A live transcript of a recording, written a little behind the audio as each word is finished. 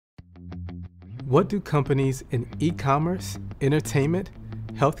What do companies in e-commerce, entertainment,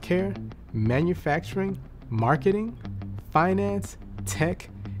 healthcare, manufacturing, marketing, finance, tech,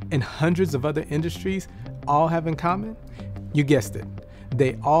 and hundreds of other industries all have in common? You guessed it,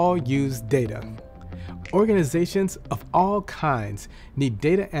 they all use data. Organizations of all kinds need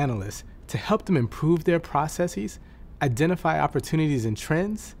data analysts to help them improve their processes, identify opportunities and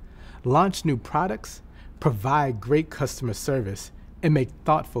trends, launch new products, provide great customer service, and make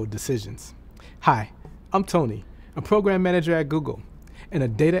thoughtful decisions. Hi, I'm Tony, a program manager at Google and a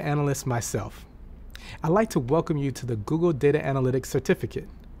data analyst myself. I'd like to welcome you to the Google Data Analytics Certificate.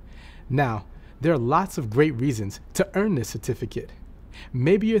 Now, there are lots of great reasons to earn this certificate.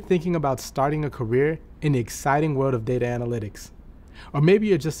 Maybe you're thinking about starting a career in the exciting world of data analytics. Or maybe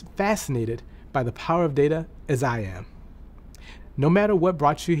you're just fascinated by the power of data as I am. No matter what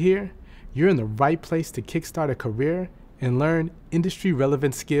brought you here, you're in the right place to kickstart a career and learn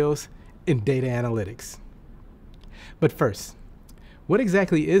industry-relevant skills in data analytics. But first, what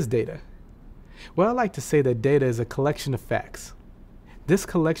exactly is data? Well, I like to say that data is a collection of facts. This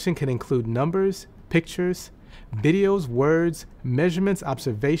collection can include numbers, pictures, videos, words, measurements,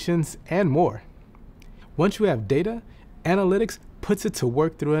 observations, and more. Once you have data, analytics puts it to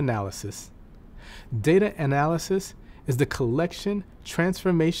work through analysis. Data analysis is the collection,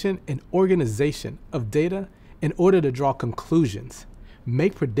 transformation, and organization of data in order to draw conclusions,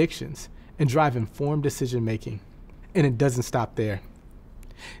 make predictions, and drive informed decision-making. And it doesn't stop there.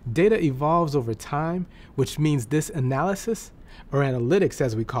 Data evolves over time, which means this analysis, or analytics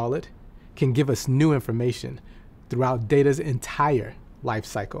as we call it, can give us new information throughout data's entire life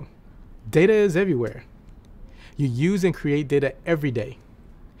cycle. Data is everywhere. You use and create data every day.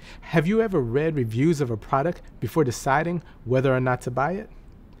 Have you ever read reviews of a product before deciding whether or not to buy it?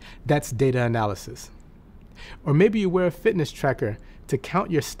 That's data analysis. Or maybe you wear a fitness tracker to count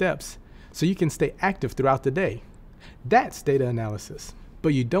your steps so you can stay active throughout the day. That's data analysis. But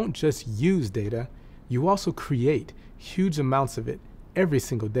you don't just use data, you also create huge amounts of it every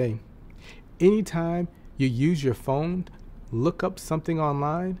single day. Anytime you use your phone, look up something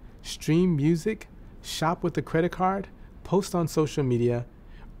online, stream music, shop with a credit card, post on social media,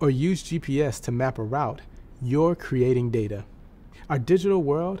 or use GPS to map a route, you're creating data. Our digital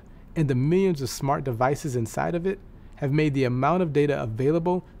world and the millions of smart devices inside of it have made the amount of data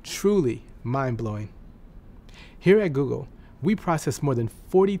available truly mind-blowing. Here at Google, we process more than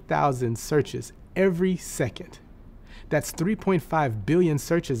 40,000 searches every second. That's 3.5 billion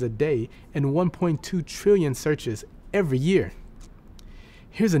searches a day and 1.2 trillion searches every year.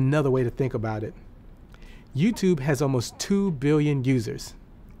 Here's another way to think about it. YouTube has almost 2 billion users.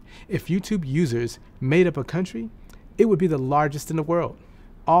 If YouTube users made up a country, it would be the largest in the world.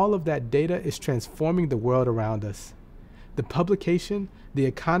 All of that data is transforming the world around us. The publication, The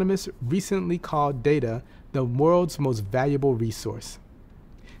Economist, recently called data the world's most valuable resource.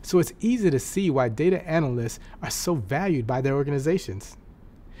 So it's easy to see why data analysts are so valued by their organizations.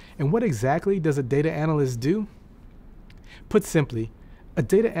 And what exactly does a data analyst do? Put simply, a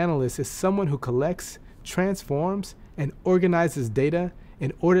data analyst is someone who collects, transforms, and organizes data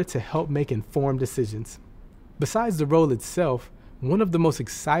in order to help make informed decisions. Besides the role itself, one of the most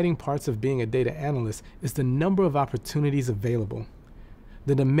exciting parts of being a data analyst is the number of opportunities available.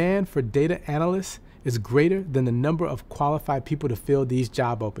 The demand for data analysts is greater than the number of qualified people to fill these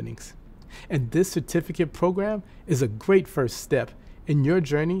job openings. And this certificate program is a great first step in your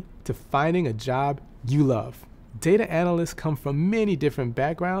journey to finding a job you love. Data analysts come from many different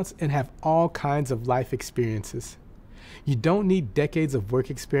backgrounds and have all kinds of life experiences. You don't need decades of work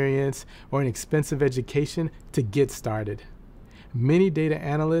experience or an expensive education to get started. Many data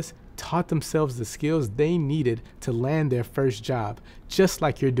analysts taught themselves the skills they needed to land their first job, just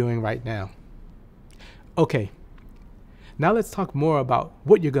like you're doing right now. Okay, now let's talk more about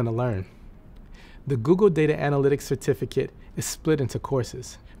what you're going to learn. The Google Data Analytics Certificate is split into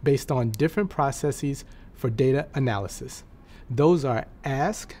courses based on different processes for data analysis. Those are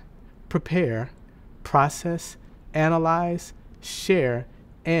Ask, Prepare, Process, Analyze, Share,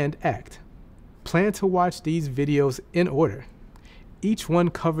 and Act. Plan to watch these videos in order. Each one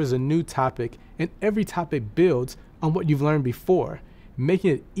covers a new topic, and every topic builds on what you've learned before,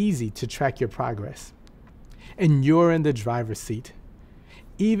 making it easy to track your progress. And you're in the driver's seat.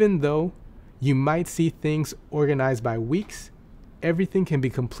 Even though you might see things organized by weeks, everything can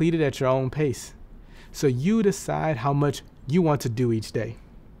be completed at your own pace. So you decide how much you want to do each day.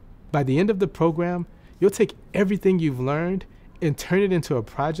 By the end of the program, you'll take everything you've learned and turn it into a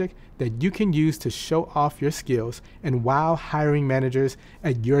project that you can use to show off your skills and wow hiring managers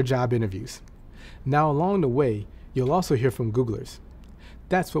at your job interviews. Now, along the way, you'll also hear from Googlers.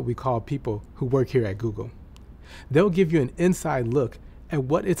 That's what we call people who work here at Google. They'll give you an inside look at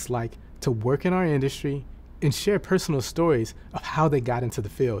what it's like to work in our industry and share personal stories of how they got into the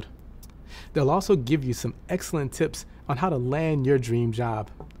field. They'll also give you some excellent tips on how to land your dream job.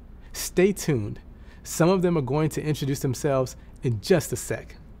 Stay tuned. Some of them are going to introduce themselves in just a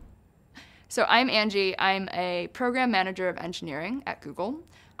sec. So I'm Angie. I'm a program manager of engineering at Google.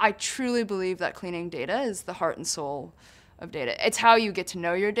 I truly believe that cleaning data is the heart and soul of data. It's how you get to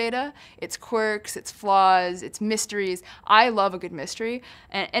know your data, its quirks, its flaws, its mysteries. I love a good mystery,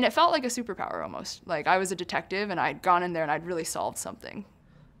 and it felt like a superpower almost. Like I was a detective and I'd gone in there and I'd really solved something.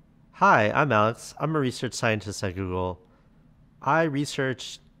 Hi, I'm Alex. I'm a research scientist at Google. I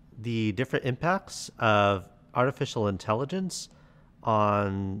research the different impacts of artificial intelligence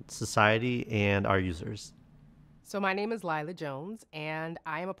on society and our users. So my name is Lila Jones, and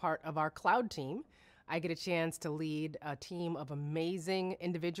I am a part of our cloud team. I get a chance to lead a team of amazing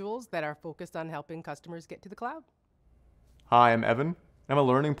individuals that are focused on helping customers get to the cloud. Hi, I'm Evan. I'm a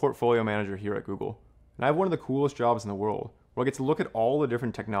learning portfolio manager here at Google. And I have one of the coolest jobs in the world, where I get to look at all the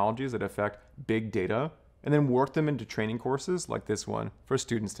different technologies that affect big data and then work them into training courses like this one for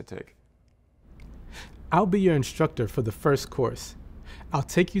students to take. I'll be your instructor for the first course. I'll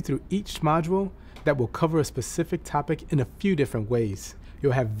take you through each module that will cover a specific topic in a few different ways.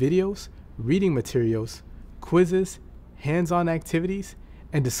 You'll have videos, reading materials, quizzes, hands-on activities,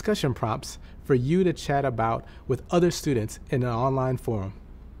 and discussion prompts for you to chat about with other students in an online forum.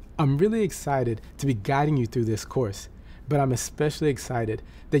 I'm really excited to be guiding you through this course, but I'm especially excited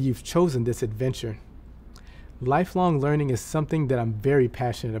that you've chosen this adventure. Lifelong learning is something that I'm very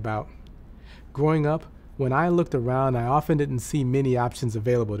passionate about. Growing up, when I looked around, I often didn't see many options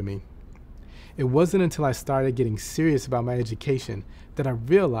available to me. It wasn't until I started getting serious about my education that I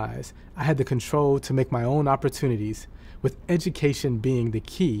realized I had the control to make my own opportunities, with education being the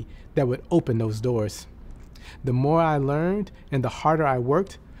key that would open those doors. The more I learned and the harder I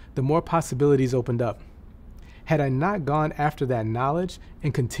worked, the more possibilities opened up. Had I not gone after that knowledge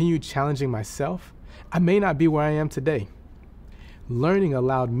and continued challenging myself, I may not be where I am today. Learning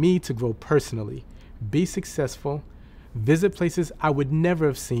allowed me to grow personally, be successful, visit places I would never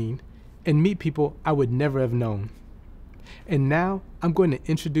have seen, and meet people I would never have known. And now I'm going to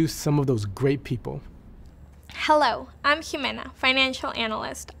introduce some of those great people. Hello, I'm Jimena, financial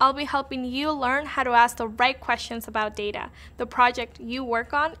analyst. I'll be helping you learn how to ask the right questions about data, the project you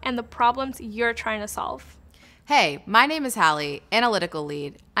work on, and the problems you're trying to solve. Hey, my name is Hallie, analytical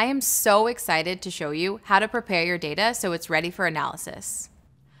lead. I am so excited to show you how to prepare your data so it's ready for analysis.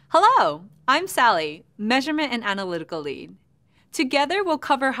 Hello, I'm Sally, measurement and analytical lead. Together, we'll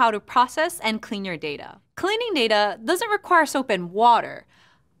cover how to process and clean your data. Cleaning data doesn't require soap and water.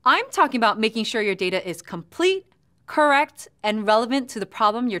 I'm talking about making sure your data is complete, correct, and relevant to the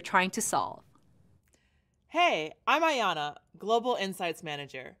problem you're trying to solve. Hey, I'm Ayana, Global Insights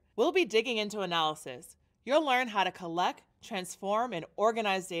Manager. We'll be digging into analysis. You'll learn how to collect, transform, and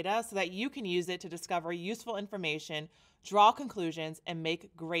organize data so that you can use it to discover useful information, draw conclusions, and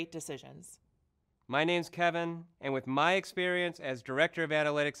make great decisions. My name's Kevin, and with my experience as Director of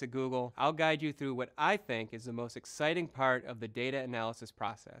Analytics at Google, I'll guide you through what I think is the most exciting part of the data analysis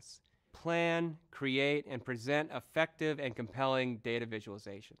process. Plan, create, and present effective and compelling data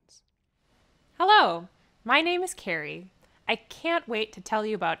visualizations. Hello, my name is Carrie. I can't wait to tell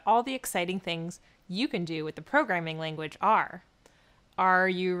you about all the exciting things you can do with the programming language R. Are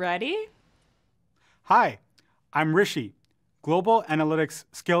you ready? Hi, I'm Rishi, Global Analytics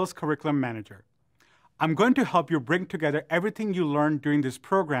Skills Curriculum Manager. I'm going to help you bring together everything you learned during this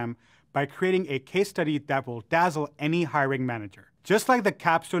program by creating a case study that will dazzle any hiring manager. Just like the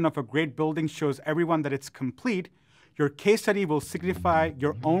capstone of a great building shows everyone that it's complete, your case study will signify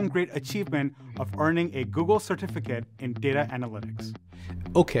your own great achievement of earning a Google certificate in data analytics.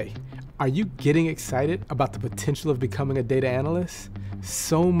 Okay, are you getting excited about the potential of becoming a data analyst?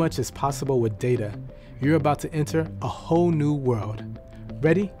 So much is possible with data. You're about to enter a whole new world.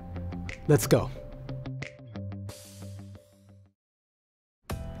 Ready? Let's go.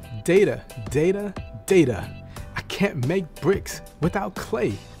 Data, data, data. I can't make bricks without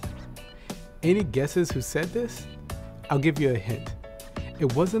clay. Any guesses who said this? I'll give you a hint.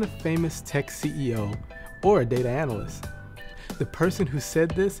 It wasn't a famous tech CEO or a data analyst. The person who said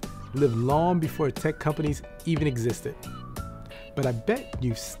this lived long before tech companies even existed. But I bet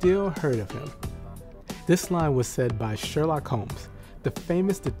you've still heard of him. This line was said by Sherlock Holmes, the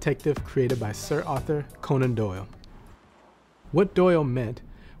famous detective created by Sir Arthur Conan Doyle. What Doyle meant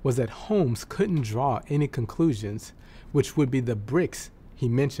was that Holmes couldn't draw any conclusions, which would be the bricks he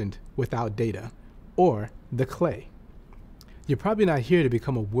mentioned without data, or the clay. You're probably not here to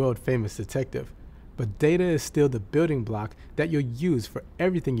become a world-famous detective, but data is still the building block that you'll use for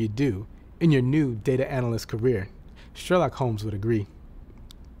everything you do in your new data analyst career. Sherlock Holmes would agree.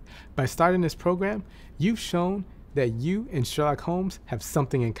 By starting this program, you've shown that you and Sherlock Holmes have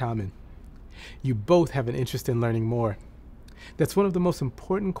something in common. You both have an interest in learning more. That's one of the most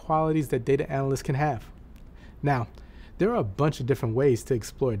important qualities that data analysts can have. Now, there are a bunch of different ways to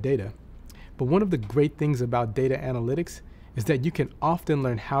explore data, but one of the great things about data analytics is that you can often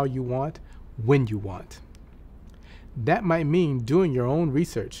learn how you want, when you want. That might mean doing your own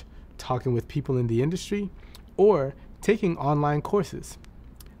research, talking with people in the industry, or taking online courses.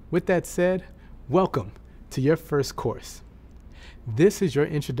 With that said, welcome to your first course. This is your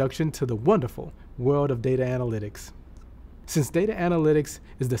introduction to the wonderful world of data analytics. Since data analytics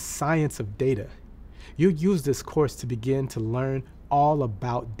is the science of data, you'll use this course to begin to learn all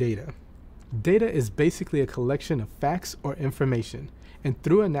about data. Data is basically a collection of facts or information, and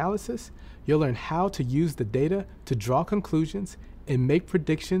through analysis, you'll learn how to use the data to draw conclusions and make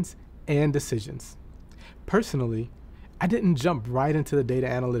predictions and decisions. Personally, I didn't jump right into the data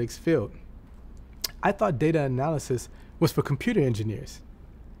analytics field. I thought data analysis was for computer engineers.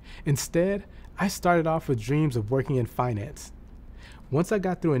 Instead, I started off with dreams of working in finance. Once I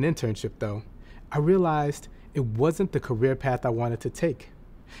got through an internship, though, I realized it wasn't the career path I wanted to take.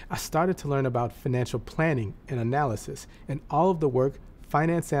 I started to learn about financial planning and analysis and all of the work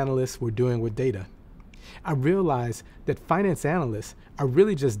finance analysts were doing with data. I realized that finance analysts are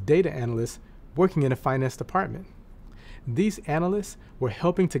really just data analysts working in a finance department. These analysts were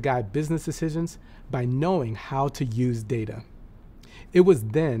helping to guide business decisions by knowing how to use data. It was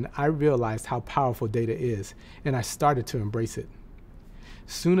then I realized how powerful data is, and I started to embrace it.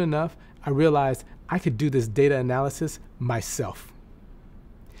 Soon enough, I realized I could do this data analysis myself.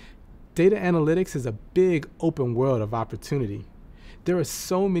 Data analytics is a big open world of opportunity. There are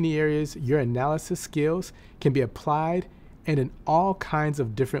so many areas your analysis skills can be applied and in all kinds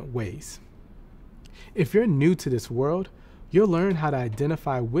of different ways. If you're new to this world, you'll learn how to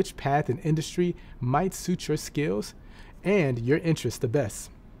identify which path and industry might suit your skills and your interests the best.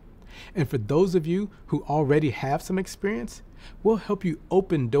 And for those of you who already have some experience, we'll help you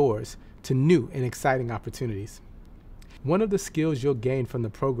open doors to new and exciting opportunities. One of the skills you'll gain from the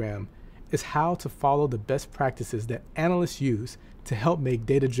program is how to follow the best practices that analysts use to help make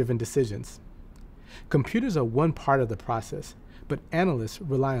data-driven decisions. Computers are one part of the process, but analysts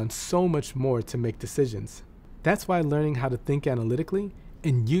rely on so much more to make decisions. That's why learning how to think analytically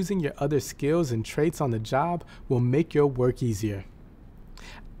and using your other skills and traits on the job will make your work easier.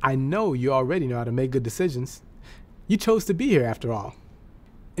 I know you already know how to make good decisions. You chose to be here after all.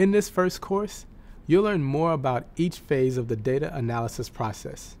 In this first course, you'll learn more about each phase of the data analysis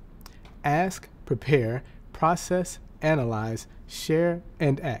process. Ask, prepare, process, analyze, share,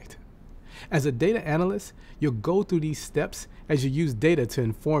 and act. As a data analyst, you'll go through these steps as you use data to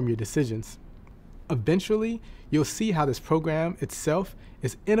inform your decisions. Eventually, you'll see how this program itself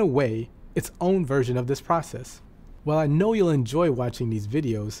is, in a way, its own version of this process. While I know you'll enjoy watching these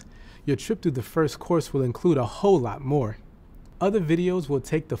videos, your trip through the first course will include a whole lot more. Other videos will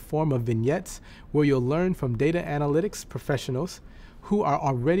take the form of vignettes where you'll learn from data analytics professionals who are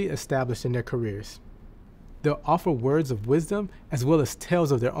already established in their careers. They'll offer words of wisdom as well as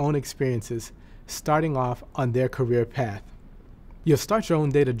tales of their own experiences, starting off on their career path. You'll start your own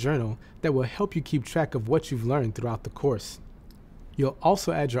data journal that will help you keep track of what you've learned throughout the course. You'll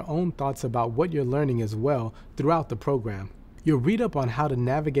also add your own thoughts about what you're learning as well throughout the program. You'll read up on how to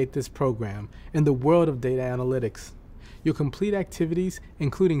navigate this program in the world of data analytics. You'll complete activities,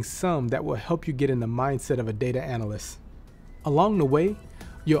 including some that will help you get in the mindset of a data analyst. Along the way,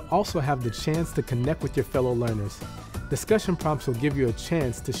 you'll also have the chance to connect with your fellow learners. Discussion prompts will give you a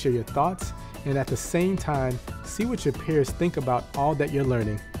chance to share your thoughts and at the same time, see what your peers think about all that you're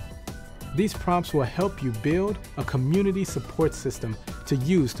learning. These prompts will help you build a community support system to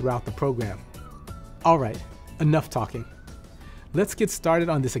use throughout the program. All right, enough talking. Let's get started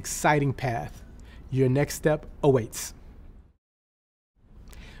on this exciting path. Your next step awaits.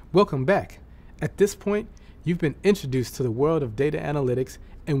 Welcome back. At this point, you've been introduced to the world of data analytics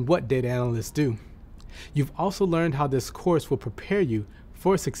and what data analysts do. You've also learned how this course will prepare you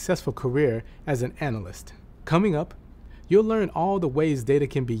for a successful career as an analyst. Coming up, you'll learn all the ways data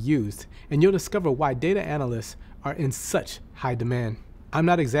can be used, and you'll discover why data analysts are in such high demand. I'm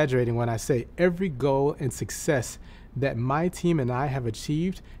not exaggerating when I say every goal and success that my team and I have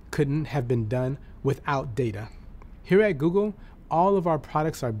achieved couldn't have been done without data. Here at Google, all of our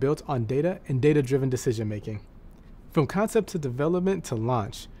products are built on data and data-driven decision-making. From concept to development to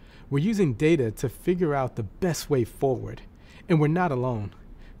launch, we're using data to figure out the best way forward. And we're not alone.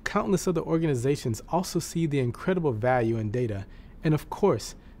 Countless other organizations also see the incredible value in data, and of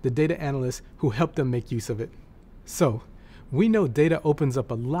course, the data analysts who help them make use of it. So, we know data opens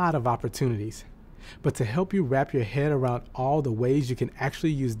up a lot of opportunities. But to help you wrap your head around all the ways you can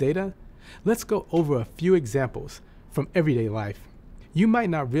actually use data, let's go over a few examples from everyday life. You might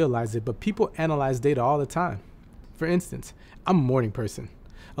not realize it, but people analyze data all the time. For instance, I'm a morning person.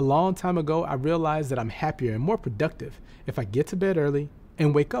 A long time ago, I realized that I'm happier and more productive if I get to bed early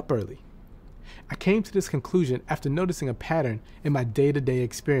and wake up early. I came to this conclusion after noticing a pattern in my day-to-day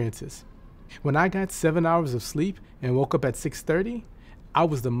experiences. When I got 7 hours of sleep and woke up at 6:30, I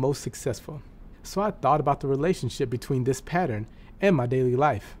was the most successful. So I thought about the relationship between this pattern and my daily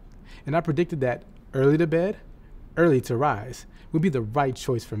life. And I predicted that early to bed, early to rise would be the right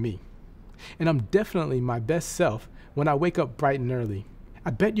choice for me. And I'm definitely my best self when I wake up bright and early. I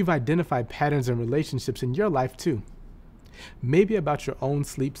bet you've identified patterns and relationships in your life too. Maybe about your own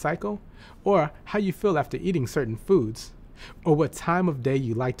sleep cycle, or how you feel after eating certain foods, or what time of day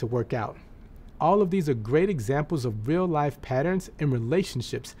you like to work out. All of these are great examples of real-life patterns and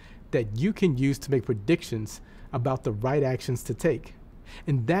relationships that you can use to make predictions about the right actions to take.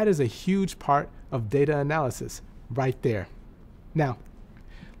 And that is a huge part of data analysis right there. Now,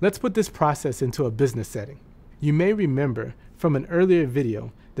 let's put this process into a business setting. You may remember from an earlier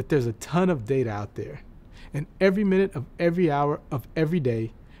video that there's a ton of data out there. And every minute of every hour of every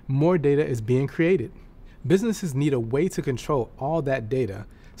day, more data is being created. Businesses need a way to control all that data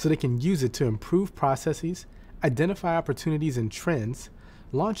so they can use it to improve processes, identify opportunities and trends,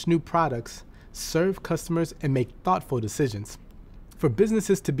 launch new products, serve customers, and make thoughtful decisions. For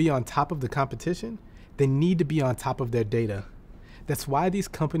businesses to be on top of the competition, they need to be on top of their data. That's why these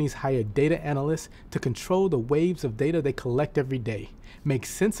companies hire data analysts to control the waves of data they collect every day, make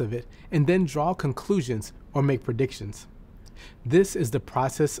sense of it, and then draw conclusions or make predictions. This is the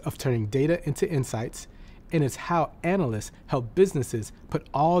process of turning data into insights, and it's how analysts help businesses put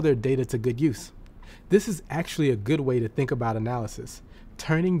all their data to good use. This is actually a good way to think about analysis,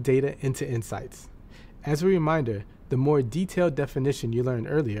 turning data into insights. As a reminder, the more detailed definition you learned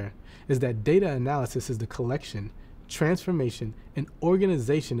earlier is that data analysis is the collection, transformation, and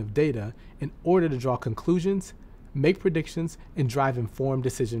organization of data in order to draw conclusions, make predictions, and drive informed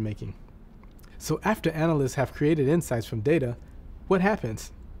decision making. So after analysts have created insights from data, what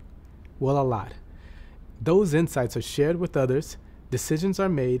happens? Well, a lot. Those insights are shared with others, decisions are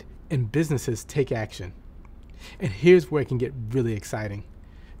made, and businesses take action. And here's where it can get really exciting.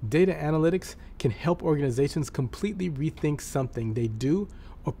 Data analytics can help organizations completely rethink something they do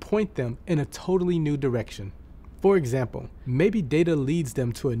or point them in a totally new direction. For example, maybe data leads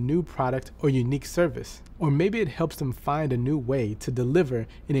them to a new product or unique service, or maybe it helps them find a new way to deliver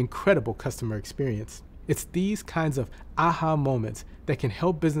an incredible customer experience. It's these kinds of aha moments that can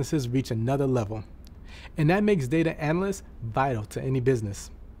help businesses reach another level. And that makes data analysts vital to any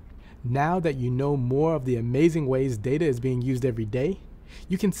business. Now that you know more of the amazing ways data is being used every day,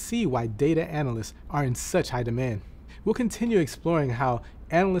 you can see why data analysts are in such high demand. We'll continue exploring how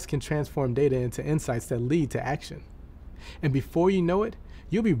analysts can transform data into insights that lead to action. And before you know it,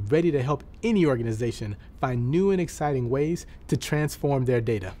 you'll be ready to help any organization find new and exciting ways to transform their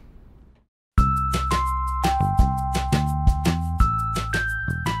data.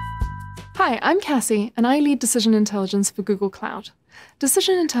 Hi, I'm Cassie, and I lead Decision Intelligence for Google Cloud.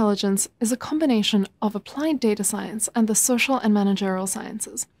 Decision Intelligence is a combination of applied data science and the social and managerial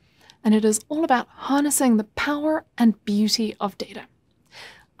sciences, and it is all about harnessing the power and beauty of data.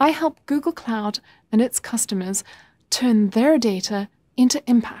 I help Google Cloud and its customers turn their data into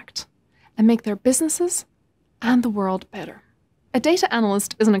impact and make their businesses and the world better. A data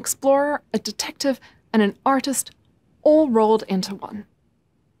analyst is an explorer, a detective, and an artist, all rolled into one.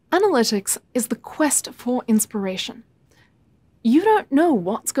 Analytics is the quest for inspiration. You don't know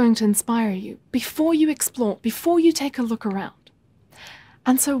what's going to inspire you before you explore, before you take a look around.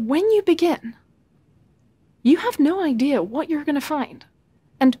 And so when you begin, you have no idea what you're going to find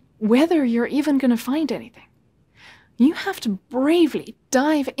and whether you're even going to find anything. You have to bravely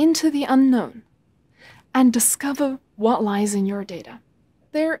dive into the unknown and discover what lies in your data.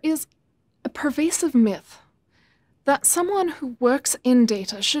 There is a pervasive myth that someone who works in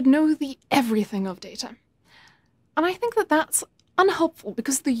data should know the everything of data. And I think that that's unhelpful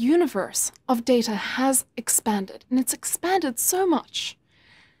because the universe of data has expanded, and it's expanded so much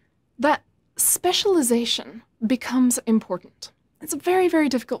that specialization becomes important. It's very, very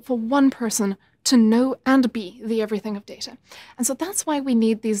difficult for one person to know and be the everything of data. And so that's why we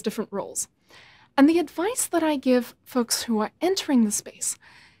need these different roles. And the advice that I give folks who are entering the space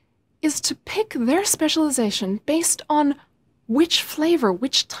is to pick their specialization based on which flavor,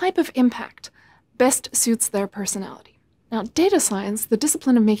 which type of impact best suits their personality. Now, data science, the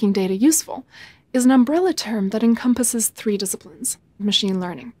discipline of making data useful, is an umbrella term that encompasses 3 disciplines: machine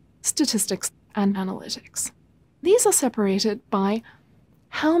learning, statistics, and analytics. These are separated by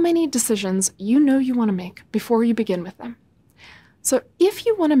how many decisions you know you want to make before you begin with them. So if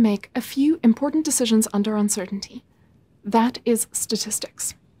you want to make a few important decisions under uncertainty, that is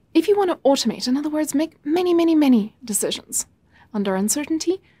statistics. If you want to automate, in other words, make many decisions under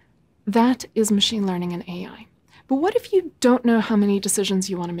uncertainty, that is machine learning and AI. But what if you don't know how many decisions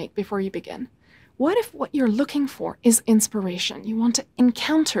you want to make before you begin? What if what you're looking for is inspiration? You want to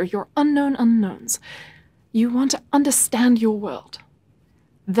encounter your unknown unknowns. You want to understand your world.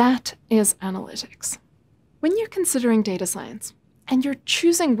 That is analytics. When you're considering data science and you're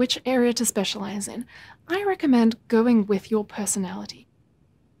choosing which area to specialize in, I recommend going with your personality.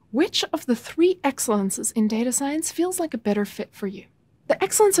 Which of the 3 excellences in data science feels like a better fit for you? The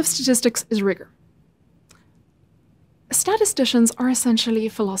excellence of statistics is rigor. Statisticians are essentially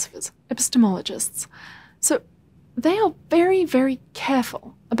philosophers, epistemologists. So they are very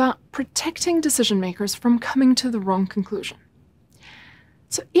careful about protecting decision makers from coming to the wrong conclusion.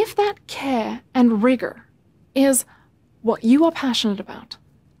 So if that care and rigor is what you are passionate about,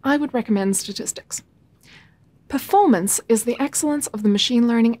 I would recommend statistics. Performance is the excellence of the machine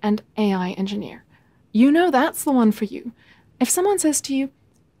learning and AI engineer. You know that's the one for you. If someone says to you,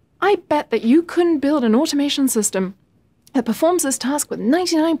 I bet that you couldn't build an automation system that performs this task with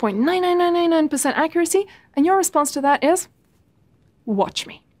 99.99999% accuracy, and your response to that is, watch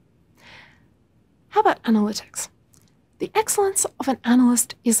me. How about analytics? The excellence of an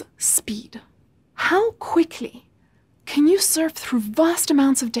analyst is speed. How quickly can you surf through vast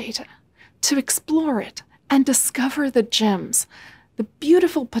amounts of data to explore it and discover the gems, the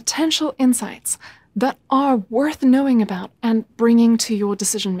beautiful potential insights that are worth knowing about and bringing to your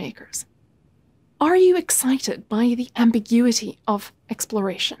decision makers? Are you excited by the ambiguity of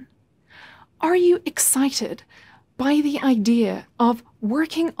exploration? Are you excited by the idea of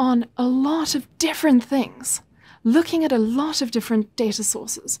working on a lot of different things, looking at a lot of different data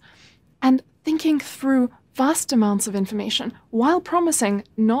sources, and thinking through vast amounts of information while promising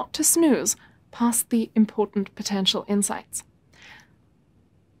not to snooze past the important potential insights?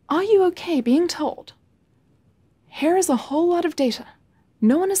 Are you okay being told, here is a whole lot of data,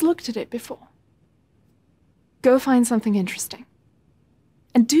 no one has looked at it before? Go find something interesting.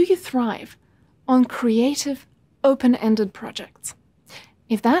 And do you thrive on creative, open-ended projects?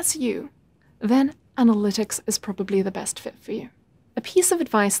 If that's you, then analytics is probably the best fit for you. A piece of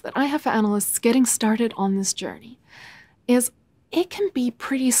advice that I have for analysts getting started on this journey is it can be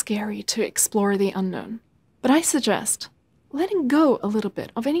pretty scary to explore the unknown, but I suggest letting go a little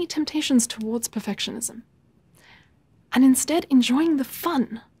bit of any temptations towards perfectionism and instead enjoying the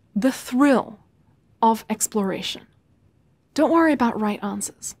fun, the thrill of exploration. Don't worry about right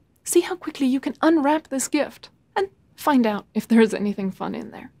answers. See how quickly you can unwrap this gift and find out if there's anything fun in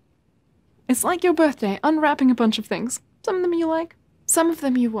there. It's like your birthday, unwrapping a bunch of things. Some of them you like, some of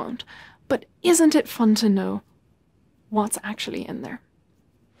them you won't. But isn't it fun to know what's actually in there?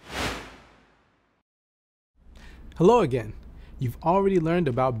 Hello again. You've already learned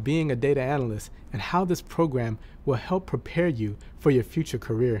about being a data analyst and how this program will help prepare you for your future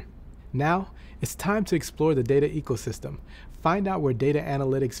career. Now, it's time to explore the data ecosystem, find out where data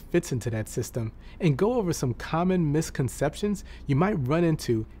analytics fits into that system, and go over some common misconceptions you might run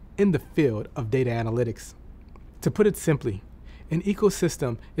into in the field of data analytics. To put it simply, an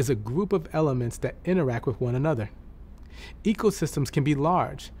ecosystem is a group of elements that interact with one another. Ecosystems can be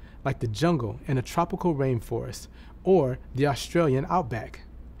large, like the jungle in a tropical rainforest, or the Australian outback,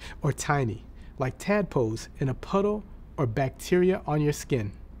 or tiny, like tadpoles in a puddle or bacteria on your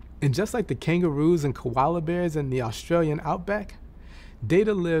skin. And just like the kangaroos and koala bears in the Australian outback,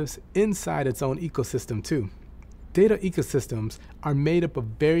 data lives inside its own ecosystem too. Data ecosystems are made up of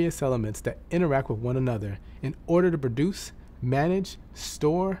various elements that interact with one another in order to produce, manage,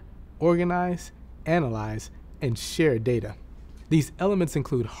 store, organize, analyze, and share data. These elements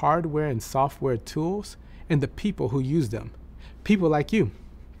include hardware and software tools and the people who use them, people like you.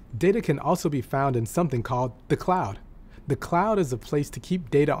 Data can also be found in something called the cloud. The cloud is a place to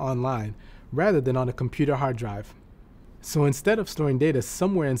keep data online rather than on a computer hard drive. So instead of storing data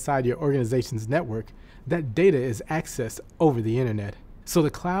somewhere inside your organization's network, that data is accessed over the internet. So the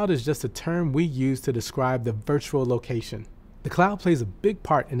cloud is just a term we use to describe the virtual location. The cloud plays a big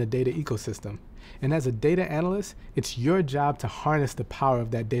part in the data ecosystem. And as a data analyst, it's your job to harness the power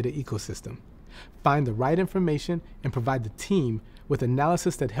of that data ecosystem. Find the right information and provide the team with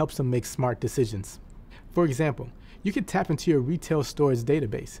analysis that helps them make smart decisions. For example, You could tap into your retail store's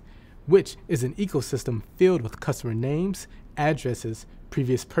database, which is an ecosystem filled with customer names, addresses,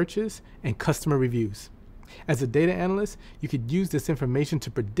 previous purchase, and customer reviews. As a data analyst, you could use this information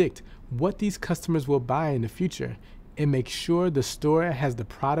to predict what these customers will buy in the future and make sure the store has the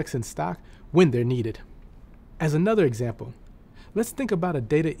products in stock when they're needed. As another example, let's think about a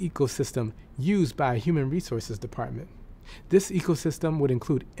data ecosystem used by a human resources department. This ecosystem would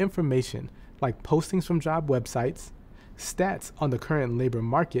include information like postings from job websites, stats on the current labor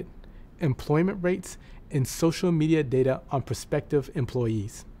market, employment rates, and social media data on prospective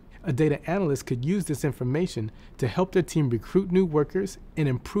employees. A data analyst could use this information to help their team recruit new workers and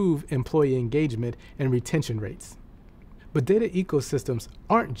improve employee engagement and retention rates. But data ecosystems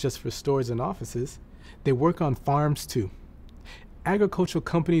aren't just for stores and offices. They work on farms too. Agricultural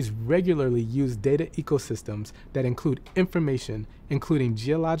companies regularly use data ecosystems that include information, including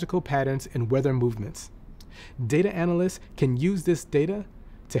geological patterns and weather movements. Data analysts can use this data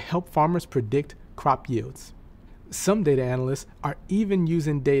to help farmers predict crop yields. Some data analysts are even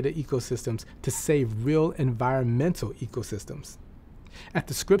using data ecosystems to save real environmental ecosystems. At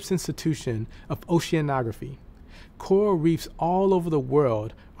the Scripps Institution of Oceanography, coral reefs all over the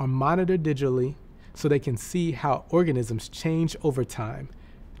world are monitored digitally so they can see how organisms change over time,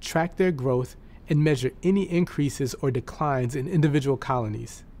 track their growth, and measure any increases or declines in individual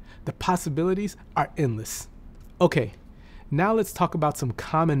colonies. The possibilities are endless. Okay, now let's talk about some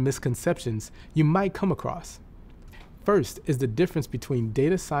common misconceptions you might come across. First is the difference between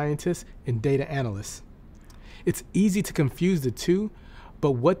data scientists and data analysts. It's easy to confuse the two,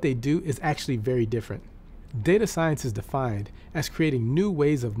 but what they do is actually very different. Data science is defined as creating new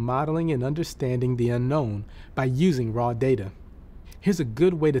ways of modeling and understanding the unknown by using raw data. Here's a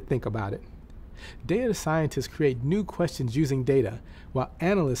good way to think about it. Data scientists create new questions using data, while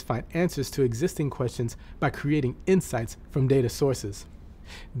analysts find answers to existing questions by creating insights from data sources.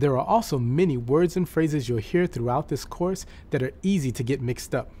 There are also many words and phrases you'll hear throughout this course that are easy to get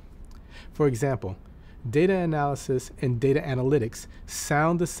mixed up. For example, data analysis and data analytics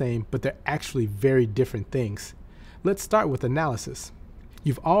sound the same, but they're actually very different things. Let's start with analysis.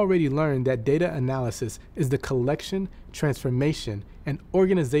 You've already learned that data analysis is the collection, transformation, and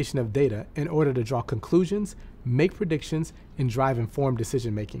organization of data in order to draw conclusions, make predictions, and drive informed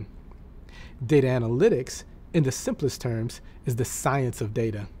decision-making. Data analytics, in the simplest terms, is the science of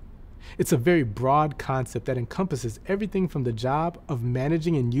data. It's a very broad concept that encompasses everything from the job of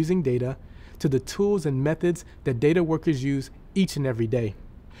managing and using data to the tools and methods that data workers use each and every day.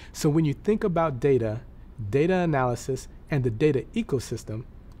 So when you think about data, data analysis, and the data ecosystem,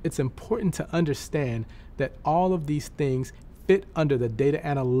 it's important to understand that all of these things fit under the data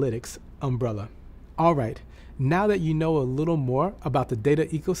analytics umbrella. All right, now that you know a little more about the data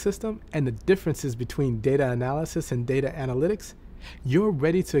ecosystem and the differences between data analysis and data analytics, you're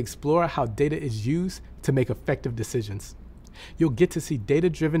ready to explore how data is used to make effective decisions. You'll get to see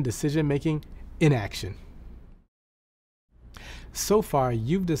data-driven decision-making in action. So far,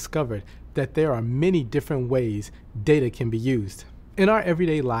 you've discovered that there are many different ways data can be used. In our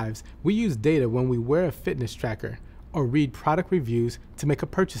everyday lives, we use data when we wear a fitness tracker or read product reviews to make a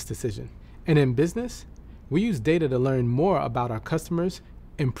purchase decision. And in business, we use data to learn more about our customers,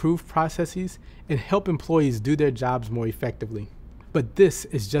 improve processes, and help employees do their jobs more effectively. But this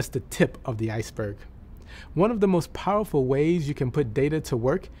is just the tip of the iceberg. One of the most powerful ways you can put data to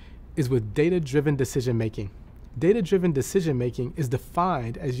work is with data-driven decision-making. Data-driven decision-making is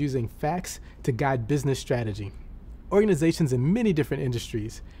defined as using facts to guide business strategy. Organizations in many different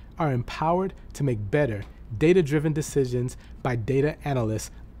industries are empowered to make better data-driven decisions by data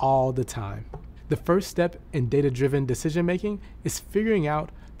analysts all the time. The first step in data-driven decision-making is figuring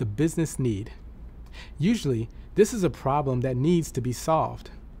out the business need. Usually, this is a problem that needs to be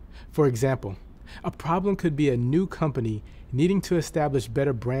solved. For example, a problem could be a new company needing to establish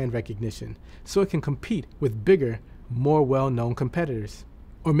better brand recognition so it can compete with bigger, more well-known competitors.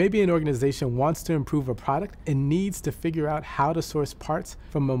 Or maybe an organization wants to improve a product and needs to figure out how to source parts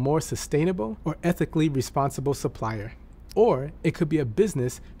from a more sustainable or ethically responsible supplier. Or it could be a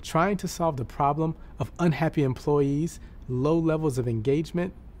business trying to solve the problem of unhappy employees, low levels of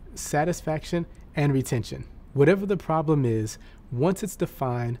engagement, satisfaction, and retention. Whatever the problem is, once it's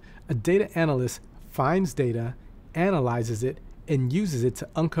defined, a data analyst finds data, analyzes it, and uses it to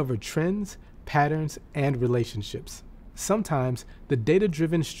uncover trends, patterns, and relationships. Sometimes the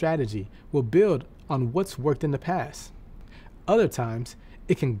data-driven strategy will build on what's worked in the past. Other times,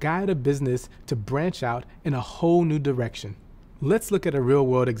 it can guide a business to branch out in a whole new direction. Let's look at a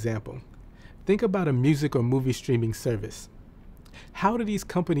real-world example. Think about a music or movie streaming service. How do these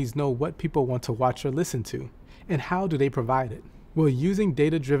companies know what people want to watch or listen to? And how do they provide it? Well, using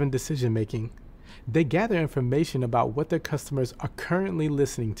data-driven decision making, they gather information about what their customers are currently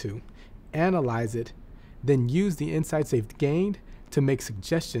listening to, analyze it, then use the insights they've gained to make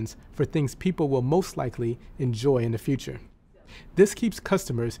suggestions for things people will most likely enjoy in the future. This keeps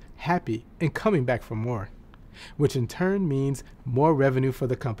customers happy and coming back for more, which in turn means more revenue for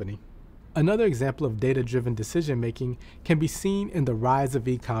the company. Another example of data-driven decision-making can be seen in the rise of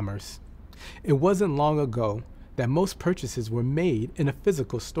e-commerce. It wasn't long ago that most purchases were made in a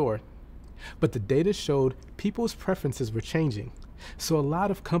physical store, but the data showed people's preferences were changing. So a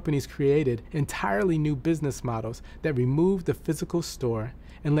lot of companies created entirely new business models that removed the physical store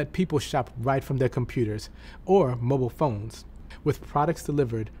and let people shop right from their computers or mobile phones, with products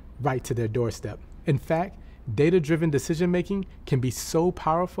delivered right to their doorstep. In fact, data-driven decision-making can be so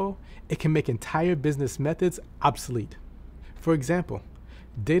powerful, it can make entire business methods obsolete. For example,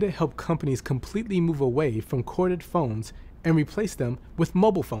 data help companies completely move away from corded phones and replace them with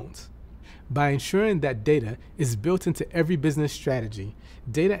mobile phones. By ensuring that data is built into every business strategy,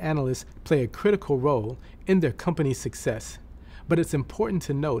 data analysts play a critical role in their company's success. But it's important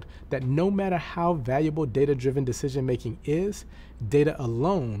to note that no matter how valuable data-driven decision-making is, data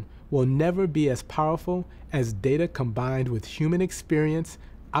alone will never be as powerful as data combined with human experience,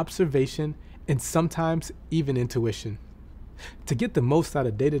 observation, and sometimes even intuition. To get the most out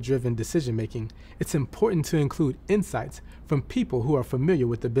of data-driven decision-making, it's important to include insights from people who are familiar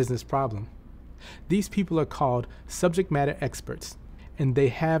with the business problem. These people are called subject matter experts, and they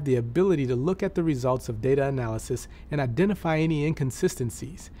have the ability to look at the results of data analysis and identify any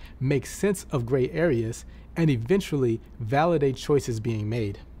inconsistencies, make sense of gray areas, and eventually validate choices being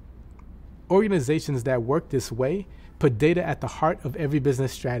made. Organizations that work this way put data at the heart of every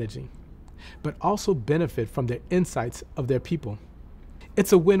business strategy, but also benefit from the insights of their people.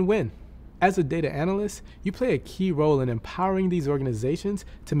 It's a win-win. As a data analyst, you play a key role in empowering these organizations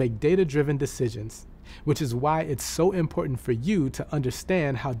to make data-driven decisions, which is why it's so important for you to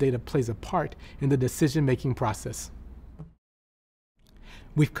understand how data plays a part in the decision-making process.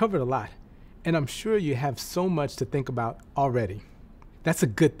 We've covered a lot, and I'm sure you have so much to think about already. That's a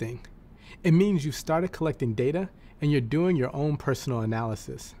good thing. It means you've started collecting data and you're doing your own personal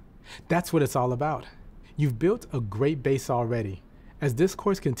analysis. That's what it's all about. You've built a great base already. As this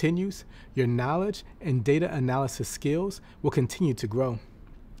course continues, your knowledge and data analysis skills will continue to grow.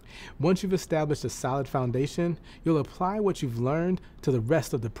 Once you've established a solid foundation, you'll apply what you've learned to the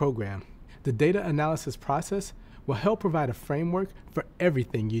rest of the program. The data analysis process will help provide a framework for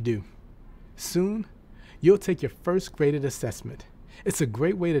everything you do. Soon, you'll take your first graded assessment. It's a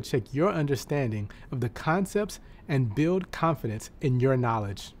great way to check your understanding of the concepts and build confidence in your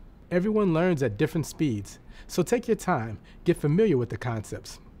knowledge. Everyone learns at different speeds, so take your time, get familiar with the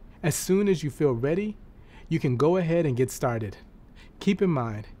concepts. As soon as you feel ready, you can go ahead and get started. Keep in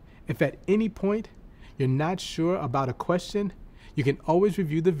mind, if at any point you're not sure about a question, you can always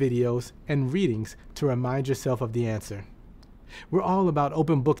review the videos and readings to remind yourself of the answer. We're all about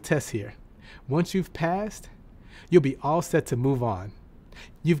open book tests here. Once you've passed, you'll be all set to move on.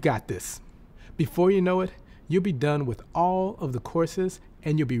 You've got this. Before you know it, you'll be done with all of the courses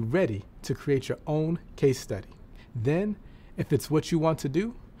and you'll be ready to create your own case study. Then, if it's what you want to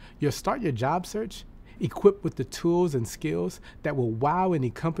do, you'll start your job search equipped with the tools and skills that will wow any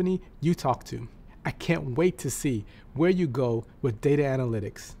company you talk to. I can't wait to see where you go with data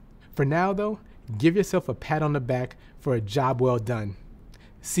analytics. For now though, give yourself a pat on the back for a job well done.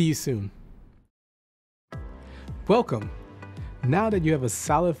 See you soon. Welcome. Now that you have a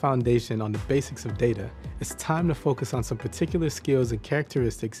solid foundation on the basics of data, it's time to focus on some particular skills and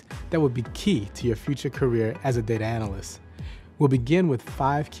characteristics that will be key to your future career as a data analyst. We'll begin with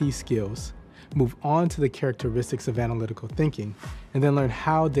 5 key skills, move on to the characteristics of analytical thinking, and then learn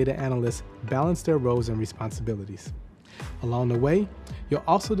how data analysts balance their roles and responsibilities. Along the way, you'll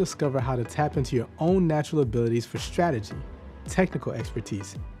also discover how to tap into your own natural abilities for strategy, technical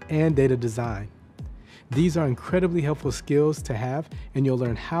expertise, and data design. These are incredibly helpful skills to have, and you'll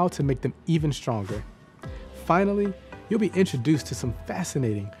learn how to make them even stronger. Finally, you'll be introduced to some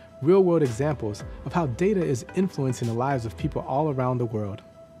fascinating, real-world examples of how data is influencing the lives of people all around the world.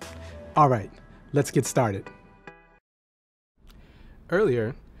 All right, let's get started.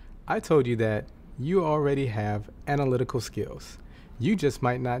 Earlier, I told you that you already have analytical skills. You just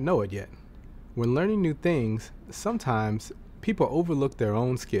might not know it yet. When learning new things, sometimes people overlook their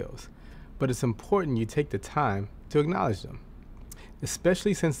own skills, but it's important you take the time to acknowledge them,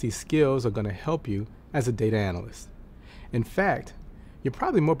 especially since these skills are going to help you as a data analyst. In fact, you're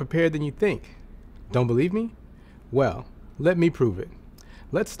probably more prepared than you think. Don't believe me? Well, let me prove it.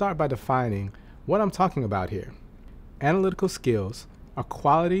 Let's start by defining what I'm talking about here. Analytical skills are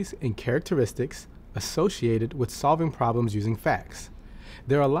qualities and characteristics associated with solving problems using facts.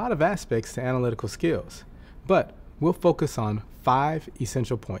 There are a lot of aspects to analytical skills, but we'll focus on 5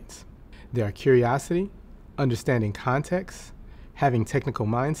 essential points. There are curiosity, understanding context, having technical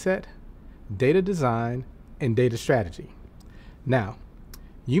mindset, data design, and data strategy. Now,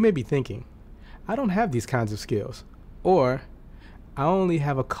 you may be thinking, I don't have these kinds of skills, or I only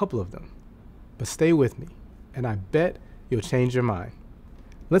have a couple of them. But stay with me, and I bet you'll change your mind.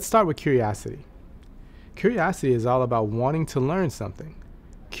 Let's start with curiosity. Curiosity is all about wanting to learn something.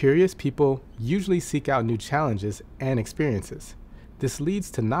 Curious people usually seek out new challenges and experiences. This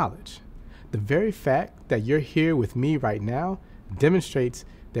leads to knowledge. The very fact that you're here with me right now demonstrates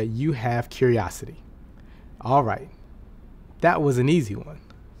that you have curiosity. All right, that was an easy one.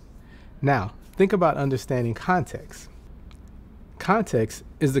 Now, think about understanding context. Context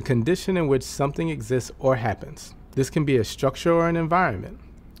is the condition in which something exists or happens. This can be a structure or an environment.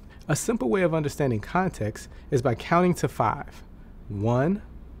 A simple way of understanding context is by counting to 5. 1,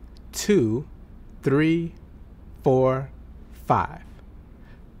 2, 3, 4, 5.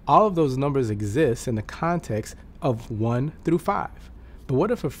 All of those numbers exist in the context of 1 through 5. But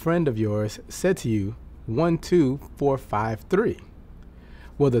what if a friend of yours said to you, 1, 2, 4, 5, 3?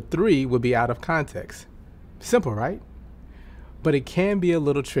 Well, the 3 would be out of context. Simple, right? But it can be a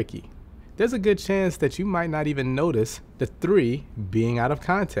little tricky. There's a good chance that you might not even notice the 3 being out of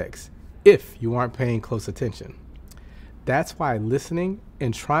context if you aren't paying close attention. That's why listening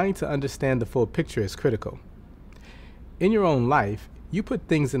and trying to understand the full picture is critical. In your own life, you put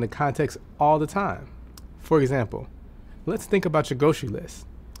things into context all the time. For example, let's think about your grocery list.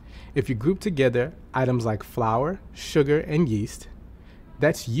 If you group together items like flour, sugar, and yeast,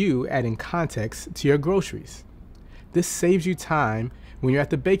 that's you adding context to your groceries. This saves you time when you're at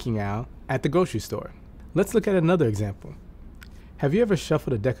the baking aisle at the grocery store. Let's look at another example. Have you ever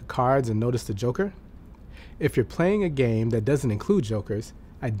shuffled a deck of cards and noticed a joker? If you're playing a game that doesn't include jokers,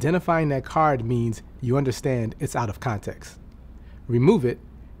 identifying that card means you understand it's out of context. Remove it,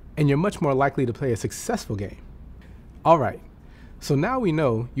 and you're much more likely to play a successful game. All right, so now we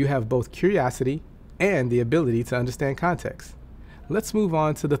know you have both curiosity and the ability to understand context. Let's move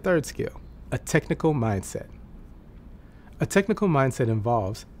on to the third skill, a technical mindset. A technical mindset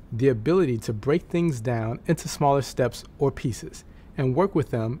involves the ability to break things down into smaller steps or pieces and work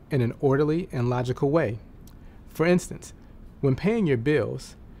with them in an orderly and logical way. For instance, when paying your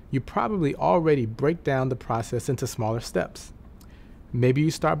bills, you probably already break down the process into smaller steps. Maybe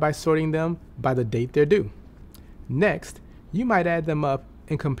you start by sorting them by the date they're due. Next, you might add them up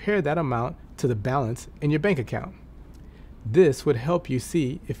and compare that amount to the balance in your bank account. This would help you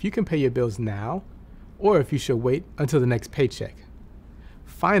see if you can pay your bills now or if you should wait until the next paycheck.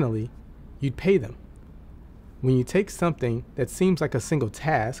 Finally, you'd pay them. When you take something that seems like a single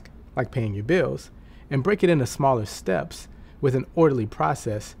task, like paying your bills, and break it into smaller steps with an orderly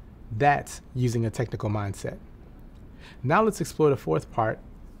process, that's using a technical mindset. Now let's explore the fourth part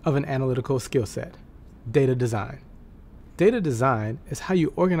of an analytical skill set, data design. Data design is how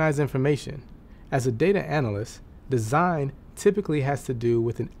you organize information. As a data analyst, design typically has to do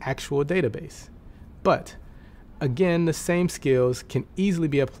with an actual database. But again, the same skills can easily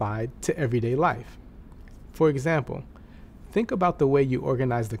be applied to everyday life. For example, think about the way you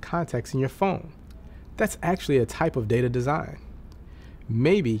organize the contacts in your phone. That's actually a type of data design.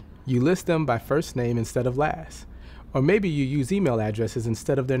 Maybe you list them by first name instead of last, or maybe you use email addresses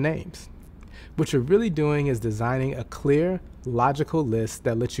instead of their names. What you're really doing is designing a clear, logical list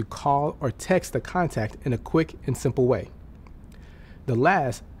that lets you call or text the contact in a quick and simple way. The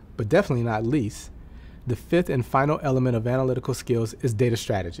last, but definitely not least, the fifth and final element of analytical skills is data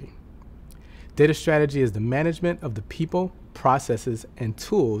strategy. Data strategy is the management of the people, processes, and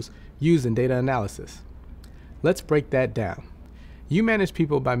tools used in data analysis. Let's break that down. You manage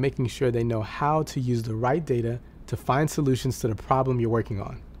people by making sure they know how to use the right data to find solutions to the problem you're working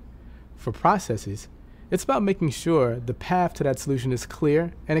on. For processes, it's about making sure the path to that solution is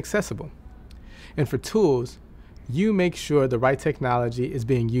clear and accessible. And for tools, you make sure the right technology is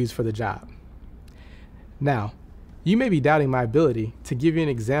being used for the job. Now, you may be doubting my ability to give you an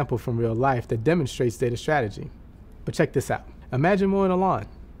example from real life that demonstrates data strategy. But check this out. Imagine mowing a lawn.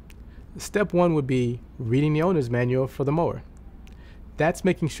 Step 1 would be reading the owner's manual for the mower. That's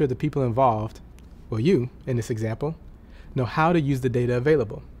making sure the people involved, or you in this example, know how to use the data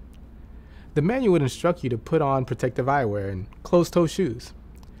available. The manual would instruct you to put on protective eyewear and closed-toe shoes.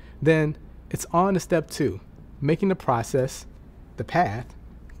 Then it's on to step 2, making the process, the path,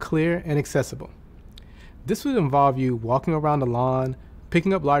 clear and accessible. This would involve you walking around the lawn,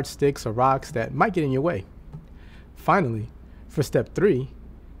 picking up large sticks or rocks that might get in your way. Finally, for step 3,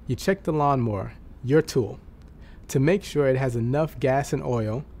 you check the lawnmower, your tool, to make sure it has enough gas and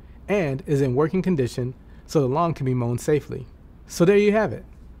oil and is in working condition so the lawn can be mown safely. So there you have it.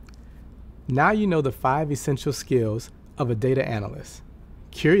 Now you know the 5 essential skills of a data analyst: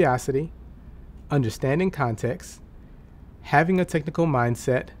 curiosity, understanding context, having a technical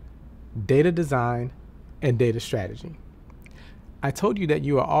mindset, data design, and data strategy. I told you that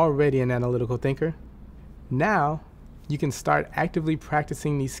you are already an analytical thinker. Now you can start actively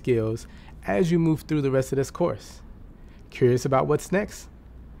practicing these skills as you move through the rest of this course. Curious about what's next?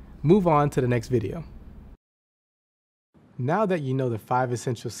 Move on to the next video. Now that you know the 5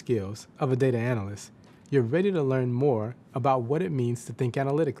 essential skills of a data analyst, you're ready to learn more about what it means to think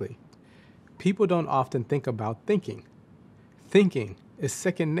analytically. People don't often think about thinking. Thinking is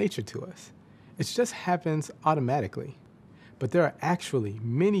second nature to us. It just happens automatically. But there are actually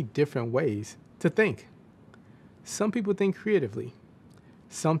many different ways to think. Some people think creatively,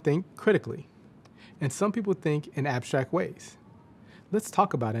 some think critically, and some people think in abstract ways. Let's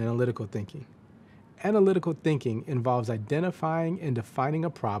talk about analytical thinking. Analytical thinking involves identifying and defining a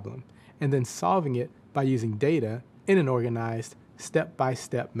problem and then solving it by using data in an organized,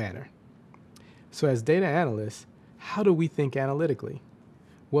 step-by-step manner. So as data analysts, how do we think analytically?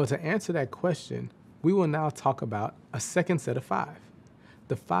 Well, to answer that question, we will now talk about a second set of 5,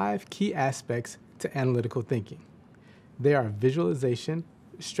 the 5 key aspects to analytical thinking. They are visualization,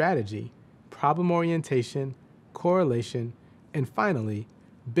 strategy, problem orientation, correlation, and finally,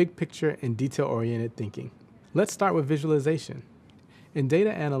 big picture and detail-oriented thinking. Let's start with visualization. In data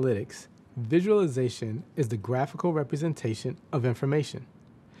analytics, visualization is the graphical representation of information.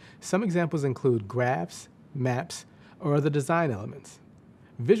 Some examples include graphs, maps, or other design elements.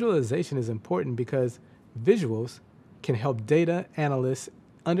 Visualization is important because visuals can help data analysts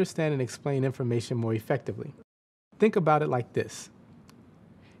understand and explain information more effectively. Think about it like this.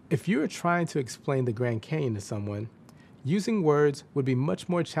 If you are trying to explain the Grand Canyon to someone, using words would be much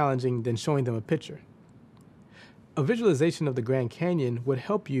more challenging than showing them a picture. A visualization of the Grand Canyon would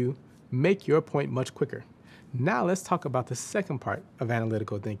help you make your point much quicker. Now let's talk about the second part of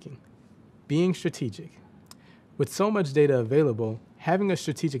analytical thinking, being strategic. With so much data available, having a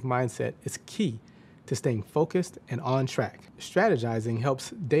strategic mindset is key to staying focused and on track. Strategizing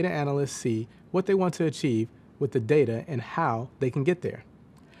helps data analysts see what they want to achieve with the data and how they can get there.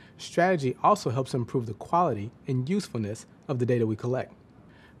 Strategy also helps improve the quality and usefulness of the data we collect.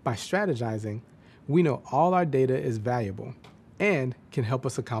 By strategizing, we know all our data is valuable and can help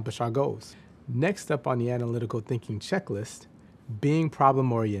us accomplish our goals. Next up on the analytical thinking checklist, being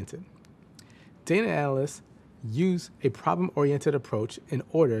problem-oriented. Data analysts use a problem-oriented approach in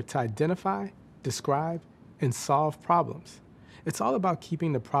order to identify, describe, and solve problems. It's all about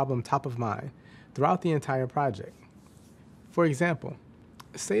keeping the problem top of mind throughout the entire project. For example,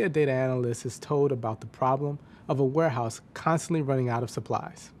 say a data analyst is told about the problem of a warehouse constantly running out of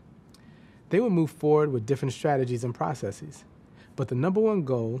supplies. They would move forward with different strategies and processes, but the number one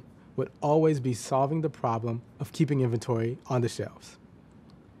goal would always be solving the problem of keeping inventory on the shelves.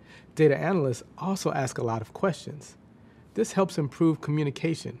 Data analysts also ask a lot of questions. This helps improve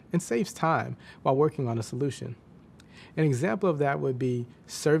communication and saves time while working on a solution. An example of that would be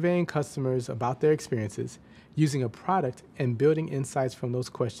surveying customers about their experiences, using a product and building insights from those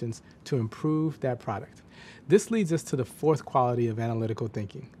questions to improve that product. This leads us to the 4th quality of analytical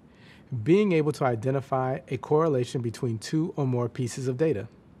thinking, being able to identify a correlation between 2 or more pieces of data.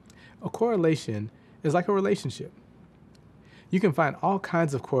 A correlation is like a relationship. You can find all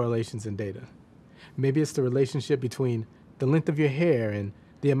kinds of correlations in data. Maybe it's the relationship between the length of your hair and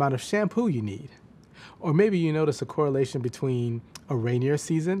the amount of shampoo you need. Or maybe you notice a correlation between a rainier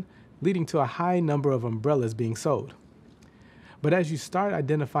season leading to a high number of umbrellas being sold. But as you start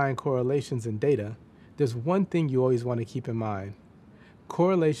identifying correlations in data, there's one thing you always want to keep in mind.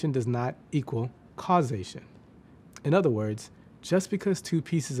 Correlation does not equal causation. In other words, just because 2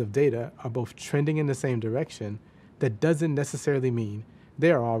 pieces of data are both trending in the same direction, that doesn't necessarily mean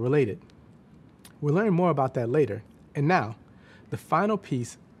they are all related. We'll learn more about that later. And now, the final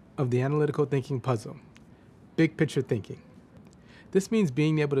piece of the analytical thinking puzzle, big picture thinking. This means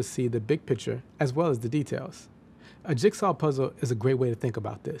being able to see the big picture as well as the details. A jigsaw puzzle is a great way to think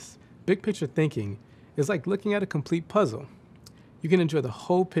about this. Big picture thinking is like looking at a complete puzzle. You can enjoy the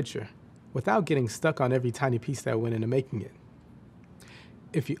whole picture without getting stuck on every tiny piece that went into making it.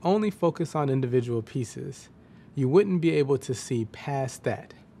 If you only focus on individual pieces, you wouldn't be able to see past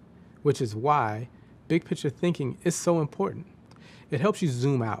that, which is why big picture thinking is so important. It helps you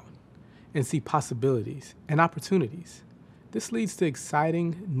zoom out and see possibilities and opportunities, This leads to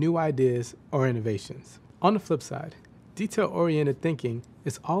exciting new ideas or innovations. On the flip side, detail-oriented thinking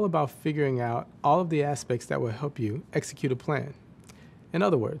is all about figuring out all of the aspects that will help you execute a plan. In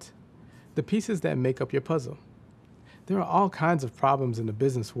other words, the pieces that make up your puzzle. There are all kinds of problems in the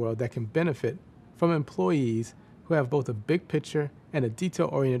business world that can benefit from employees who have both a big picture and a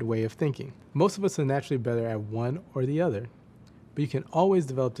detail-oriented way of thinking. Most of us are naturally better at one or the other, but you can always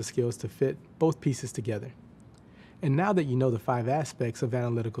develop the skills to fit both pieces together. And now that you know the 5 aspects of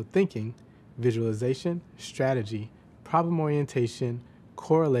analytical thinking, visualization, strategy, problem orientation,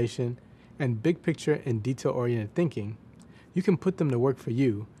 correlation, and big picture and detail-oriented thinking, you can put them to work for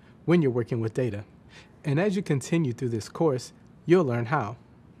you when you're working with data. And as you continue through this course, you'll learn how.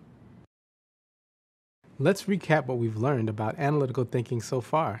 Let's recap what we've learned about analytical thinking so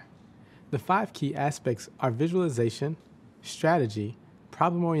far. The 5 key aspects are visualization, strategy,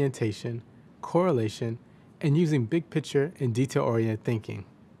 problem orientation, correlation, and using big picture and detail-oriented thinking.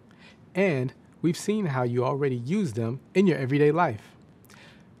 And we've seen how you already use them in your everyday life.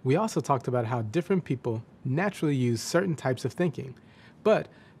 We also talked about how different people naturally use certain types of thinking, but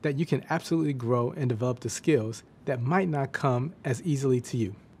that you can absolutely grow and develop the skills that might not come as easily to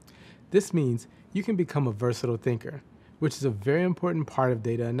you. This means you can become a versatile thinker, which is a very important part of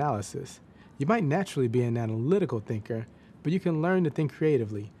data analysis. You might naturally be an analytical thinker, but you can learn to think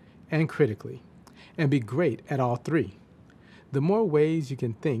creatively and critically, and be great at all 3. The more ways you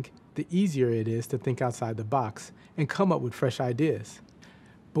can think, the easier it is to think outside the box and come up with fresh ideas.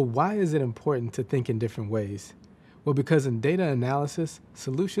 But why is it important to think in different ways? Well, because in data analysis,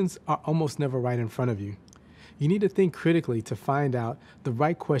 solutions are almost never right in front of you. You need to think critically to find out the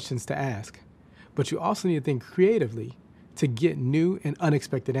right questions to ask, but you also need to think creatively to get new and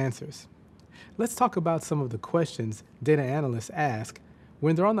unexpected answers. Let's talk about some of the questions data analysts ask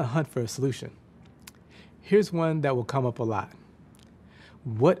when they're on the hunt for a solution. Here's one that will come up a lot.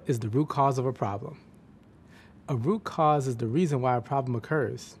 What is the root cause of a problem? A root cause is the reason why a problem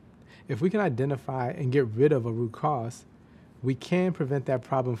occurs. If we can identify and get rid of a root cause, we can prevent that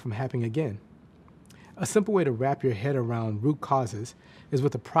problem from happening again. A simple way to wrap your head around root causes is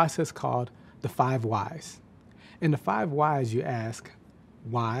with a process called the 5 whys. In the 5 whys, you ask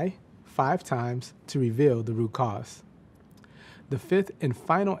why 5 times to reveal the root cause. The 5th and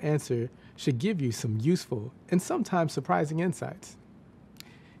final answer should give you some useful and sometimes surprising insights.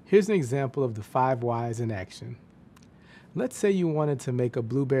 Here's an example of the 5 whys in action. Let's say you wanted to make a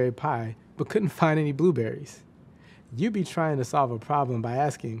blueberry pie but couldn't find any blueberries. You'd be trying to solve a problem by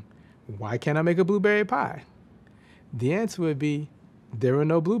asking, why can't I make a blueberry pie? The answer would be, there were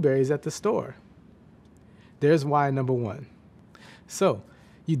no blueberries at the store. There's why number 1. So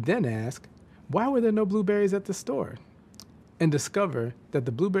you then ask, why were there no blueberries at the store? And discover that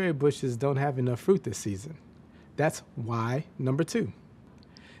the blueberry bushes don't have enough fruit this season. That's why number 2.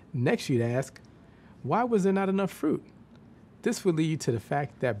 Next you'd ask, why was there not enough fruit? This would lead you to the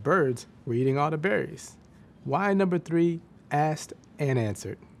fact that birds were eating all the berries. Why number 3, asked and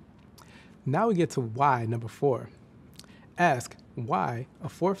answered. Now we get to why number 4. Ask why a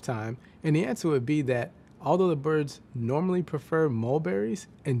 4th time, and the answer would be that although the birds normally prefer mulberries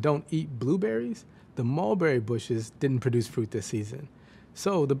and don't eat blueberries, the mulberry bushes didn't produce fruit this season.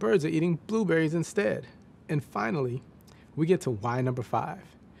 So the birds are eating blueberries instead. And finally, we get to why number 5,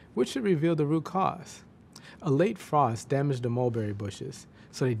 which should reveal the root cause. A late frost damaged the mulberry bushes,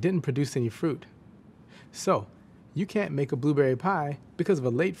 so they didn't produce any fruit. So you can't make a blueberry pie because of a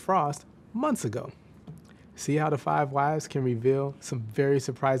late frost months ago. See how the 5 whys can reveal some very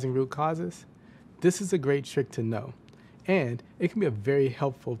surprising root causes? This is a great trick to know, and it can be a very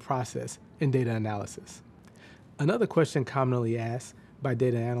helpful process in data analysis. Another question commonly asked by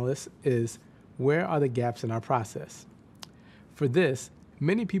data analysts is, where are the gaps in our process? For this,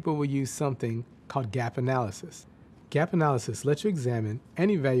 many people will use something called gap analysis. Gap analysis lets you examine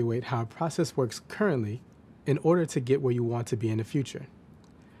and evaluate how a process works currently in order to get where you want to be in the future.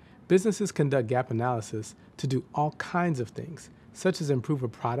 Businesses conduct gap analysis to do all kinds of things, such as improve a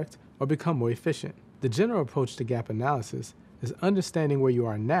product or become more efficient. The general approach to gap analysis is understanding where you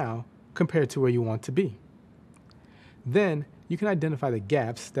are now compared to where you want to be. Then, you can identify the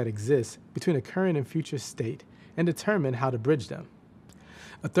gaps that exist between the current and future state and determine how to bridge them.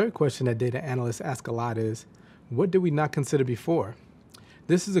 A third question that data analysts ask a lot is, what did we not consider before?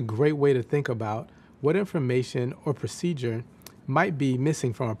 This is a great way to think about what information or procedure might be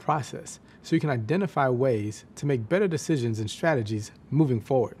missing from a process, so you can identify ways to make better decisions and strategies moving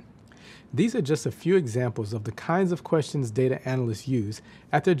forward. These are just a few examples of the kinds of questions data analysts use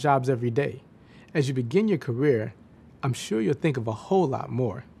at their jobs every day. As you begin your career, I'm sure you'll think of a whole lot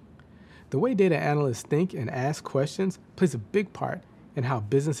more. The way data analysts think and ask questions plays a big part in how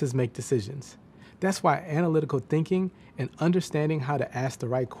businesses make decisions. That's why analytical thinking and understanding how to ask the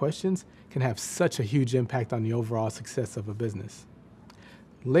right questions can have such a huge impact on the overall success of a business.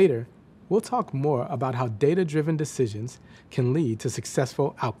 Later, we'll talk more about how data-driven decisions can lead to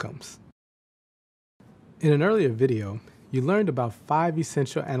successful outcomes. In an earlier video, you learned about 5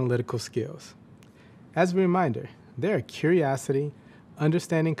 essential analytical skills. As a reminder, they are curiosity,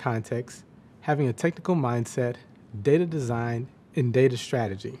 understanding context, having a technical mindset, data design, and data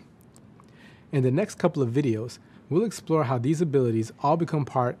strategy. In the next couple of videos, we'll explore how these abilities all become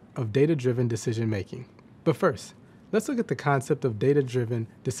part of data-driven decision-making. But first, let's look at the concept of data-driven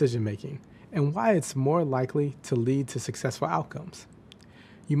decision-making and why it's more likely to lead to successful outcomes.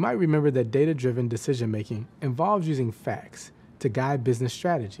 You might remember that data-driven decision-making involves using facts to guide business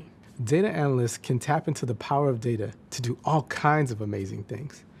strategy. Data analysts can tap into the power of data to do all kinds of amazing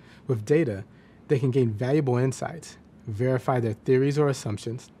things. With data, they can gain valuable insights, verify their theories or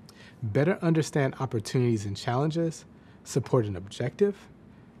assumptions, better understand opportunities and challenges, support an objective,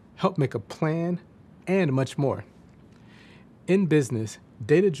 help make a plan, and much more. In business,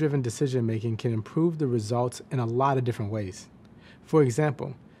 data-driven decision-making can improve the results in a lot of different ways. For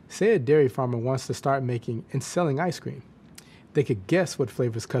example, say a dairy farmer wants to start making and selling ice cream. They could guess what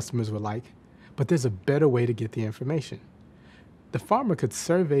flavors customers would like, but there's a better way to get the information. The farmer could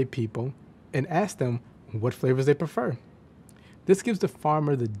survey people and ask them what flavors they prefer. This gives the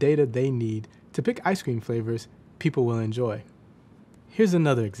farmer the data they need to pick ice cream flavors people will enjoy. Here's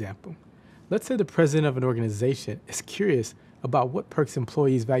another example. Let's say the president of an organization is curious about what perks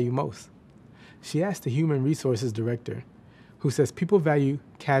employees value most. She asked the human resources director, who says people value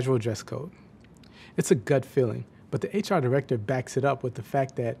casual dress code. It's a gut feeling, but the HR director backs it up with the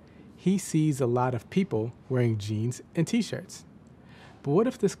fact that he sees a lot of people wearing jeans and t-shirts. But what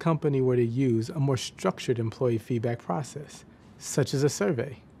if this company were to use a more structured employee feedback process, such as a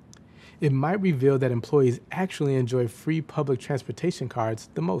survey? It might reveal that employees actually enjoy free public transportation cards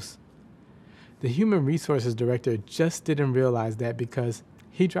the most. The human resources director just didn't realize that because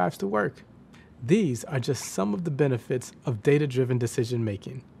he drives to work. These are just some of the benefits of data-driven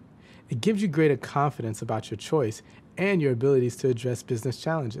decision-making. It gives you greater confidence about your choice and your abilities to address business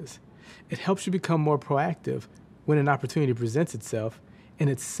challenges. It helps you become more proactive when an opportunity presents itself, and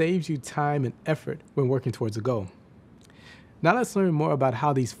it saves you time and effort when working towards a goal. Now let's learn more about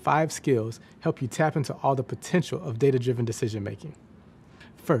how these 5 skills help you tap into all the potential of data-driven decision-making.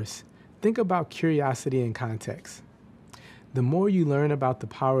 First, think about curiosity and context. The more you learn about the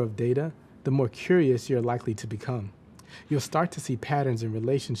power of data, the more curious you're likely to become. You'll start to see patterns in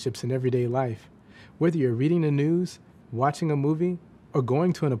relationships in everyday life, whether you're reading the news, watching a movie, or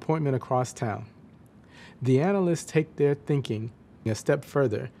going to an appointment across town. The analysts take their thinking a step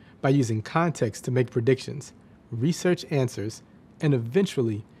further by using context to make predictions, research answers, and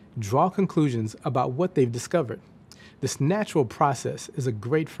eventually draw conclusions about what they've discovered. This natural process is a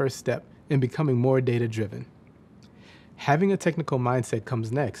great first step in becoming more data-driven. Having a technical mindset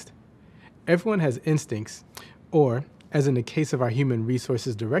comes next. Everyone has instincts, or, as in the case of our human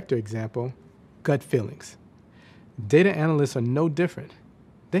resources director example, gut feelings. Data analysts are no different.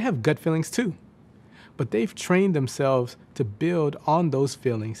 They have gut feelings too, but they've trained themselves to build on those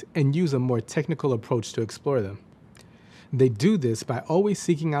feelings and use a more technical approach to explore them. They do this by always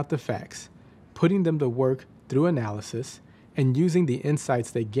seeking out the facts, putting them to work through analysis, and using the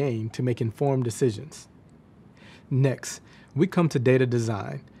insights they gain to make informed decisions. Next, we come to data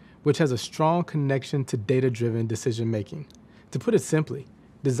design, which has a strong connection to data-driven decision-making. To put it simply,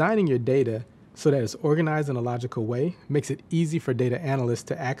 designing your data so that it's organized in a logical way makes it easy for data analysts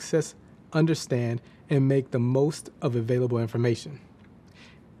to access, understand, and make the most of available information.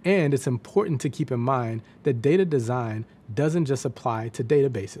 And it's important to keep in mind that data design doesn't just apply to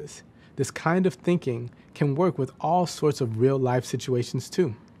databases. This kind of thinking can work with all sorts of real-life situations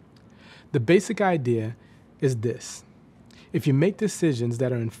too. The basic idea is this. If you make decisions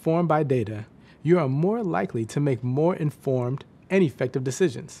that are informed by data, you are more likely to make more informed and effective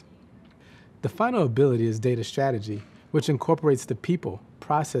decisions. The final ability is data strategy, which incorporates the people,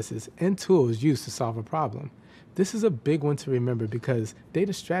 processes, and tools used to solve a problem. This is a big one to remember because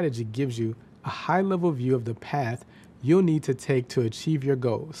data strategy gives you a high-level view of the path you'll need to take to achieve your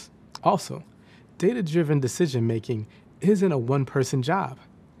goals. Also, data-driven decision-making isn't a one-person job.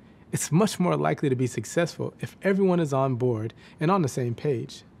 It's much more likely to be successful if everyone is on board and on the same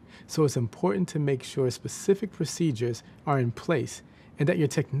page. So it's important to make sure specific procedures are in place and that your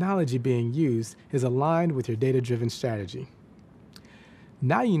technology being used is aligned with your data-driven strategy.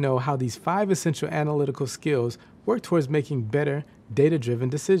 Now you know how these 5 essential analytical skills work towards making better data-driven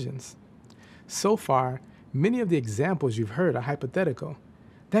decisions. So far, many of the examples you've heard are hypothetical.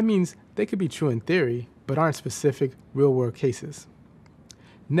 That means they could be true in theory, but aren't specific real-world cases.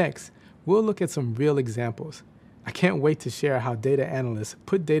 Next, we'll look at some real examples. I can't wait to share how data analysts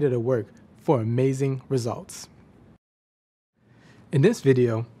put data to work for amazing results. In this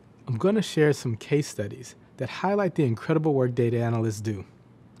video, I'm going to share some case studies that highlight the incredible work data analysts do.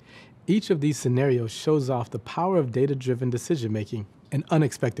 Each of these scenarios shows off the power of data-driven decision-making in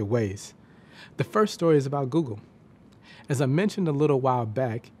unexpected ways. The first story is about Google. As I mentioned a little while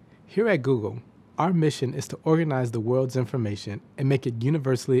back, here at Google, our mission is to organize the world's information and make it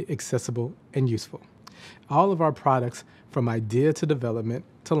universally accessible and useful. All of our products, from idea to development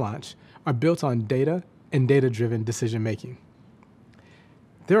to launch, are built on data and data-driven decision-making.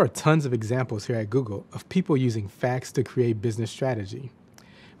 There are tons of examples here at Google of people using facts to create business strategy.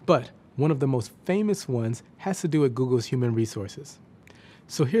 But one of the most famous ones has to do with Google's human resources.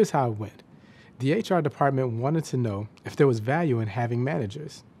 So here's how it went. The HR department wanted to know if there was value in having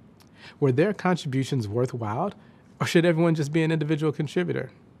managers. Were their contributions worthwhile, or should everyone just be an individual contributor?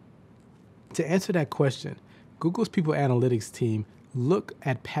 To answer that question, Google's People Analytics team looked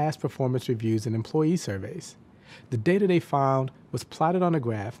at past performance reviews and employee surveys. The data they found was plotted on a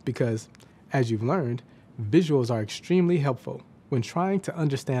graph because, as you've learned, visuals are extremely helpful when trying to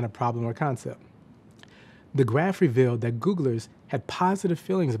understand a problem or concept. The graph revealed that Googlers had positive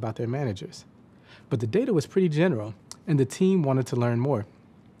feelings about their managers, but the data was pretty general, and the team wanted to learn more.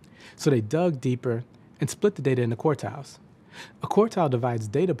 So they dug deeper and split the data into quartiles. A quartile divides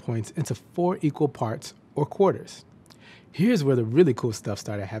data points into 4 equal parts, or quarters. Here's where the really cool stuff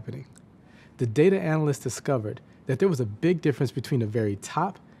started happening. The data analysts discovered that there was a big difference between the very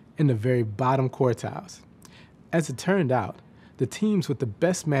top and the very bottom quartiles. As it turned out, the teams with the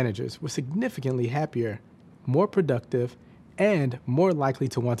best managers were significantly happier, more productive, and more likely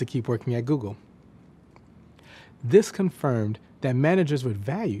to want to keep working at Google. This confirmed that managers were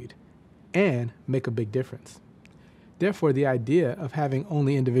valued and make a big difference. Therefore, the idea of having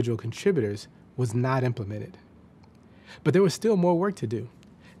only individual contributors was not implemented. But there was still more work to do.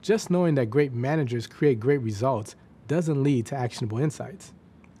 Just knowing that great managers create great results doesn't lead to actionable insights.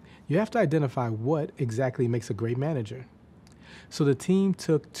 You have to identify what exactly makes a great manager. So the team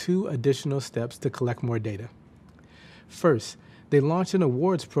took 2 additional steps to collect more data. First, they launched an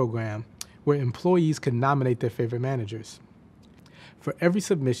awards program where employees could nominate their favorite managers. For every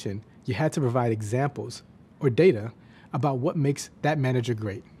submission, you had to provide examples or data about what makes that manager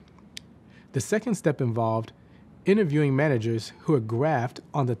great. The second step involved interviewing managers who are graphed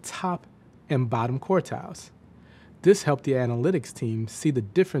on the top and bottom quartiles. This helped the analytics team see the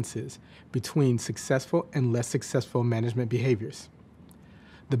differences between successful and less successful management behaviors.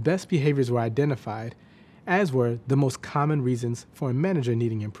 The best behaviors were identified, as were the most common reasons for a manager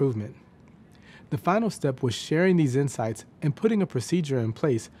needing improvement. The final step was sharing these insights and putting a procedure in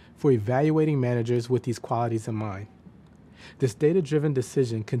place for evaluating managers with these qualities in mind. This data-driven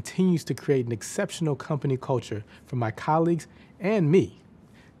decision continues to create an exceptional company culture for my colleagues and me.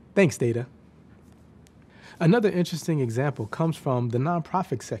 Thanks, data. Another interesting example comes from the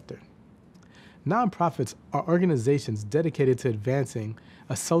nonprofit sector. Nonprofits are organizations dedicated to advancing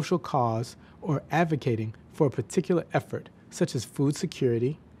a social cause or advocating for a particular effort, such as food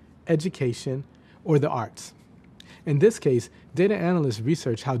security, education, or the arts. In this case, data analysts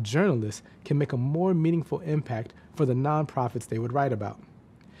research how journalists can make a more meaningful impact for the nonprofits they would write about.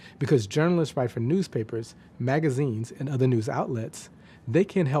 Because journalists write for newspapers, magazines, and other news outlets, they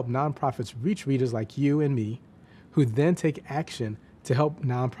can help nonprofits reach readers like you and me, who then take action to help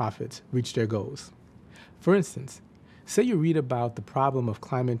nonprofits reach their goals. For instance, say you read about the problem of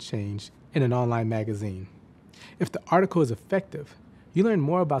climate change in an online magazine. If the article is effective, you learn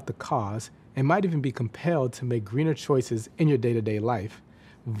more about the cause and might even be compelled to make greener choices in your day-to-day life,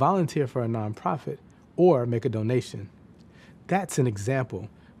 volunteer for a nonprofit, or make a donation. That's an example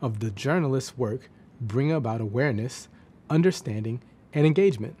of the journalist's work bringing about awareness, understanding, and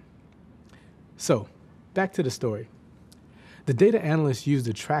engagement. So, back to the story. The data analysts used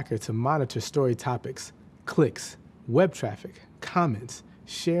a tracker to monitor story topics, clicks, web traffic, comments,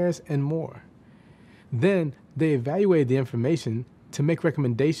 shares, and more. Then they evaluated the information to make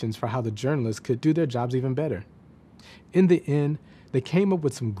recommendations for how the journalists could do their jobs even better. In the end, they came up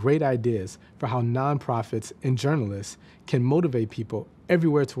with some great ideas for how nonprofits and journalists can motivate people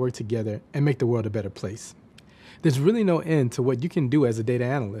everywhere to work together and make the world a better place. There's really no end to what you can do as a data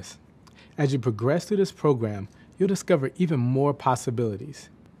analyst. As you progress through this program, you'll discover even more possibilities.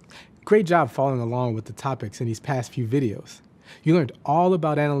 Great job following along with the topics in these past few videos. You learned all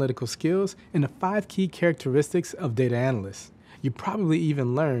about analytical skills and the 5 key characteristics of data analysts. You probably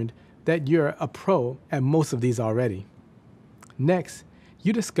even learned that you're a pro at most of these already. Next,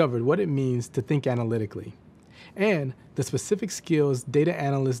 you discovered what it means to think analytically and the specific skills data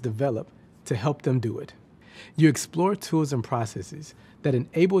analysts develop to help them do it. You explore tools and processes that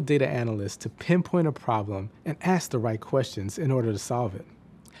enable data analysts to pinpoint a problem and ask the right questions in order to solve it.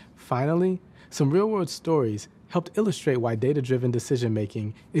 Finally, some real-world stories helped illustrate why data-driven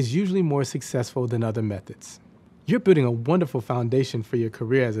decision-making is usually more successful than other methods. You're building a wonderful foundation for your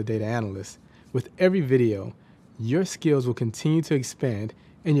career as a data analyst. With every video, your skills will continue to expand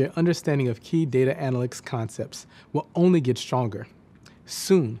and your understanding of key data analytics concepts will only get stronger.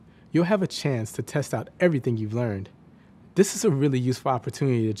 Soon, you'll have a chance to test out everything you've learned. This is a really useful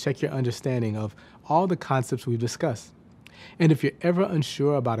opportunity to check your understanding of all the concepts we've discussed. And if you're ever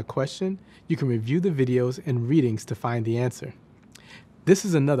unsure about a question, you can review the videos and readings to find the answer. This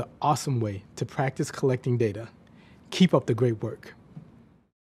is another awesome way to practice collecting data. Keep up the great work.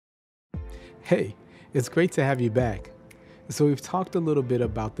 Hey, it's great to have you back. So we've talked a little bit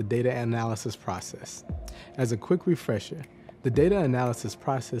about the data analysis process. As a quick refresher, the data analysis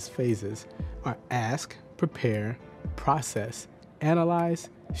process phases are ask, prepare, process, analyze,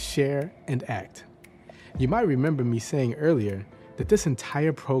 share, and act. You might remember me saying earlier that this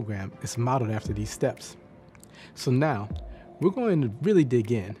entire program is modeled after these steps. So now, we're going to really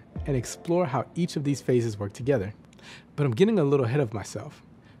dig in and explore how each of these phases work together. But I'm getting a little ahead of myself.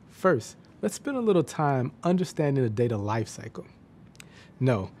 First, let's spend a little time understanding the data lifecycle.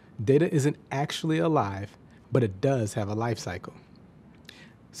 No, data isn't actually alive, but it does have a life cycle.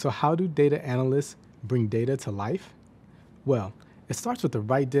 So how do data analysts bring data to life? Well, it starts with the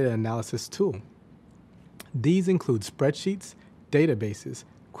right data analysis tool. These include spreadsheets, databases,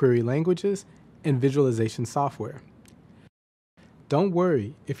 query languages, and visualization software. Don't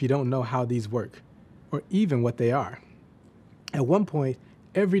worry if you don't know how these work, or even what they are. At one point,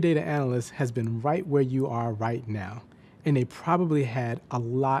 every data analyst has been right where you are right now, and they probably had a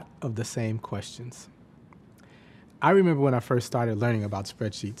lot of the same questions. I remember when I first started learning about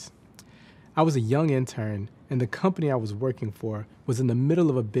spreadsheets. I was a young intern, and the company I was working for was in the middle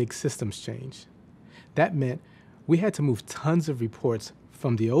of a big systems change. That meant we had to move tons of reports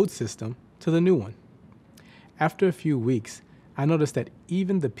from the old system to the new one. After a few weeks, I noticed that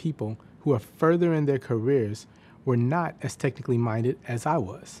even the people who are further in their careers were not as technically minded as I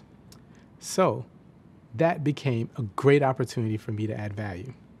was. So that became a great opportunity for me to add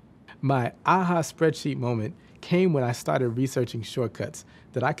value. My aha spreadsheet moment came when I started researching shortcuts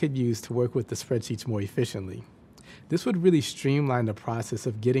that I could use to work with the spreadsheets more efficiently. This would really streamline the process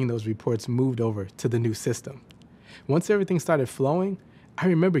of getting those reports moved over to the new system. Once everything started flowing, I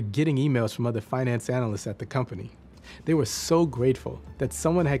remember getting emails from other finance analysts at the company. They were so grateful that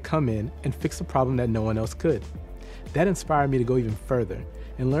someone had come in and fixed a problem that no one else could. That inspired me to go even further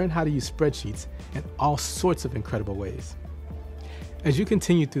and learn how to use spreadsheets in all sorts of incredible ways. As you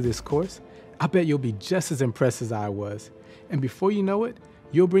continue through this course, I bet you'll be just as impressed as I was. And before you know it,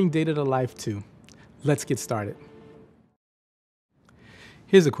 you'll bring data to life too. Let's get started.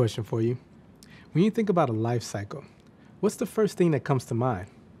 Here's a question for you. When you think about a life cycle, what's the first thing that comes to mind?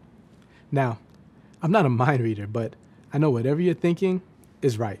 Now, I'm not a mind reader, but I know whatever you're thinking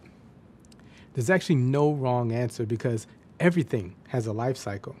is right. There's actually no wrong answer because everything has a life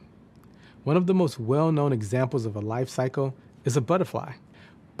cycle. One of the most well-known examples of a life cycle is a butterfly.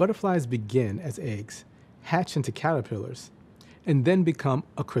 Butterflies begin as eggs, hatch into caterpillars, and then become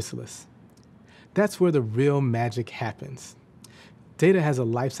a chrysalis. That's where the real magic happens. Data has a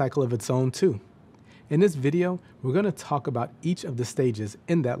life cycle of its own too. In this video, we're going to talk about each of the stages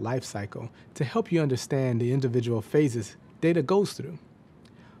in that life cycle to help you understand the individual phases data goes through.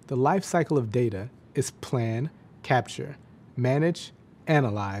 The life cycle of data is plan, capture, manage,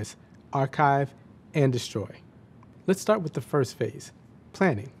 analyze, archive, and destroy. Let's start with the first phase,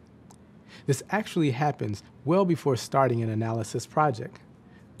 planning. This actually happens well before starting an analysis project.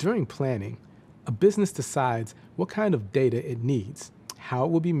 During planning, a business decides what kind of data it needs, how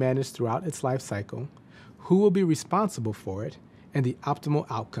it will be managed throughout its life cycle, who will be responsible for it, and the optimal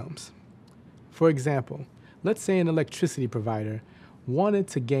outcomes. For example, let's say an electricity provider wanted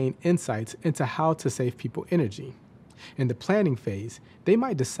to gain insights into how to save people energy. In the planning phase, they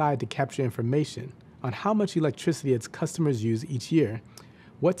might decide to capture information on how much electricity its customers use each year,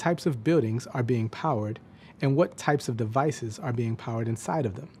 what types of buildings are being powered, and what types of devices are being powered inside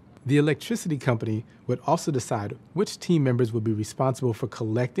of them. The electricity company would also decide which team members would be responsible for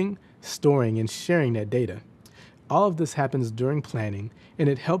collecting, storing, and sharing that data. All of this happens during planning, and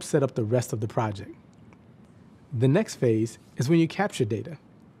it helps set up the rest of the project. The next phase is when you capture data.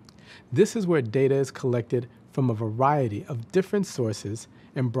 This is where data is collected from a variety of different sources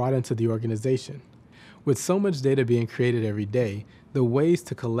and brought into the organization. With so much data being created every day, the ways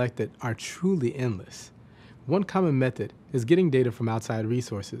to collect it are truly endless. One common method is getting data from outside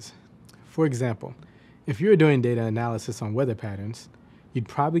resources. For example, if you're doing data analysis on weather patterns, you'd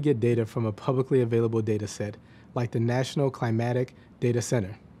probably get data from a publicly available data set like the National Climatic Data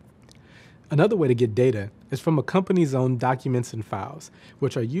Center. Another way to get data is from a company's own documents and files,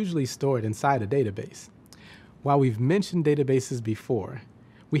 which are usually stored inside a database. While we've mentioned databases before,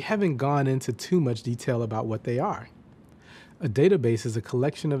 we haven't gone into too much detail about what they are. A database is a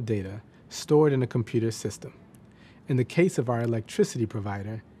collection of data stored in a computer system. In the case of our electricity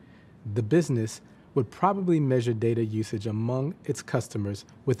provider, the business would probably measure data usage among its customers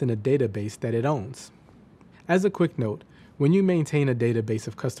within a database that it owns. As a quick note, when you maintain a database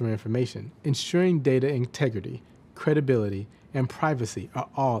of customer information, ensuring data integrity, credibility, and privacy are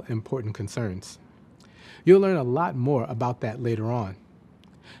all important concerns. You'll learn a lot more about that later on.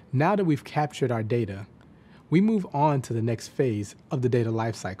 Now that we've captured our data, we move on to the next phase of the data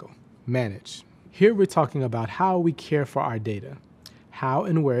lifecycle, manage. Here we're talking about how we care for our data, how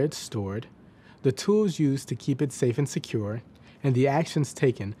and where it's stored, the tools used to keep it safe and secure, and the actions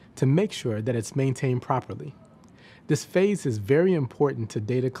taken to make sure that it's maintained properly. This phase is very important to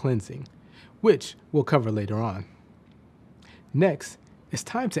data cleansing, which we'll cover later on. Next, it's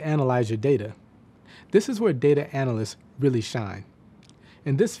time to analyze your data. This is where data analysts really shine.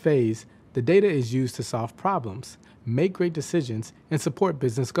 In this phase, the data is used to solve problems, make great decisions, and support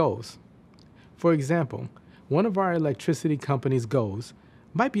business goals. For example, one of our electricity company's goals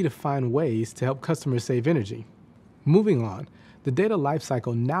might be to find ways to help customers save energy. Moving on, the data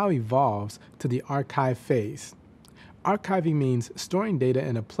lifecycle now evolves to the archive phase. Archiving means storing data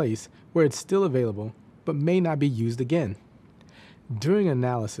in a place where it's still available but may not be used again. During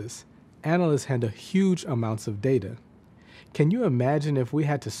analysis, analysts handle huge amounts of data. Can you imagine if we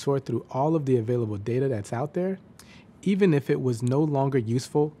had to sort through all of the available data that's out there, even if it was no longer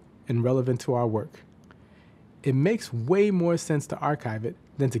useful and relevant to our work? It makes way more sense to archive it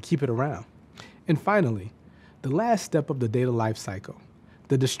than to keep it around. And finally, the last step of the data lifecycle,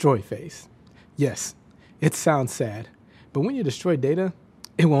 the destroy phase. Yes, it sounds sad, but when you destroy data,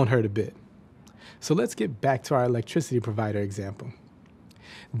 it won't hurt a bit. So let's get back to our electricity provider example.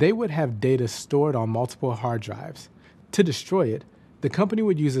 They would have data stored on multiple hard drives. To destroy it, the company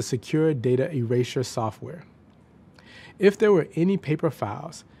would use a secure data erasure software. If there were any paper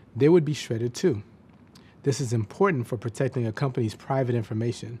files, they would be shredded too. This is important for protecting a company's private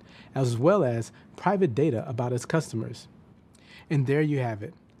information, as well as private data about its customers. And there you have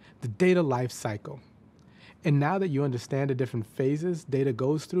it, the data life cycle. And now that you understand the different phases data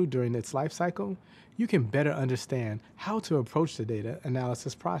goes through during its life cycle, you can better understand how to approach the data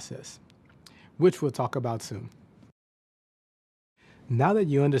analysis process, which we'll talk about soon. Now that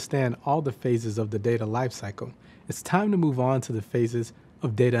you understand all the phases of the data lifecycle, it's time to move on to the phases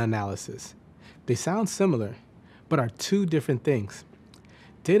of data analysis. They sound similar, but are two different things.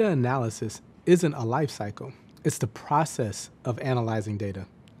 Data analysis isn't a life cycle. It's the process of analyzing data.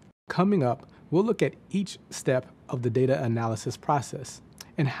 Coming up, we'll look at each step of the data analysis process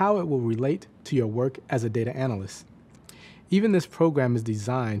and how it will relate to your work as a data analyst. Even this program is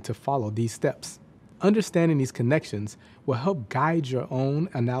designed to follow these steps. Understanding these connections will help guide your own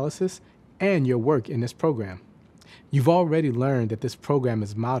analysis and your work in this program. You've already learned that this program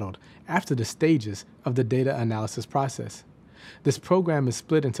is modeled after the stages of the data analysis process. This program is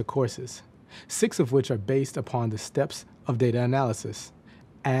split into courses, 6 of which are based upon the steps of data analysis: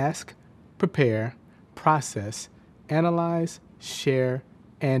 ask, prepare, process, analyze, share,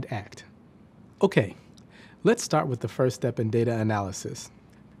 and act. Okay, let's start with the first step in data analysis,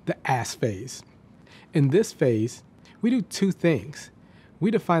 the ask phase. In this phase, we do 2 things. We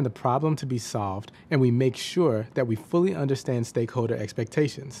define the problem to be solved, and we make sure that we fully understand stakeholder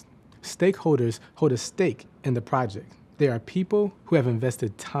expectations. Stakeholders hold a stake in the project. They are people who have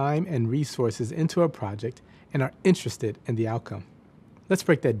invested time and resources into a project and are interested in the outcome. Let's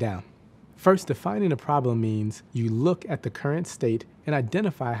break that down. First, defining a problem means you look at the current state and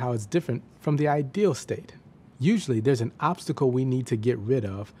identify how it's different from the ideal state. Usually, there's an obstacle we need to get rid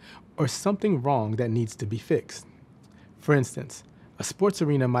of or something wrong that needs to be fixed. For instance, a sports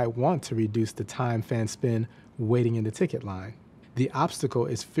arena might want to reduce the time fans spend waiting in the ticket line. The obstacle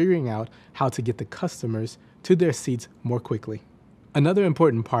is figuring out how to get the customers to their seats more quickly. Another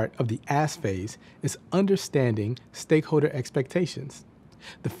important part of the ask phase is understanding stakeholder expectations.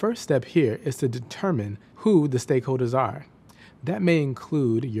 The first step here is to determine who the stakeholders are. That may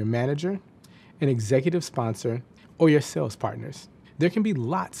include your manager, an executive sponsor, or your sales partners. There can be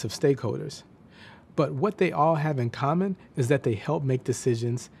lots of stakeholders, But what they all have in common is that they help make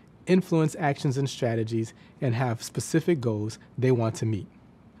decisions, influence actions and strategies, and have specific goals they want to meet.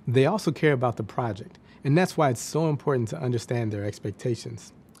 They also care about the project, and that's why it's so important to understand their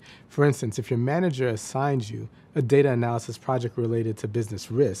expectations. For instance, if your manager assigns you a data analysis project related to business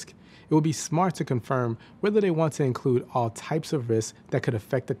risk, it would be smart to confirm whether they want to include all types of risks that could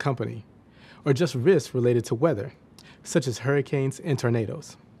affect the company, or just risks related to weather, such as hurricanes and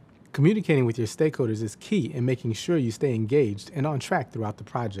tornadoes. Communicating with your stakeholders is key in making sure you stay engaged and on track throughout the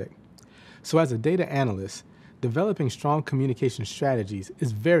project. So as a data analyst, developing strong communication strategies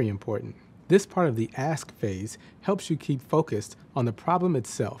is very important. This part of the ask phase helps you keep focused on the problem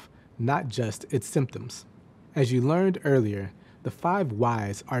itself, not just its symptoms. As you learned earlier, the 5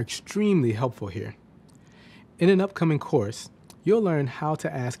 whys are extremely helpful here. In an upcoming course, you'll learn how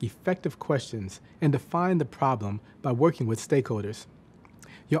to ask effective questions and define the problem by working with stakeholders.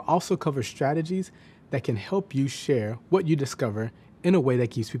 You'll also cover strategies that can help you share what you discover in a way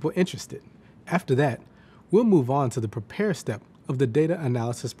that keeps people interested. After that, we'll move on to the prepare step of the data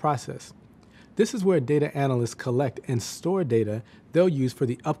analysis process. This is where data analysts collect and store data they'll use for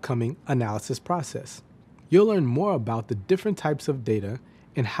the upcoming analysis process. You'll learn more about the different types of data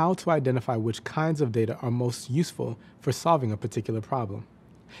and how to identify which kinds of data are most useful for solving a particular problem.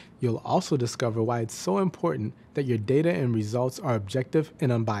 You'll also discover why it's so important that your data and results are objective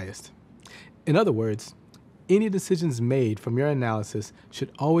and unbiased. In other words, any decisions made from your analysis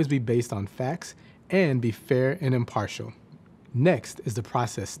should always be based on facts and be fair and impartial. Next is the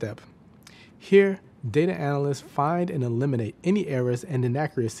process step. Here, data analysts find and eliminate any errors and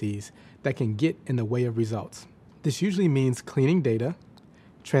inaccuracies that can get in the way of results. This usually means cleaning data,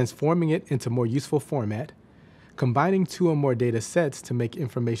 transforming it into more useful format, combining 2 or more data sets to make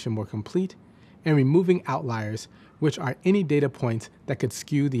information more complete, and removing outliers, which are any data points that could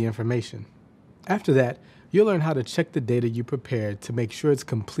skew the information. After that, you'll learn how to check the data you prepared to make sure it's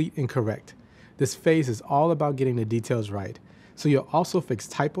complete and correct. This phase is all about getting the details right, so you'll also fix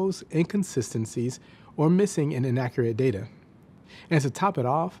typos, inconsistencies, or missing and inaccurate data. And to top it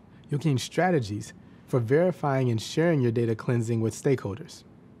off, you'll gain strategies for verifying and sharing your data cleansing with stakeholders.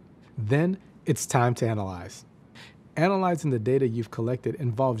 Then it's time to analyze. Analyzing the data you've collected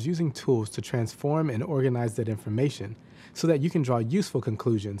involves using tools to transform and organize that information so that you can draw useful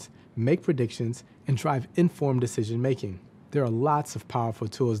conclusions, make predictions, and drive informed decision making. There are lots of powerful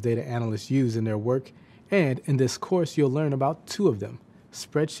tools data analysts use in their work, and in this course you'll learn about 2 of them,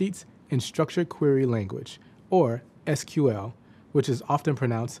 spreadsheets and structured query language, or SQL, which is often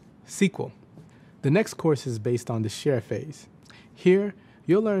pronounced SQL. The next course is based on the share phase. Here,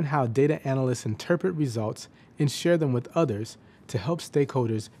 you'll learn how data analysts interpret results and share them with others to help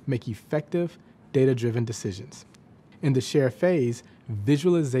stakeholders make effective, data-driven decisions. In the share phase,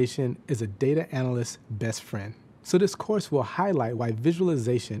 visualization is a data analyst's best friend. So this course will highlight why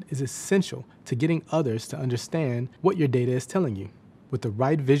visualization is essential to getting others to understand what your data is telling you. With the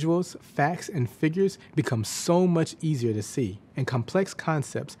right visuals, facts and figures become so much easier to see, and complex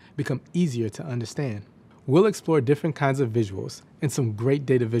concepts become easier to understand. We'll explore different kinds of visuals and some great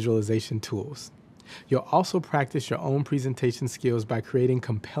data visualization tools. You'll also practice your own presentation skills by creating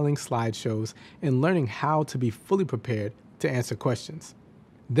compelling slideshows and learning how to be fully prepared to answer questions.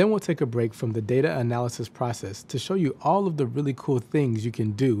 Then we'll take a break from the data analysis process to show you all of the really cool things you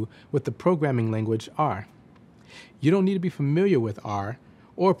can do with the programming language R. You don't need to be familiar with R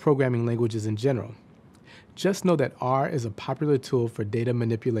or programming languages in general. Just know that R is a popular tool for data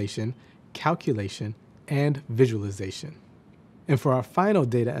manipulation, calculation, and visualization. And for our final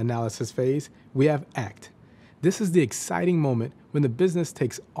data analysis phase, we have ACT. This is the exciting moment when the business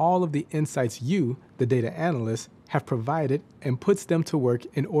takes all of the insights you, the data analyst, have provided and puts them to work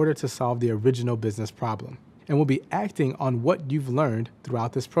in order to solve the original business problem. And will be acting on what you've learned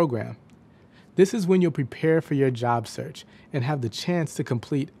throughout this program. This is when you'll prepare for your job search and have the chance to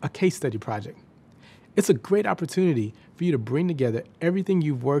complete a case study project. It's a great opportunity for you to bring together everything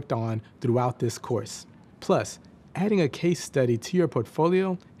you've worked on throughout this course. Plus, adding a case study to your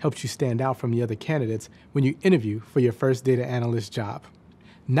portfolio helps you stand out from the other candidates when you interview for your first data analyst job.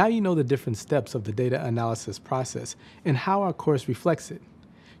 Now you know the different steps of the data analysis process and how our course reflects it.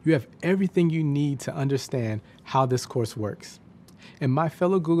 You have everything you need to understand how this course works. And my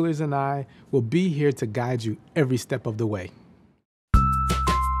fellow Googlers and I will be here to guide you every step of the way.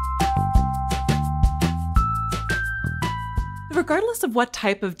 Regardless of what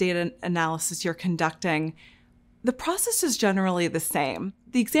type of data analysis you're conducting, the process is generally the same.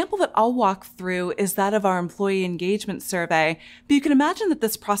 The example that I'll walk through is that of our employee engagement survey, but you can imagine that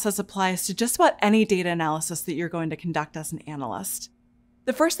this process applies to just about any data analysis that you're going to conduct as an analyst.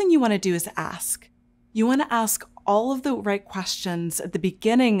 The first thing you want to do is ask. You want to ask all of the right questions at the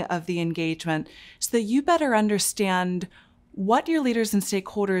beginning of the engagement so that you better understand what your leaders and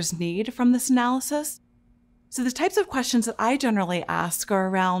stakeholders need from this analysis. So the types of questions that I generally ask are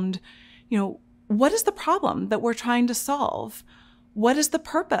around, what is the problem that we're trying to solve? What is the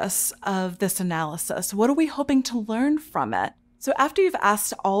purpose of this analysis? What are we hoping to learn from it? So after you've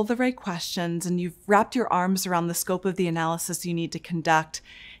asked all the right questions and you've wrapped your arms around the scope of the analysis you need to conduct,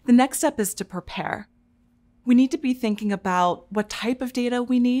 the next step is to prepare. We need to be thinking about what type of data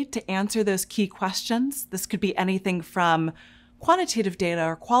we need to answer those key questions. This could be anything from quantitative data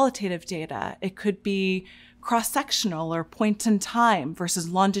or qualitative data. It could be cross-sectional or point in time versus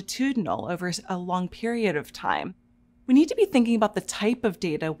longitudinal over a long period of time. We need to be thinking about the type of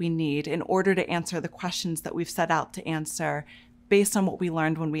data we need in order to answer the questions that we've set out to answer based on what we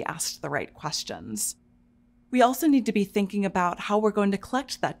learned when we asked the right questions. We also need to be thinking about how we're going to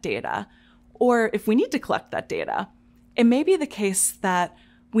collect that data, or if we need to collect that data. It may be the case that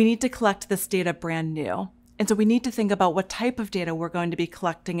we need to collect this data brand new, and so we need to think about what type of data we're going to be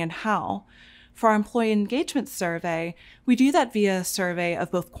collecting and how. For our employee engagement survey, we do that via a survey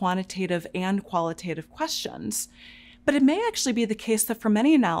of both quantitative and qualitative questions. But it may actually be the case that for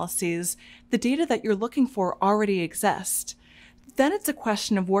many analyses, the data that you're looking for already exists. Then it's a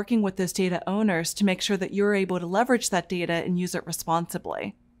question of working with those data owners to make sure that you're able to leverage that data and use it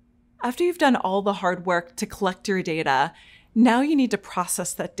responsibly. After you've done all the hard work to collect your data, now you need to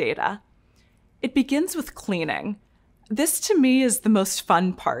process that data. It begins with cleaning. This, to me, is the most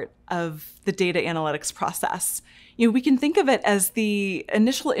fun part of the data analytics process. We can think of it as the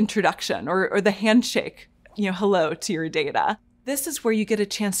initial introduction or the handshake, hello to your data. This is where you get a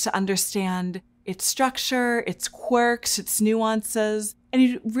chance to understand its structure, its quirks, its nuances, and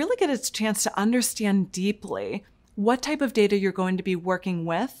you really get a chance to understand deeply what type of data you're going to be working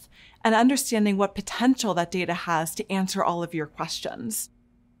with and understanding what potential that data has to answer all of your questions.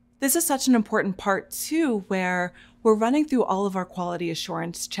 This is such an important part, too, where we're running through all of our quality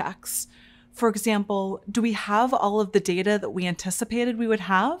assurance checks. For example, do we have all of the data that we anticipated we would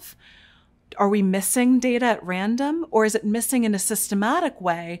have? Are we missing data at random, or is it missing in a systematic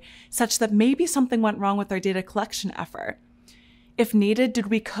way such that maybe something went wrong with our data collection effort? If needed, did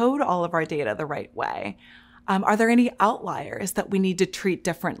we code all of our data the right way? Are there any outliers that we need to treat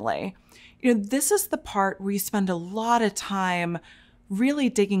differently? This is the part where you spend a lot of time really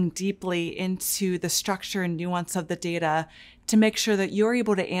digging deeply into the structure and nuance of the data to make sure that you're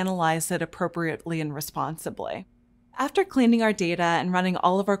able to analyze it appropriately and responsibly. After cleaning our data and running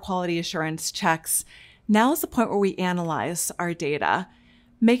all of our quality assurance checks, now is the point where we analyze our data,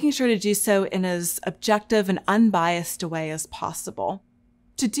 making sure to do so in as objective and unbiased a way as possible.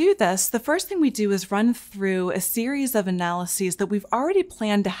 To do this, the first thing we do is run through a series of analyses that we've already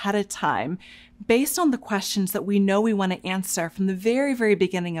planned ahead of time based on the questions that we know we want to answer from the very, very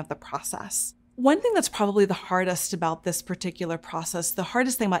beginning of the process. One thing that's probably the hardest about this particular process, the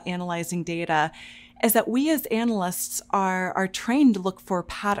hardest thing about analyzing data, is that we as analysts are trained to look for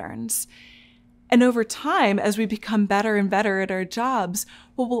patterns. And over time, as we become better and better at our jobs,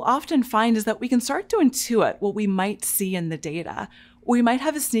 what we'll often find is that we can start to intuit what we might see in the data. We might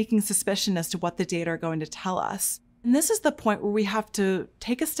have a sneaking suspicion as to what the data are going to tell us. And this is the point where we have to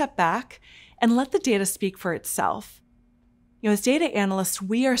take a step back and let the data speak for itself. As data analysts,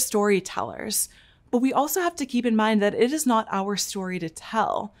 we are storytellers, but we also have to keep in mind that it is not our story to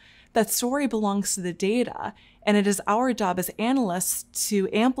tell. That story belongs to the data, and it is our job as analysts to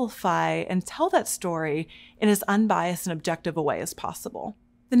amplify and tell that story in as unbiased and objective a way as possible.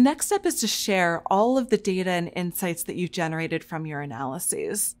 The next step is to share all of the data and insights that you've generated from your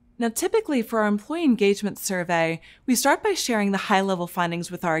analyses. Now, typically for our employee engagement survey, we start by sharing the high-level findings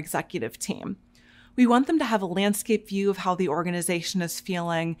with our executive team. We want them to have a landscape view of how the organization is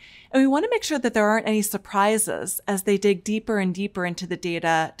feeling, and we want to make sure that there aren't any surprises as they dig deeper and deeper into the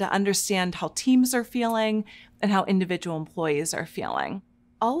data to understand how teams are feeling and how individual employees are feeling.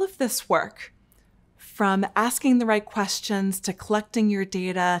 All of this work, from asking the right questions to collecting your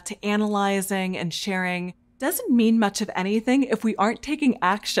data to analyzing and sharing, doesn't mean much of anything if we aren't taking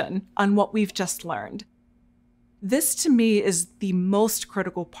action on what we've just learned. This, to me, is the most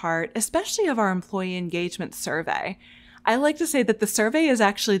critical part, especially of our employee engagement survey. I like to say that the survey is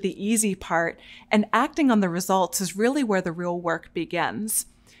actually the easy part, and acting on the results is really where the real work begins.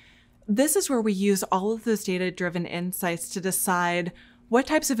 This is where we use all of those data-driven insights to decide what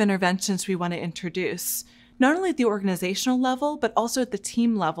types of interventions we want to introduce, not only at the organizational level, but also at the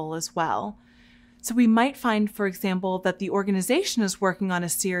team level as well. So we might find, for example, that the organization is working on a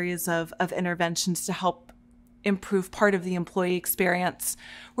series of interventions to help improve part of the employee experience,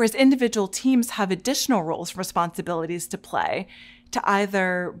 whereas individual teams have additional roles and responsibilities to play to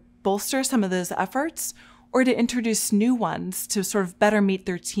either bolster some of those efforts or to introduce new ones to sort of better meet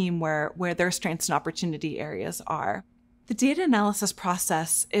their team where their strengths and opportunity areas are. The data analysis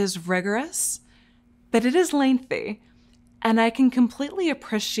process is rigorous, but it is lengthy, and I can completely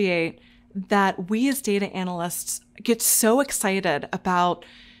appreciate that we as data analysts get so excited about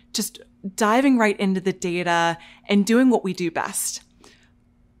just diving right into the data and doing what we do best.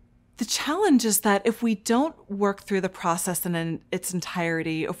 The challenge is that if we don't work through the process in its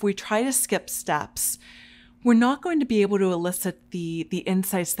entirety, if we try to skip steps, we're not going to be able to elicit the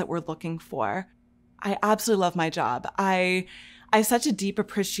insights that we're looking for. I absolutely love my job. I have such a deep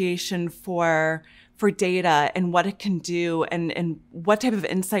appreciation for data and what it can do and what type of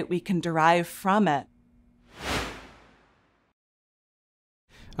insight we can derive from it.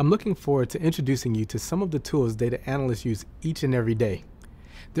 I'm looking forward to introducing you to some of the tools data analysts use each and every day.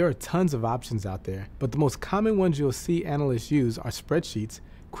 There are tons of options out there, but the most common ones you'll see analysts use are spreadsheets,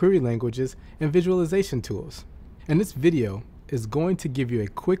 query languages, and visualization tools. And this video is going to give you a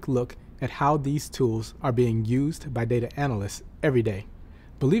quick look at how these tools are being used by data analysts every day.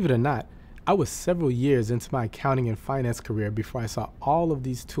 Believe it or not, I was several years into my accounting and finance career before I saw all of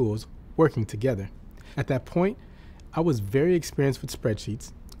these tools working together. At that point, I was very experienced with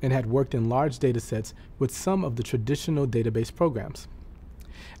spreadsheets and had worked in large data sets with some of the traditional database programs.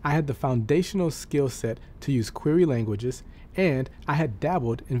 I had the foundational skill set to use query languages, and I had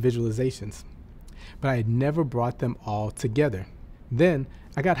dabbled in visualizations, but I had never brought them all together. Then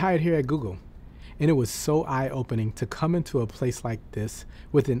I got hired here at Google, and it was so eye-opening to come into a place like this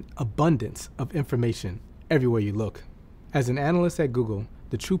with an abundance of information everywhere you look. As an analyst at Google,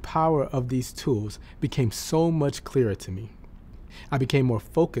 the true power of these tools became so much clearer to me. I became more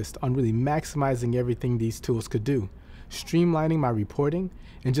focused on really maximizing everything these tools could do, streamlining my reporting,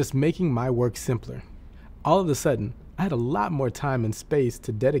 and just making my work simpler. All of a sudden, I had a lot more time and space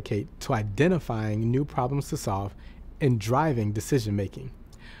to dedicate to identifying new problems to solve and driving decision-making.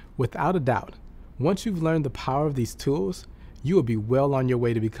 Without a doubt, once you've learned the power of these tools, you will be well on your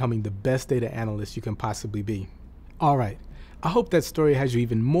way to becoming the best data analyst you can possibly be. All right, I hope that story has you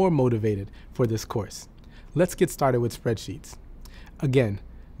even more motivated for this course. Let's get started with spreadsheets. Again,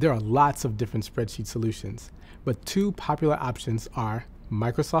 there are lots of different spreadsheet solutions, but two popular options are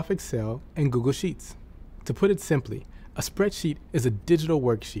Microsoft Excel and Google Sheets. To put it simply, a spreadsheet is a digital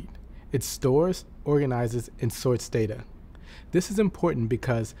worksheet. It stores, organizes, and sorts data. This is important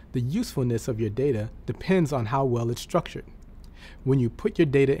because the usefulness of your data depends on how well it's structured. When you put your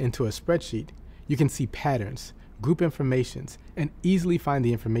data into a spreadsheet, you can see patterns, group informations, and easily find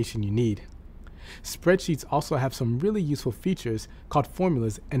the information you need. Spreadsheets also have some really useful features called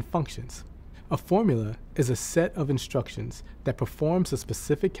formulas and functions. A formula is a set of instructions that performs a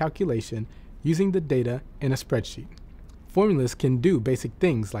specific calculation using the data in a spreadsheet. Formulas can do basic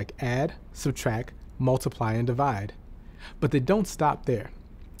things like add, subtract, multiply, and divide. But they don't stop there.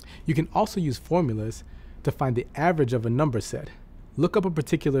 You can also use formulas to find the average of a number set, look up a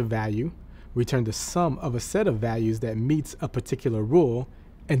particular value, return the sum of a set of values that meets a particular rule,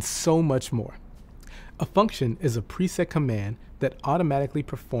 and so much more. A function is a preset command that automatically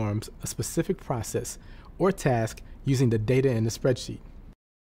performs a specific process or task using the data in the spreadsheet.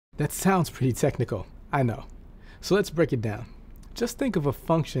 That sounds pretty technical, I know. So let's break it down. Just think of a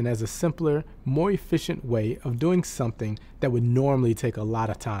function as a simpler, more efficient way of doing something that would normally take a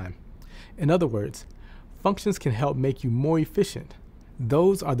lot of time. In other words, functions can help make you more efficient.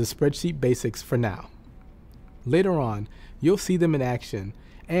 Those are the spreadsheet basics for now. Later on, you'll see them in action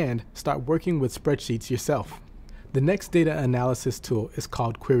and start working with spreadsheets yourself. The next data analysis tool is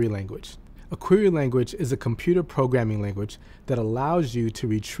called query language. A query language is a computer programming language that allows you to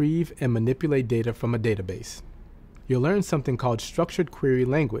retrieve and manipulate data from a database. You'll learn something called structured query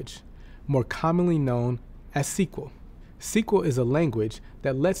language, more commonly known as SQL. SQL is a language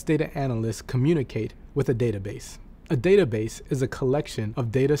that lets data analysts communicate with a database. A database is a collection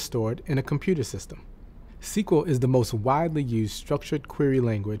of data stored in a computer system. SQL is the most widely used structured query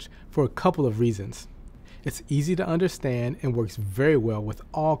language for a couple of reasons. It's easy to understand and works very well with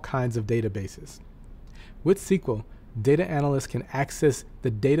all kinds of databases. With SQL, data analysts can access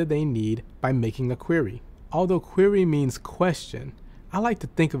the data they need by making a query. Although query means question, I like to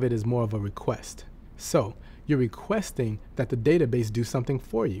think of it as more of a request. So, you're requesting that the database do something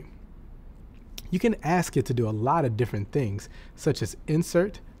for you. You can ask it to do a lot of different things, such as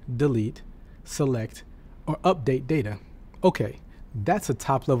insert, delete, select, or update data. Okay, that's a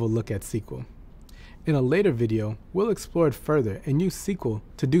top-level look at SQL. In a later video, we'll explore it further and use SQL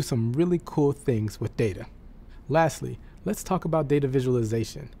to do some really cool things with data. Lastly, let's talk about data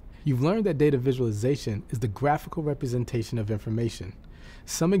visualization. You've learned that data visualization is the graphical representation of information.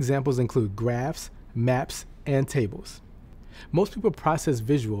 Some examples include graphs, maps, and tables. Most people process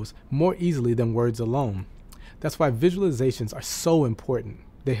visuals more easily than words alone. That's why visualizations are so important.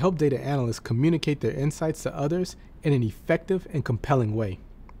 They help data analysts communicate their insights to others in an effective and compelling way.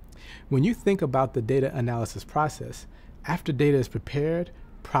 When you think about the data analysis process, after data is prepared,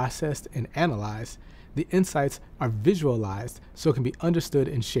 processed, and analyzed, the insights are visualized so it can be understood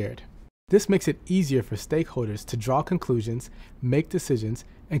and shared. This makes it easier for stakeholders to draw conclusions, make decisions,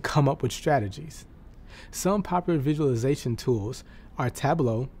 and come up with strategies. Some popular visualization tools are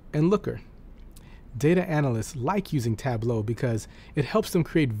Tableau and Looker. Data analysts like using Tableau because it helps them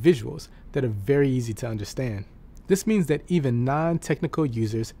create visuals that are very easy to understand. This means that even non-technical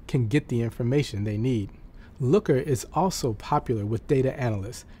users can get the information they need. Looker is also popular with data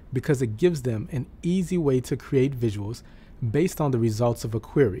analysts because it gives them an easy way to create visuals based on the results of a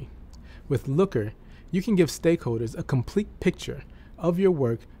query. With Looker, you can give stakeholders a complete picture of your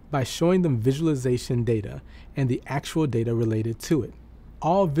work by showing them visualization data and the actual data related to it.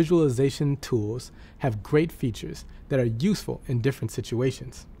 All visualization tools have great features that are useful in different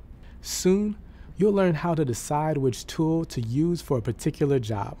situations. Soon, you'll learn how to decide which tool to use for a particular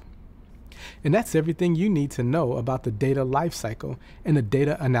job. And that's everything you need to know about the data lifecycle and the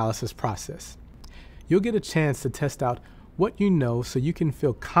data analysis process. You'll get a chance to test out what you know so you can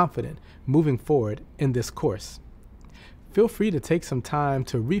feel confident moving forward in this course. Feel free to take some time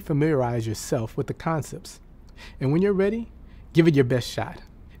to refamiliarize yourself with the concepts. And when you're ready, give it your best shot.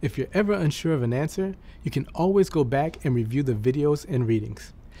 If you're ever unsure of an answer, you can always go back and review the videos and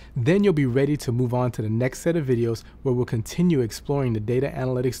readings. Then you'll be ready to move on to the next set of videos where we'll continue exploring the data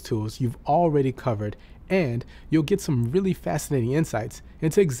analytics tools you've already covered, and you'll get some really fascinating insights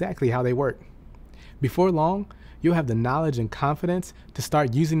into exactly how they work. Before long, you'll have the knowledge and confidence to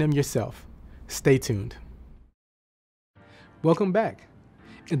start using them yourself. Stay tuned. Welcome back.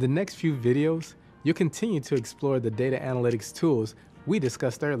 In the next few videos, you'll continue to explore the data analytics tools we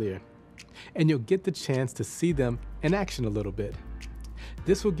discussed earlier, and you'll get the chance to see them in action a little bit.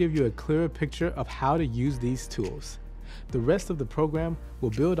 This will give you a clearer picture of how to use these tools. The rest of the program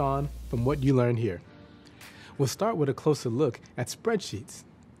will build on from what you learned here. We'll start with a closer look at spreadsheets.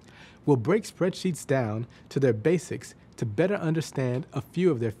 We'll break spreadsheets down to their basics to better understand a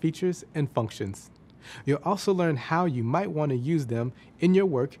few of their features and functions. You'll also learn how you might want to use them in your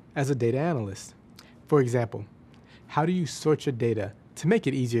work as a data analyst. For example, how do you sort your data to make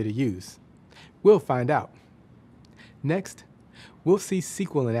it easier to use? We'll find out. Next, we'll see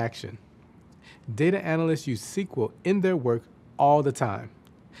SQL in action. Data analysts use SQL in their work all the time,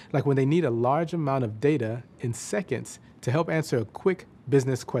 like when they need a large amount of data in seconds to help answer a quick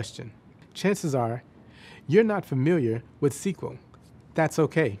business question. Chances are you're not familiar with SQL. That's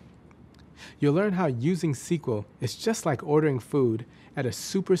okay. You'll learn how using SQL is just like ordering food at a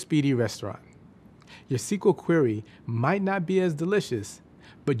super speedy restaurant. Your SQL query might not be as delicious,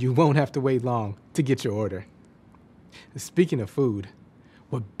 but you won't have to wait long to get your order. Speaking of food,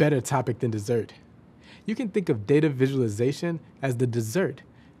 what better topic than dessert? You can think of data visualization as the dessert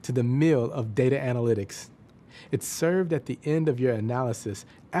to the meal of data analytics. It's served at the end of your analysis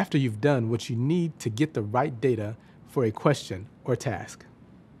after you've done what you need to get the right data for a question or task.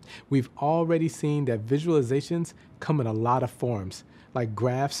 We've already seen that visualizations come in a lot of forms, like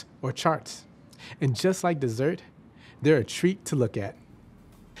graphs or charts. And just like dessert, they're a treat to look at.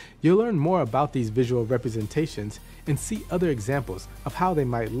 You'll learn more about these visual representations and see other examples of how they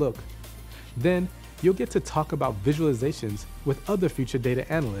might look. Then, you'll get to talk about visualizations with other future data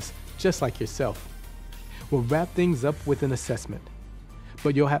analysts just like yourself. We'll wrap things up with an assessment,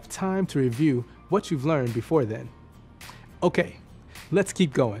 but you'll have time to review what you've learned before then. Okay, let's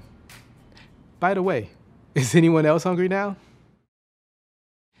keep going. By the way, is anyone else hungry now?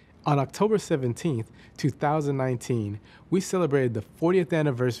 On October 17th, 2019, we celebrated the 40th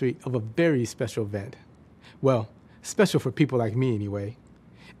anniversary of a very special event. Well, special for people like me anyway.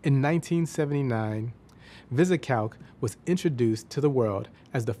 In 1979, VisiCalc was introduced to the world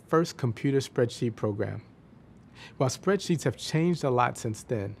as the first computer spreadsheet program. While spreadsheets have changed a lot since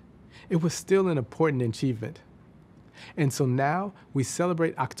then, it was still an important achievement. And so now we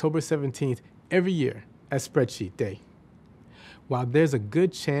celebrate October 17th every year as Spreadsheet Day. While there's a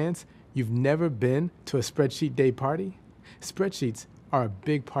good chance you've never been to a Spreadsheet Day party, spreadsheets are a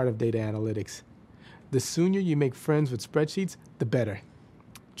big part of data analytics. The sooner you make friends with spreadsheets, the better.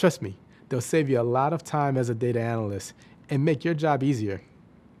 Trust me, they'll save you a lot of time as a data analyst and make your job easier.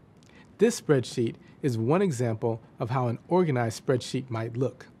 This spreadsheet is one example of how an organized spreadsheet might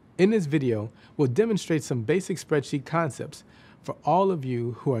look. In this video, we'll demonstrate some basic spreadsheet concepts for all of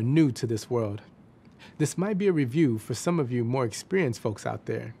you who are new to this world. This might be a review for some of you more experienced folks out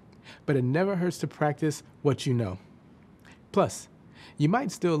there, but it never hurts to practice what you know. Plus, you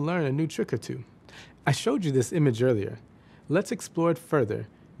might still learn a new trick or two. I showed you this image earlier. Let's explore it further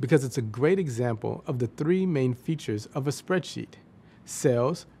because it's a great example of the three main features of a spreadsheet: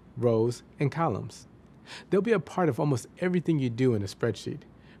 cells, rows, and columns. They'll be a part of almost everything you do in a spreadsheet,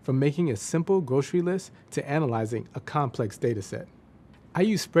 from making a simple grocery list to analyzing a complex data set. I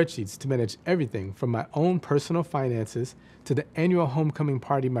use spreadsheets to manage everything from my own personal finances to the annual homecoming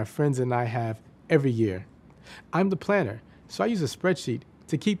party my friends and I have every year. I'm the planner, so I use a spreadsheet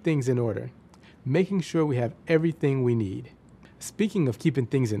to keep things in order, making sure we have everything we need. Speaking of keeping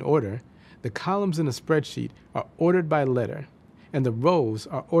things in order, the columns in a spreadsheet are ordered by letter, and the rows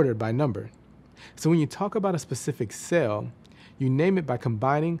are ordered by number. So when you talk about a specific cell, you name it by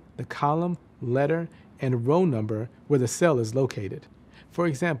combining the column, letter, and row number where the cell is located. For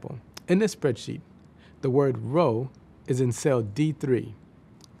example, in this spreadsheet, the word row is in cell D3.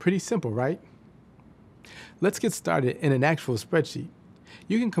 Pretty simple, right? Let's get started in an actual spreadsheet.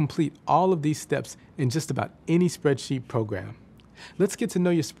 You can complete all of these steps in just about any spreadsheet program. Let's get to know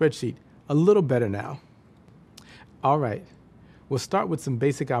your spreadsheet a little better now. All right, we'll start with some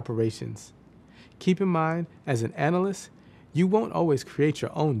basic operations. Keep in mind, as an analyst, you won't always create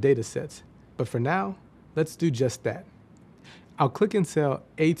your own data sets, but for now, let's do just that. I'll click in cell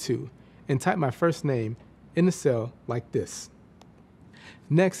A2 and type my first name in the cell like this.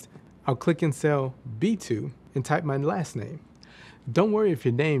 Next, I'll click in cell B2 and type my last name. Don't worry if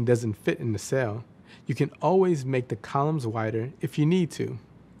your name doesn't fit in the cell. You can always make the columns wider if you need to.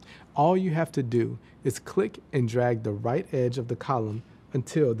 All you have to do is click and drag the right edge of the column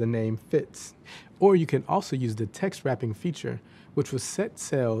until the name fits. Or you can also use the text wrapping feature, which will set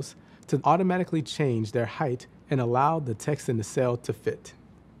cells to automatically change their height and allow the text in the cell to fit.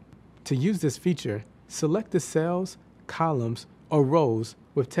 To use this feature, select the cells, columns, or rows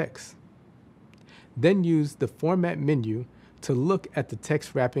with text. Then use the Format menu to look at the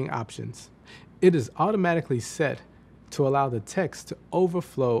text wrapping options. It is automatically set to allow the text to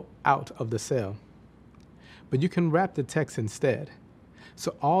overflow out of the cell. But you can wrap the text instead,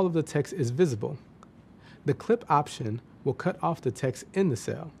 so all of the text is visible. The clip option will cut off the text in the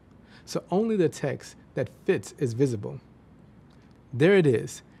cell, so only the text that fits is visible. There it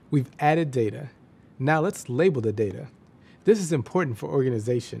is. We've added data. Now let's label the data. This is important for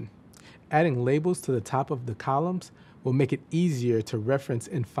organization. Adding labels to the top of the columns will make it easier to reference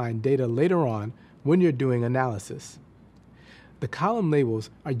and find data later on when you're doing analysis. The column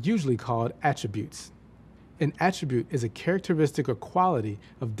labels are usually called attributes. An attribute is a characteristic or quality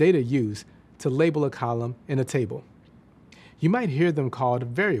of data used to label a column in a table. You might hear them called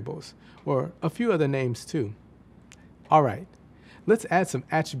variables, or a few other names too. All right, let's add some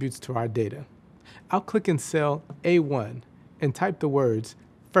attributes to our data. I'll click in cell A1 and type the words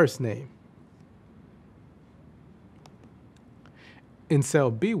first name. In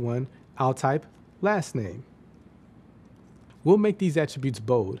cell B1, I'll type last name. We'll make these attributes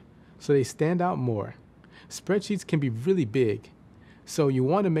bold so they stand out more. Spreadsheets can be really big, so you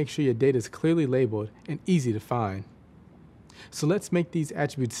want to make sure your data is clearly labeled and easy to find. So let's make these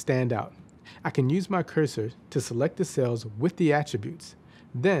attributes stand out. I can use my cursor to select the cells with the attributes.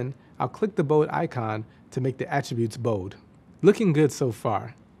 Then I'll click the bold icon to make the attributes bold. Looking good so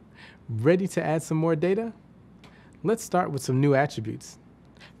far. Ready to add some more data? Let's start with some new attributes.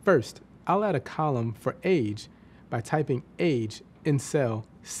 First, I'll add a column for age by typing age in cell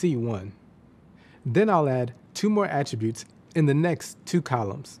C1. Then I'll add two more attributes in the next two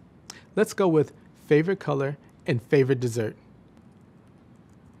columns. Let's go with favorite color and favorite dessert.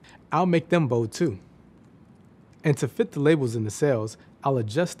 I'll make them bold too. And to fit the labels in the cells, I'll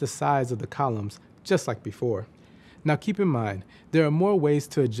adjust the size of the columns just like before. Now keep in mind, there are more ways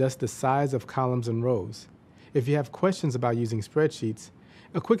to adjust the size of columns and rows. If you have questions about using spreadsheets,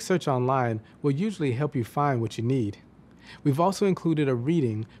 a quick search online will usually help you find what you need. We've also included a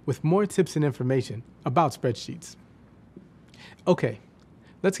reading with more tips and information about spreadsheets. Okay,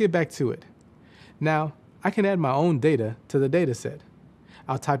 let's get back to it. Now, I can add my own data to the data set.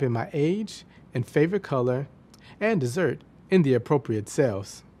 I'll type in my age and favorite color and dessert in the appropriate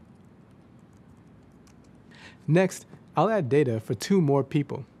cells. Next, I'll add data for two more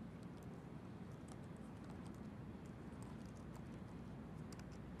people.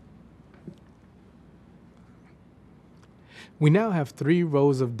 We now have 3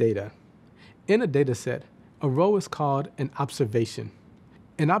 rows of data. In a data set, a row is called an observation.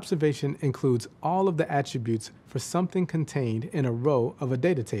 An observation includes all of the attributes for something contained in a row of a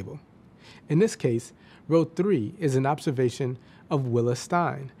data table. In this case, row 3 is an observation of Willa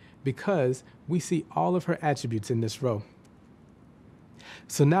Stein because we see all of her attributes in this row.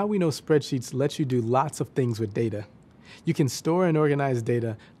 So now we know spreadsheets let you do lots of things with data. You can store and organize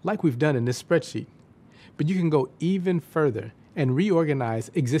data like we've done in this spreadsheet, but you can go even further and reorganize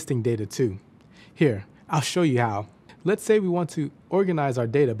existing data too. Here, I'll show you how. Let's say we want to organize our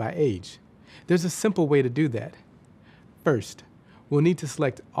data by age. There's a simple way to do that. First, we'll need to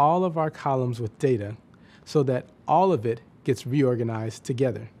select all of our columns with data so that all of it gets reorganized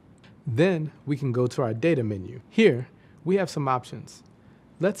together. Then we can go to our data menu. Here, we have some options.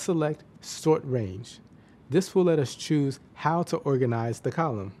 Let's select Sort Range. This will let us choose how to organize the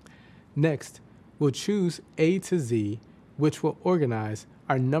column. Next, we'll choose A to Z, which will organize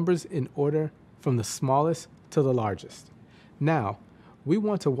our numbers in order from the smallest to the largest. Now, we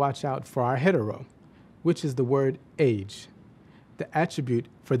want to watch out for our header row, which is the word age, the attribute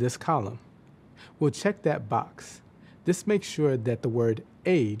for this column. We'll check that box. This makes sure that the word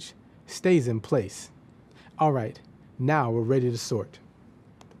age stays in place. All right, now we're ready to sort.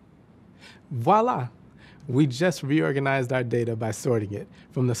 Voila! We just reorganized our data by sorting it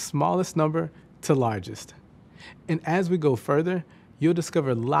from the smallest number to largest. And as we go further, you'll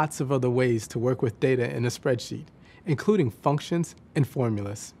discover lots of other ways to work with data in a spreadsheet, including functions and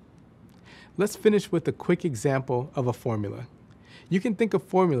formulas. Let's finish with a quick example of a formula. You can think of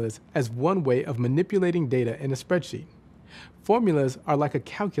formulas as one way of manipulating data in a spreadsheet. Formulas are like a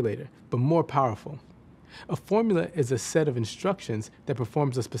calculator, but more powerful. A formula is a set of instructions that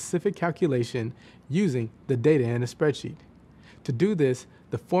performs a specific calculation using the data in a spreadsheet. To do this,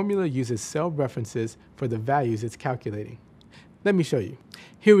 the formula uses cell references for the values it's calculating. Let me show you.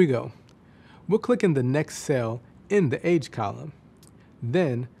 Here we go. We'll click in the next cell in the age column.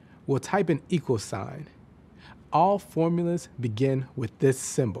 Then we'll type an equal sign. All formulas begin with this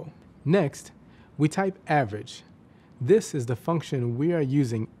symbol. Next, we type average. This is the function we are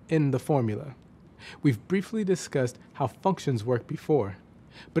using in the formula. We've briefly discussed how functions work before,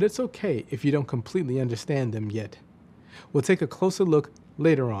 but it's okay if you don't completely understand them yet. We'll take a closer look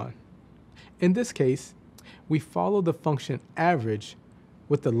later on. In this case, we follow the function average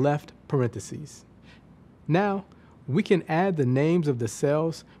with the left parentheses. Now, we can add the names of the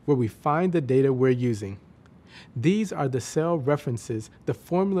cells where we find the data we're using. These are the cell references the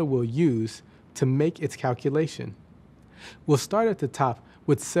formula will use to make its calculation. We'll start at the top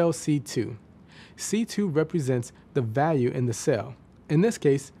with cell C2. C2 represents the value in the cell, in this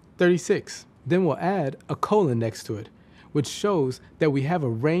case, 36. Then we'll add a colon next to it, which shows that we have a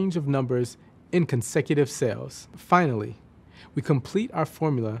range of numbers in consecutive cells. Finally, we complete our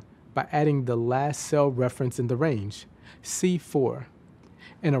formula by adding the last cell reference in the range, C4,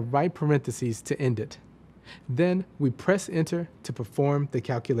 and a right parentheses to end it. Then we press enter to perform the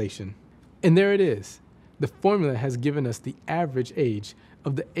calculation. And there it is. The formula has given us the average age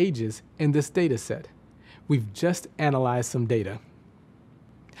of the ages in this data set. We've just analyzed some data.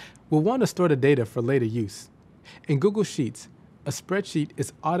 We'll want to store the data for later use. In Google Sheets, a spreadsheet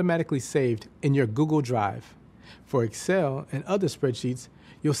is automatically saved in your Google Drive. For Excel and other spreadsheets,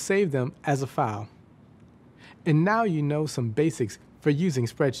 you'll save them as a file. And now you know some basics for using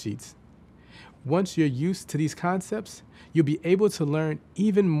spreadsheets. Once you're used to these concepts, you'll be able to learn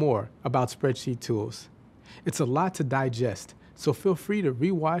even more about spreadsheet tools. It's a lot to digest, so feel free to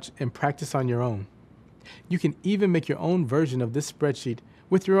rewatch and practice on your own. You can even make your own version of this spreadsheet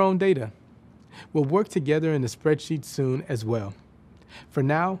with your own data. We'll work together in the spreadsheet soon as well. For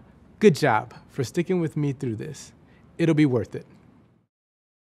now, good job for sticking with me through this. It'll be worth it.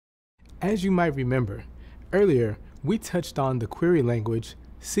 As you might remember, earlier we touched on the query language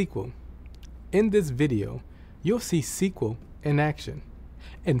SQL. In this video, you'll see SQL in action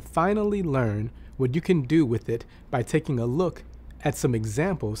and finally learn what you can do with it by taking a look at some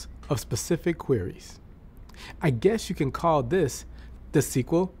examples of specific queries. I guess you can call this the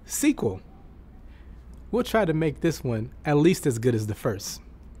SQL sequel. We'll try to make this one at least as good as the first.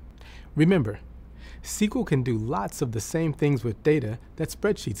 Remember, SQL can do lots of the same things with data that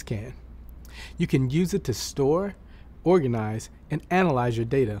spreadsheets can. You can use it to store, organize, and analyze your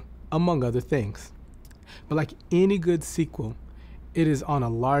data, among other things. But like any good SQL, it is on a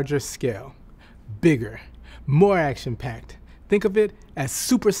larger scale, bigger, more action-packed. Think of it as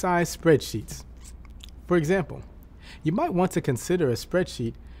supersized spreadsheets. For example, you might want to consider a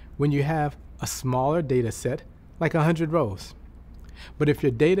spreadsheet when you have a smaller data set, like 100 rows. But if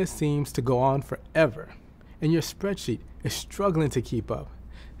your data seems to go on forever and your spreadsheet is struggling to keep up,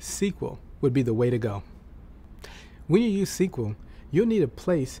 SQL would be the way to go. When you use SQL, you'll need a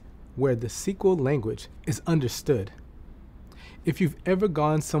place where the SQL language is understood. If you've ever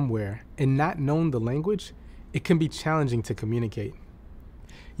gone somewhere and not known the language, it can be challenging to communicate.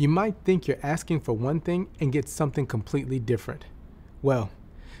 You might think you're asking for one thing and get something completely different. Well,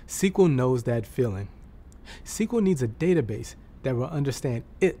 SQL knows that feeling. SQL needs a database that will understand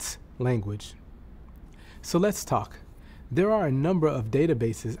its language. So let's talk. There are a number of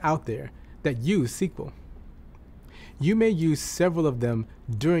databases out there that use SQL. You may use several of them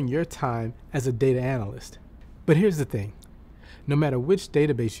during your time as a data analyst. But here's the thing. No matter which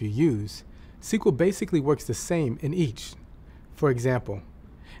database you use, SQL basically works the same in each. For example,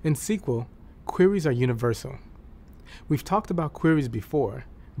 in SQL, queries are universal. We've talked about queries before,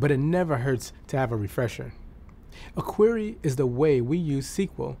 but it never hurts to have a refresher. A query is the way we use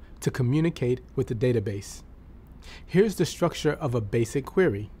SQL to communicate with the database. Here's the structure of a basic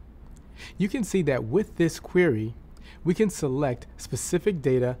query. You can see that with this query, we can select specific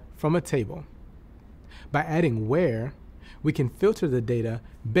data from a table. By adding where, we can filter the data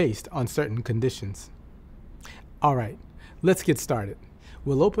based on certain conditions. All right, let's get started.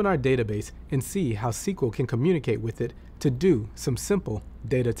 We'll open our database and see how SQL can communicate with it to do some simple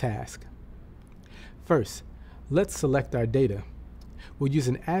data tasks. First, let's select our data. We'll use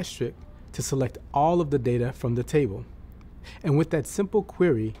an asterisk to select all of the data from the table. And with that simple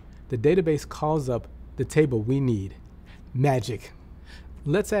query, the database calls up the table we need. Magic.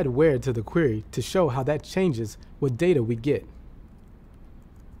 Let's add where to the query to show how that changes what data we get.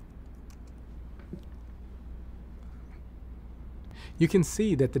 You can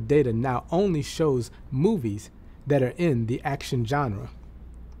see that the data now only shows movies that are in the action genre.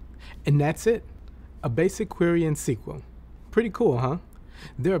 And that's it. A basic query in SQL. Pretty cool, huh?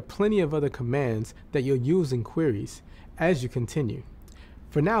 There are plenty of other commands that you'll use in queries as you continue.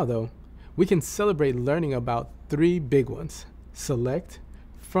 For now, though, we can celebrate learning about three big ones: select,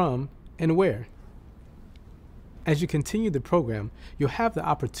 from, and where. As you continue the program, you'll have the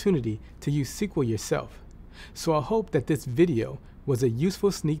opportunity to use SQL yourself. So I hope that this video was a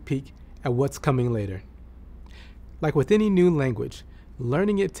useful sneak peek at what's coming later. Like with any new language,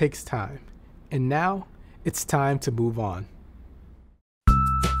 learning it takes time. And now, it's time to move on.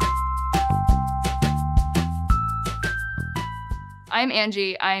 I'm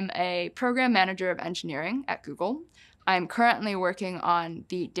Angie. I'm a program manager of engineering at Google. I'm currently working on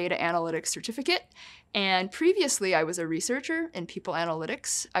the data analytics certificate, and previously I was a researcher in people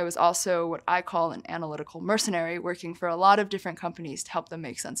analytics. I was also what I call an analytical mercenary, working for a lot of different companies to help them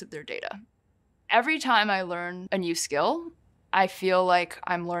make sense of their data. Every time I learn a new skill, I feel like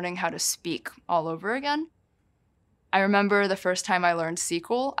I'm learning how to speak all over again. I remember the first time I learned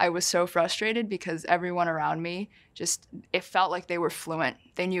SQL, I was so frustrated because everyone around me it felt like they were fluent.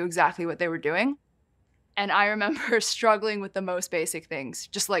 They knew exactly what they were doing. And I remember struggling with the most basic things,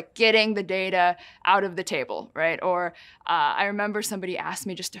 just like getting the data out of the table, right? Or I remember somebody asked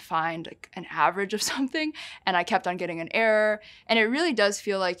me just to find like an average of something, and I kept on getting an error. And it really does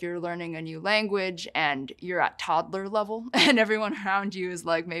feel like you're learning a new language and you're at toddler level and everyone around you is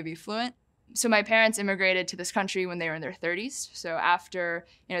like maybe fluent. So my parents immigrated to this country when they were in their 30s. So after,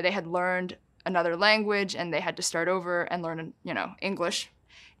 they had learned another language and they had to start over and learn, English.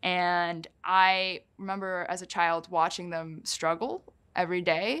 And I remember as a child watching them struggle every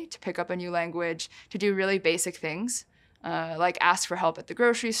day to pick up a new language, to do really basic things, like ask for help at the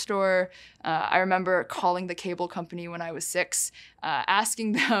grocery store. I remember calling the cable company when I was 6,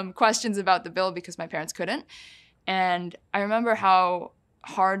 asking them questions about the bill because my parents couldn't. And I remember how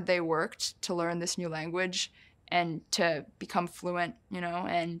hard they worked to learn this new language and to become fluent,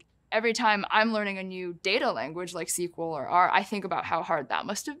 and every time I'm learning a new data language like SQL or R, I think about how hard that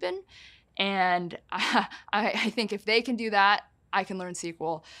must have been. And I think if they can do that, I can learn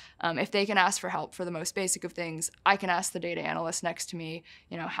SQL. If they can ask for help for the most basic of things, I can ask the data analyst next to me,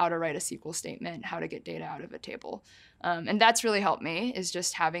 how to write a SQL statement, how to get data out of a table. And that's really helped me, is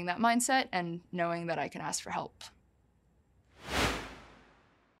just having that mindset and knowing that I can ask for help.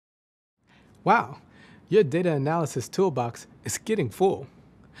 Wow, your data analysis toolbox is getting full.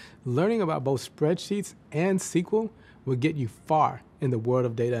 Learning about both spreadsheets and SQL will get you far in the world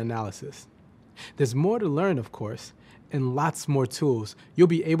of data analysis. There's more to learn, of course, and lots more tools you'll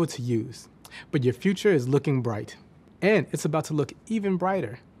be able to use. But your future is looking bright. And it's about to look even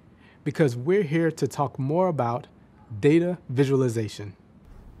brighter, because we're here to talk more about data visualization.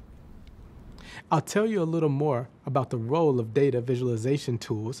 I'll tell you a little more about the role of data visualization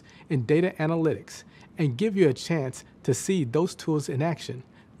tools in data analytics and give you a chance to see those tools in action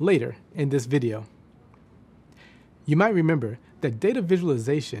later in this video. You might remember that data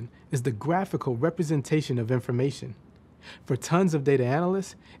visualization is the graphical representation of information. For tons of data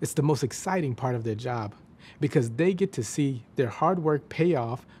analysts, it's the most exciting part of their job because they get to see their hard work pay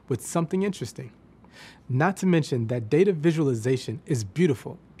off with something interesting. Not to mention that data visualization is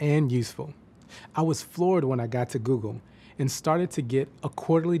beautiful and useful. I was floored when I got to Google and started to get a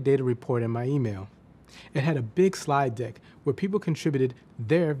quarterly data report in my email. It had a big slide deck where people contributed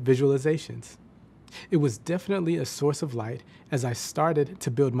their visualizations. It was definitely a source of light as I started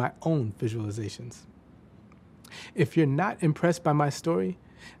to build my own visualizations. If you're not impressed by my story,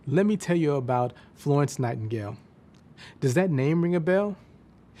 let me tell you about Florence Nightingale. Does that name ring a bell?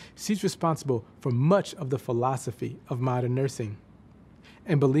 She's responsible for much of the philosophy of modern nursing.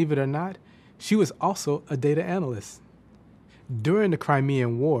 And believe it or not, she was also a data analyst. During the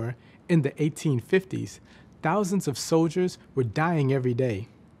Crimean War in the 1850s, thousands of soldiers were dying every day.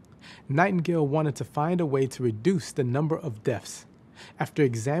 Nightingale wanted to find a way to reduce the number of deaths. After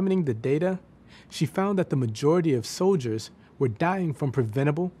examining the data, she found that the majority of soldiers were dying from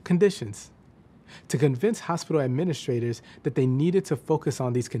preventable conditions. To convince hospital administrators that they needed to focus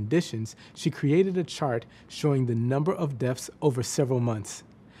on these conditions, she created a chart showing the number of deaths over several months.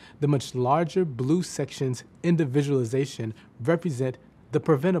 The much larger blue sections in the visualization represent the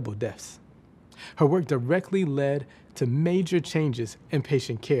preventable deaths. Her work directly led to major changes in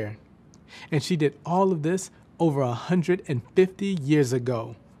patient care. And she did all of this over 150 years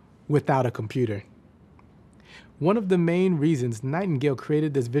ago without a computer. One of the main reasons Nightingale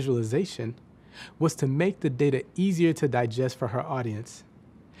created this visualization was to make the data easier to digest for her audience.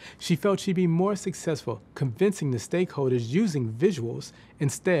 She felt she'd be more successful convincing the stakeholders using visuals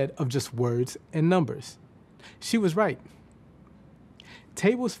instead of just words and numbers. She was right.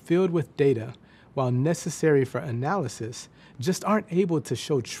 Tables filled with data, while necessary for analysis, just aren't able to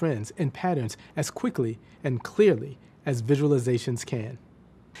show trends and patterns as quickly and clearly as visualizations can.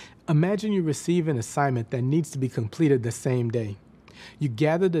 Imagine you receive an assignment that needs to be completed the same day. You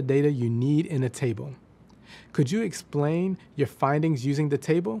gather the data you need in a table. Could you explain your findings using the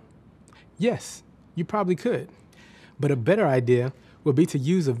table? Yes, you probably could. But a better idea would be to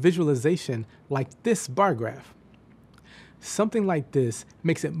use a visualization like this bar graph. Something like this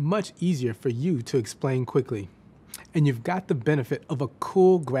makes it much easier for you to explain quickly. And you've got the benefit of a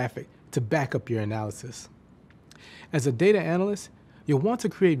cool graphic to back up your analysis. As a data analyst, you'll want to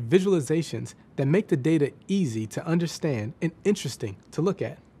create visualizations that make the data easy to understand and interesting to look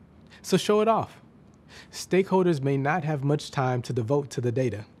at. So show it off. Stakeholders may not have much time to devote to the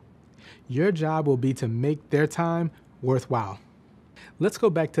data. Your job will be to make their time worthwhile. Let's go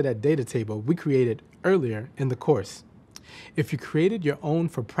back to that data table we created earlier in the course. If you created your own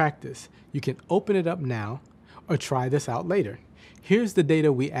for practice, you can open it up now or try this out later. Here's the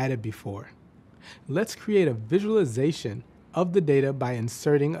data we added before. Let's create a visualization of the data by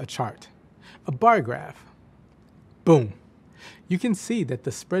inserting a chart, a bar graph. Boom. You can see that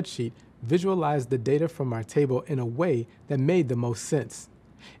the spreadsheet visualized the data from our table in a way that made the most sense.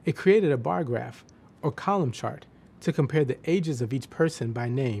 It created a bar graph or column chart to compare the ages of each person by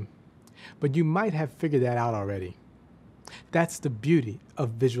name. But you might have figured that out already. That's the beauty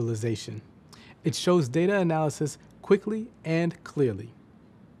of visualization. It shows data analysis quickly and clearly.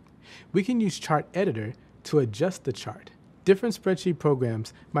 We can use Chart Editor to adjust the chart. Different spreadsheet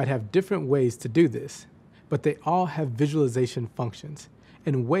programs might have different ways to do this, but they all have visualization functions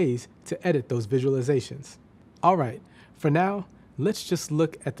and ways to edit those visualizations. All right, for now, let's just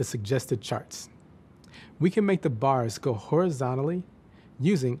look at the suggested charts. We can make the bars go horizontally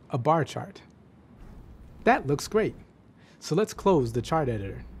using a bar chart. That looks great. So let's close the chart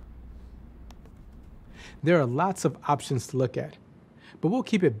editor. There are lots of options to look at, but we'll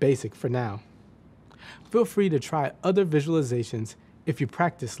keep it basic for now. Feel free to try other visualizations if you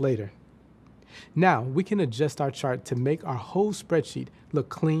practice later. Now we can adjust our chart to make our whole spreadsheet look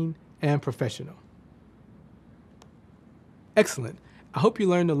clean and professional. Excellent. I hope you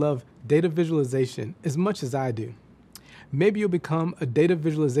learned to love data visualization as much as I do. Maybe you'll become a data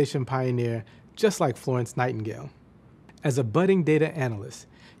visualization pioneer just like Florence Nightingale. As a budding data analyst,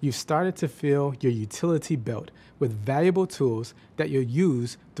 you've started to fill your utility belt with valuable tools that you'll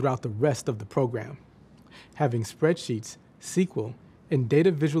use throughout the rest of the program. Having spreadsheets, SQL, and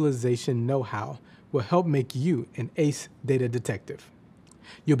data visualization know-how will help make you an ace data detective.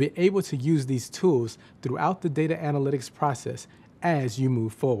 You'll be able to use these tools throughout the data analytics process as you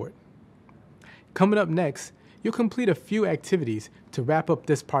move forward. Coming up next, you'll complete a few activities to wrap up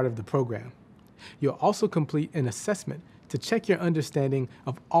this part of the program. You'll also complete an assessment to check your understanding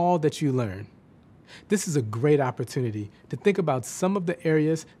of all that you learn. This is a great opportunity to think about some of the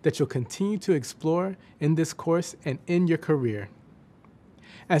areas that you'll continue to explore in this course and in your career.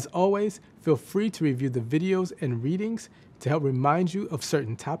 As always, feel free to review the videos and readings to help remind you of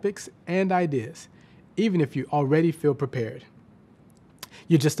certain topics and ideas, even if you already feel prepared.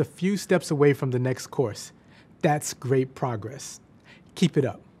 You're just a few steps away from the next course. That's great progress. Keep it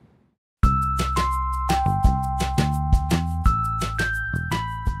up.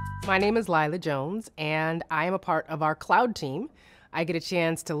 My name is Lila Jones, and I am a part of our cloud team. I get a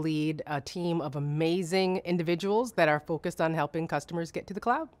chance to lead a team of amazing individuals that are focused on helping customers get to the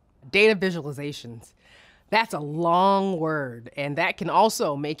cloud. Data visualizations. That's a long word, and that can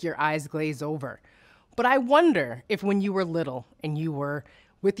also make your eyes glaze over. But I wonder if when you were little and you were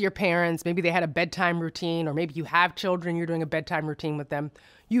with your parents, maybe they had a bedtime routine, or maybe you have children, you're doing a bedtime routine with them,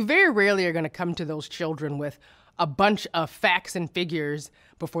 you very rarely are going to come to those children with a bunch of facts and figures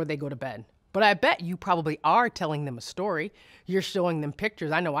before they go to bed. But I bet you probably are telling them a story. You're showing them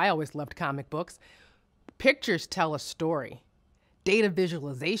pictures. I know I always loved comic books. Pictures tell a story. Data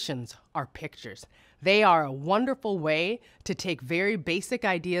visualizations are pictures. They are a wonderful way to take very basic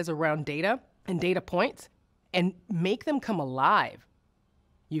ideas around data and data points and make them come alive.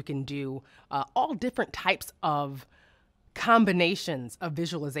 You can do all different types of combinations of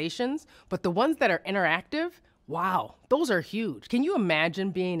visualizations, but the ones that are interactive, wow, those are huge. Can you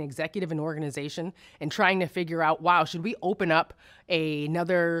imagine being an executive in an organization and trying to figure out, wow, should we open up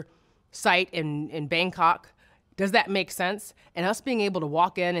another site in Bangkok? Does that make sense? And us being able to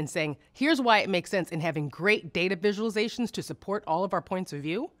walk in and saying, here's why it makes sense, and having great data visualizations to support all of our points of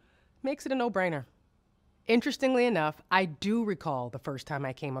view makes it a no-brainer. Interestingly enough, I do recall the first time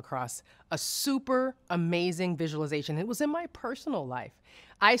I came across a super amazing visualization. It was in my personal life.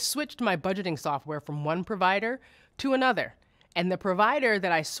 I switched my budgeting software from one provider to another. And the provider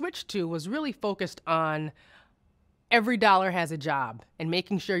that I switched to was really focused on every dollar has a job and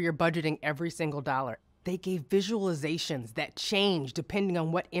making sure you're budgeting every single dollar. They gave visualizations that changed depending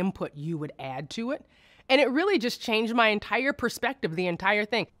on what input you would add to it. And it really just changed my entire perspective, the entire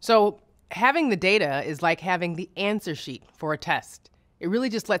thing. So having the data is like having the answer sheet for a test. It really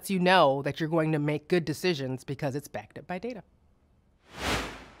just lets you know that you're going to make good decisions because it's backed up by data.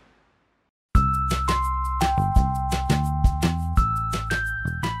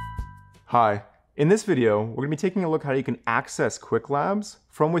 Hi, in this video, we're going to be taking a look at how you can access Quick Labs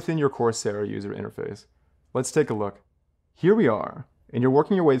from within your Coursera user interface. Let's take a look. Here we are, and you're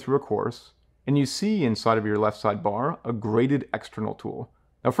working your way through a course, and you see inside of your left side bar a graded external tool.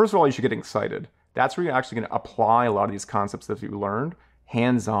 Now, first of all, you should get excited. That's where you're actually going to apply a lot of these concepts that you learned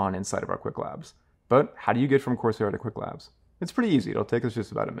hands-on inside of our Quick Labs. But how do you get from Coursera to Quick Labs? It's pretty easy. It'll take us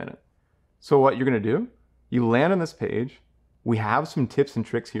just about a minute. So what you're going to do, you land on this page. We have some tips and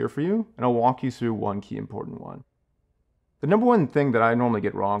tricks here for you, and I'll walk you through one key important one. The number one thing that I normally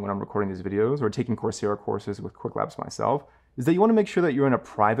get wrong when I'm recording these videos or taking Coursera courses with Quick Labs myself is that you want to make sure that you're in a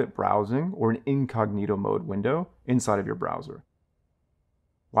private browsing or an incognito mode window inside of your browser.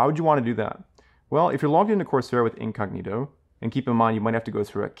 Why would you want to do that? Well, if you're logged into Coursera with incognito, and keep in mind you might have to go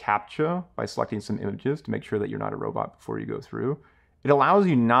through a CAPTCHA by selecting some images to make sure that you're not a robot before you go through, it allows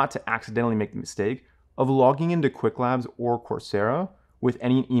you not to accidentally make the mistake of logging into Quick Labs or Coursera with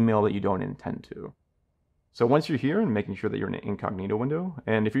any email that you don't intend to. So once you're here and making sure that you're in an incognito window,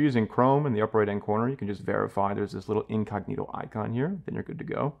 and if you're using Chrome in the upper right hand corner, you can just verify there's this little incognito icon here, then you're good to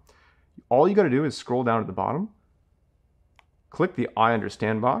go. All you got to do is scroll down to the bottom, click the I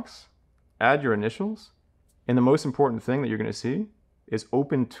understand box, add your initials, and the most important thing that you're going to see is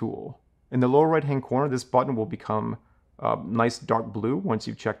Open Tool. In the lower right hand corner, this button will become nice dark blue once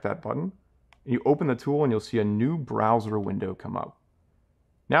you've checked that button. You open the tool and you'll see a new browser window come up.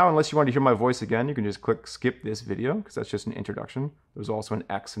 Now, unless you want to hear my voice again, you can just click skip this video because that's just an introduction. There's also an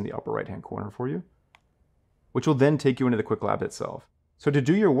X in the upper right hand corner for you, which will then take you into the Quick Lab itself. So to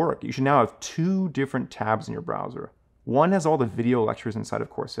do your work, you should now have two different tabs in your browser. One has all the video lectures inside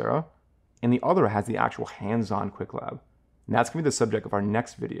of Coursera, and the other has the actual hands-on Quick Lab. And that's going to be the subject of our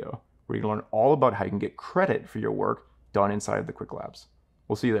next video, where you can learn all about how you can get credit for your work done inside of the Quick Labs.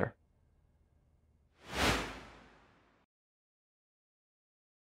 We'll see you there.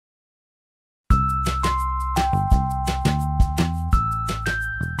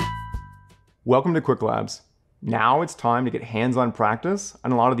 Welcome to Quick Labs. Now it's time to get hands-on practice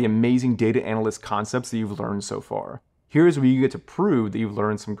on a lot of the amazing data analyst concepts that you've learned so far. Here's where you get to prove that you've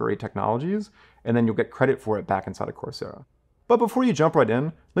learned some great technologies, and then you'll get credit for it back inside of Coursera. But before you jump right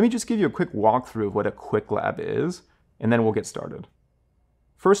in, let me just give you a quick walkthrough of what a Quick Lab is, and then we'll get started.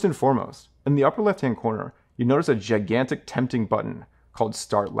 First and foremost, in the upper left-hand corner, you notice a gigantic tempting button called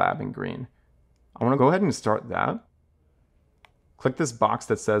Start Lab in green. I want to go ahead and start that. Click this box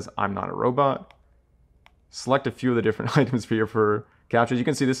that says I'm not a robot, select a few of the different items here for captures. You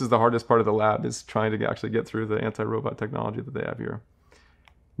can see this is the hardest part of the lab, is trying to actually get through the anti-robot technology that they have here.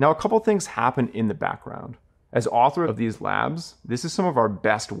 Now, a couple things happen in the background. As author of these labs, this is some of our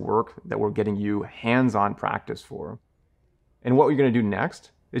best work that we're getting you hands-on practice for. And what we're going to do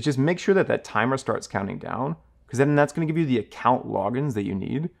next is just make sure that that timer starts counting down, because then that's going to give you the account logins that you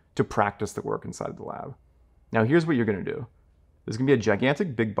need to practice the work inside the lab. Now, here's what you're going to do. There's going to be a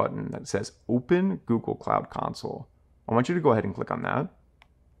gigantic big button that says Open Google Cloud Console. I want you to go ahead and click on that.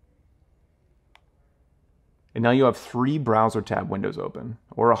 And now you have 3 browser tab windows open,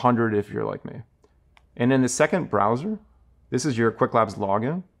 or 100 if you're like me. And in the second browser, this is your Quick Labs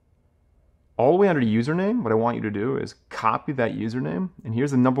login. All the way under username, what I want you to do is copy that username. And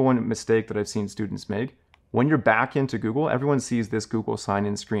here's the #1 mistake that I've seen students make. When you're back into Google, everyone sees this Google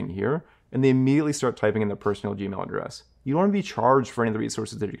sign-in screen here, and they immediately start typing in their personal Gmail address. You don't want to be charged for any of the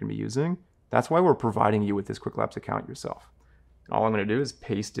resources that you're going to be using. That's why we're providing you with this Quick Labs account yourself. And all I'm going to do is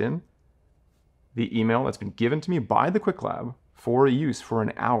paste in the email that's been given to me by the Quick Lab for use for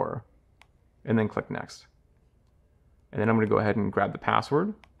an hour, and then click Next. And then I'm going to go ahead and grab the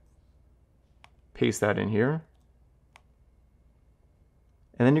password, paste that in here,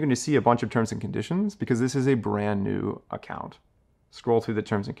 and then you're going to see a bunch of terms and conditions because this is a brand new account. Scroll through the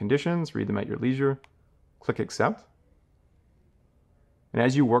terms and conditions, read them at your leisure, click Accept. And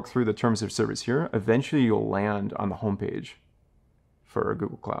as you work through the terms of service here, eventually you'll land on the homepage for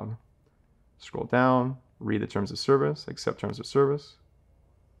Google Cloud. Scroll down, read the terms of service, accept terms of service.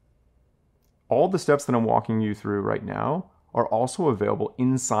 All the steps that I'm walking you through right now are also available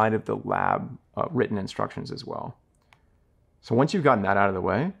inside of the lab written instructions as well. So once you've gotten that out of the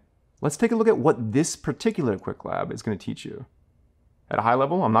way, let's take a look at what this particular Quick Lab is going to teach you. At a high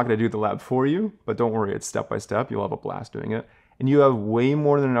level, I'm not going to do the lab for you, but don't worry, it's step by step. You'll have a blast doing it. And you have way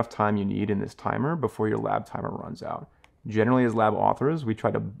more than enough time you need in this timer before your lab timer runs out. Generally, as lab authors, we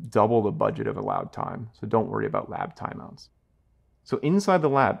try to double the budget of allowed time, so don't worry about lab timeouts. So inside the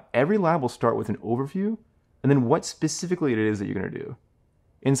lab, every lab will start with an overview, and then what specifically it is that you're going to do.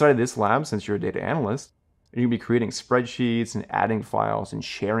 Inside of this lab, since you're a data analyst, you're going to be creating spreadsheets and adding files and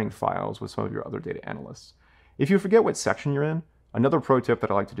sharing files with some of your other data analysts. If you forget what section you're in, another pro tip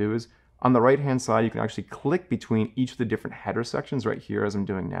that I like to do is, on the right-hand side, you can actually click between each of the different header sections right here, as I'm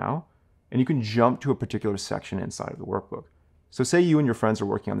doing now, and you can jump to a particular section inside of the workbook. So say you and your friends are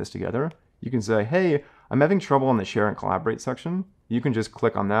working on this together, you can say, hey, I'm having trouble on the share and collaborate section. You can just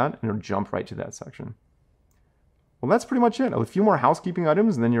click on that and it'll jump right to that section. Well, that's pretty much it. A few more housekeeping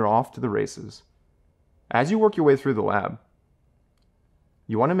items and then you're off to the races. As you work your way through the lab,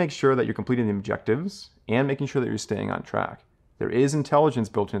 you want to make sure that you're completing the objectives and making sure that you're staying on track. There is intelligence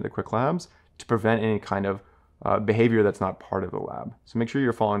built into the Quick Labs to prevent any kind of behavior that's not part of the lab. So make sure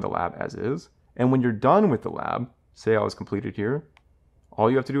you're following the lab as is. And when you're done with the lab, say I was completed here, all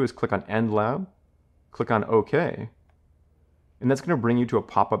you have to do is click on End Lab, click on OK, and that's going to bring you to a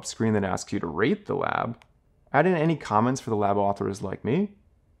pop-up screen that asks you to rate the lab, add in any comments for the lab authors like me,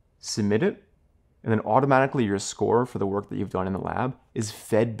 submit it, and then automatically your score for the work that you've done in the lab is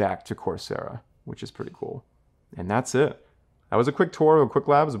fed back to Coursera, which is pretty cool. And that's it. That was a quick tour of Quick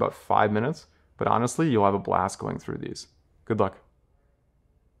Labs, about 5 minutes, but honestly, you'll have a blast going through these. Good luck.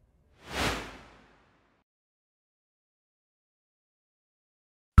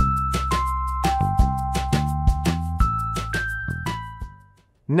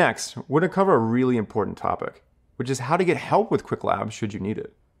 Next, we're going to cover a really important topic, which is how to get help with Quick Labs should you need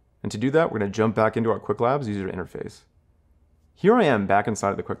it. And to do that, we're going to jump back into our Quick Labs user interface. Here I am back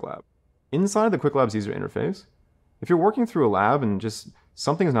inside of the Quick Lab. Inside of the Quick Labs user interface, if you're working through a lab and just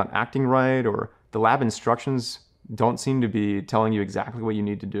something is not acting right or the lab instructions don't seem to be telling you exactly what you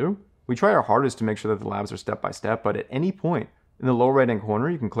need to do, we try our hardest to make sure that the labs are step by step, but at any point in the lower right-hand corner,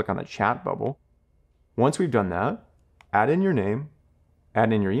 you can click on the chat bubble. Once we've done that, add in your name,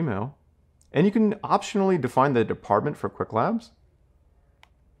 add in your email, and you can optionally define the department for Quick Labs.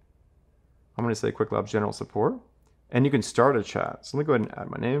 I'm going to say Quick Labs General Support, and you can start a chat. So let me go ahead and add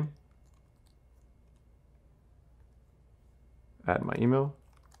my name, add my email,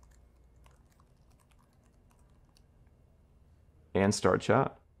 and start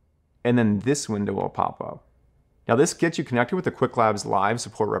chat. And then this window will pop up. Now this gets you connected with the Quick Labs live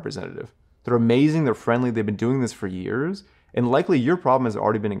support representative. They're amazing, they're friendly, they've been doing this for years, and likely your problem has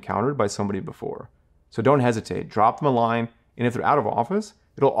already been encountered by somebody before. So don't hesitate, drop them a line, and if they're out of office,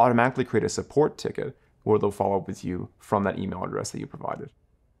 it'll automatically create a support ticket where they'll follow up with you from that email address that you provided.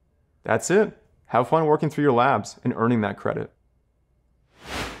 That's it. Have fun working through your labs and earning that credit.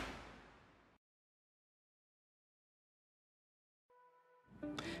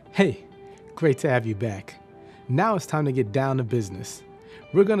 Hey, great to have you back. Now it's time to get down to business.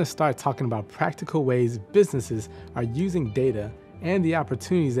 We're going to start talking about practical ways businesses are using data and the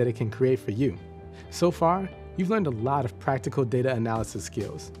opportunities that it can create for you. So far, you've learned a lot of practical data analysis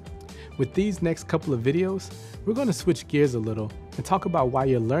skills. With these next couple of videos, we're going to switch gears a little and talk about why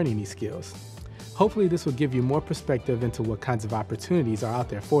you're learning these skills. Hopefully this will give you more perspective into what kinds of opportunities are out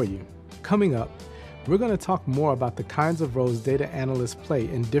there for you. Coming up, we're going to talk more about the kinds of roles data analysts play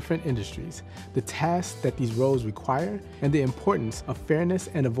in different industries, the tasks that these roles require, and the importance of fairness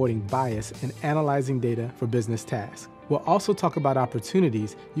and avoiding bias in analyzing data for business tasks. We'll also talk about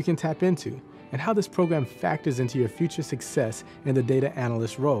opportunities you can tap into and how this program factors into your future success in the data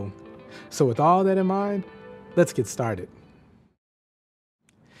analyst role. So with all that in mind, let's get started.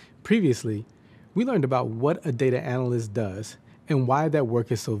 Previously, we learned about what a data analyst does and why that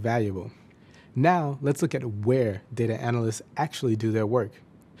work is so valuable. Now, let's look at where data analysts actually do their work.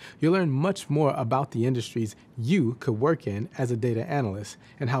 You'll learn much more about the industries you could work in as a data analyst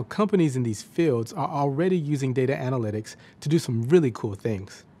and how companies in these fields are already using data analytics to do some really cool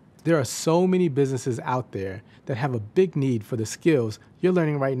things. There are so many businesses out there that have a big need for the skills you're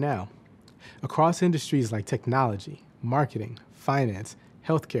learning right now. Across industries like technology, marketing, finance,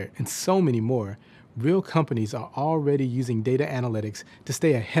 healthcare, and so many more, real companies are already using data analytics to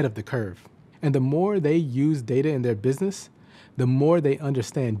stay ahead of the curve. And the more they use data in their business, the more they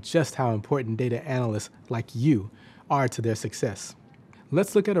understand just how important data analysts like you are to their success.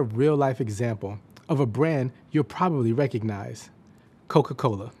 Let's look at a real-life example of a brand you'll probably recognize,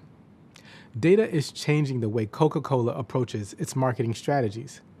 Coca-Cola. Data is changing the way Coca-Cola approaches its marketing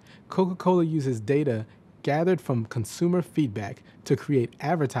strategies. Coca-Cola uses data gathered from consumer feedback to create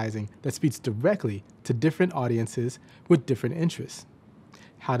advertising that speaks directly to different audiences with different interests.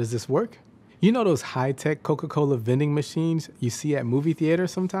 How does this work? You know those high-tech Coca-Cola vending machines you see at movie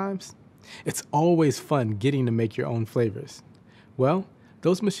theaters sometimes? It's always fun getting to make your own flavors. Well,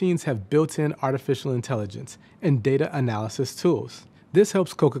 those machines have built-in artificial intelligence and data analysis tools. This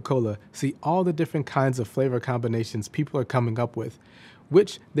helps Coca-Cola see all the different kinds of flavor combinations people are coming up with,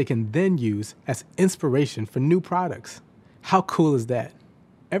 which they can then use as inspiration for new products. How cool is that?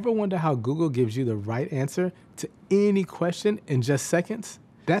 Ever wonder how Google gives you the right answer to any question in just seconds?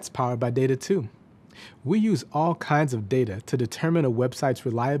 That's powered by data too. We use all kinds of data to determine a website's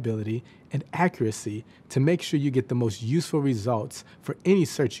reliability and accuracy to make sure you get the most useful results for any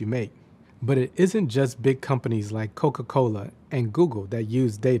search you make. But it isn't just big companies like Coca-Cola and Google that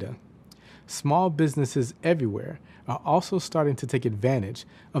use data. Small businesses everywhere are also starting to take advantage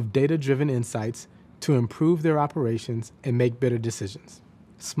of data-driven insights to improve their operations and make better decisions.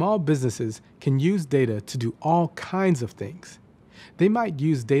 Small businesses can use data to do all kinds of things. They might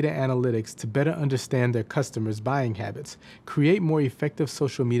use data analytics to better understand their customers' buying habits, create more effective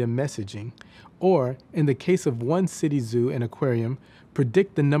social media messaging, or, in the case of one city zoo and aquarium,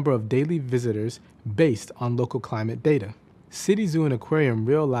 predict the number of daily visitors based on local climate data. City Zoo and Aquarium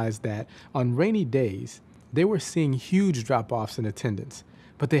realized that on rainy days, they were seeing huge drop-offs in attendance,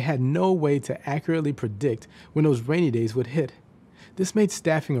 but they had no way to accurately predict when those rainy days would hit. This made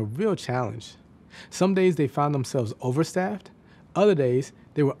staffing a real challenge. Some days they found themselves overstaffed. Other days,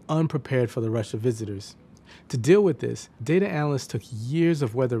 they were unprepared for the rush of visitors. To deal with this, data analysts took years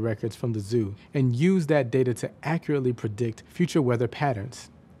of weather records from the zoo and used that data to accurately predict future weather patterns.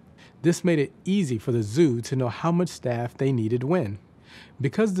 This made it easy for the zoo to know how much staff they needed when.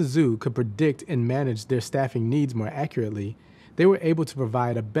 Because the zoo could predict and manage their staffing needs more accurately, they were able to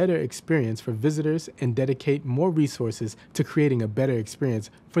provide a better experience for visitors and dedicate more resources to creating a better experience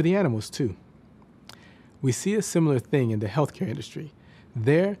for the animals too. We see a similar thing in the healthcare industry.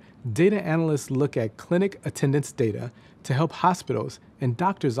 There, data analysts look at clinic attendance data to help hospitals and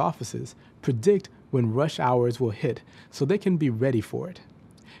doctors' offices predict when rush hours will hit so they can be ready for it.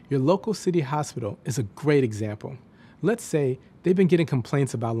 Your local city hospital is a great example. Let's say they've been getting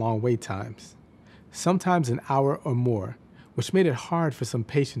complaints about long wait times, sometimes an hour or more, which made it hard for some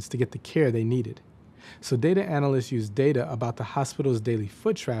patients to get the care they needed. So data analysts use data about the hospital's daily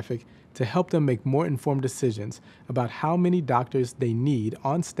foot traffic to help them make more informed decisions about how many doctors they need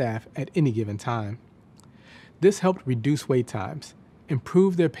on staff at any given time. This helped reduce wait times,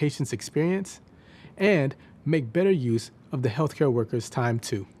 improve their patients' experience, and make better use of the healthcare workers' time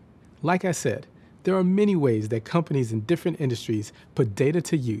too. Like I said, there are many ways that companies in different industries put data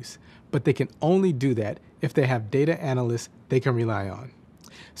to use, but they can only do that if they have data analysts they can rely on.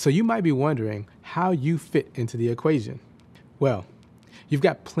 So you might be wondering how you fit into the equation. Well, you've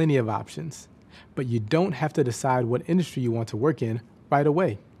got plenty of options, but you don't have to decide what industry you want to work in right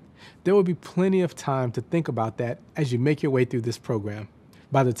away. There will be plenty of time to think about that as you make your way through this program.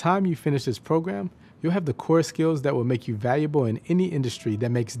 By the time you finish this program, You'll have the core skills that will make you valuable in any industry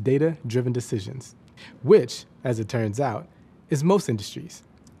that makes data-driven decisions, which, as it turns out, is most industries,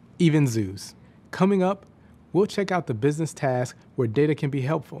 even zoos. Coming up, we'll check out the business task where data can be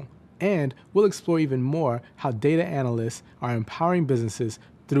helpful, and we'll explore even more how data analysts are empowering businesses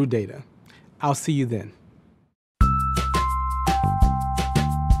through data. I'll see you then.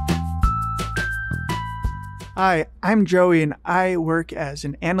 Hi, I'm Joey, and I work as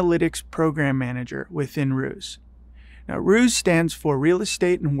an analytics program manager within RUSE. Now, RUSE stands for Real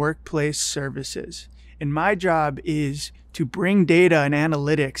Estate and Workplace Services, and my job is to bring data and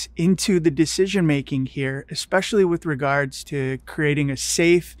analytics into the decision-making here, especially with regards to creating a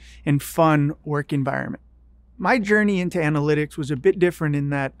safe and fun work environment. My journey into analytics was a bit different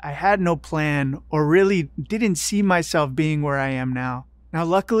in that I had no plan or really didn't see myself being where I am now. Now,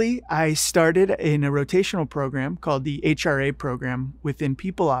 luckily, I started in a rotational program called the HRA program within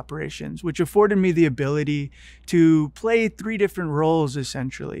people operations, which afforded me the ability to play 3 different roles,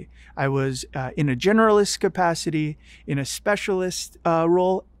 essentially. I was in a generalist capacity, in a specialist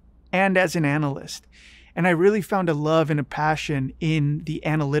role, and as an analyst. And I really found a love and a passion in the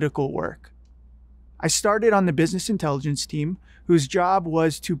analytical work. I started on the business intelligence team, whose job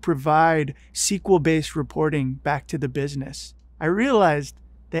was to provide SQL-based reporting back to the business. I realized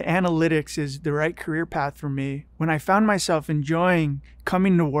that analytics is the right career path for me when I found myself enjoying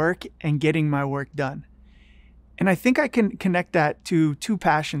coming to work and getting my work done. And I think I can connect that to 2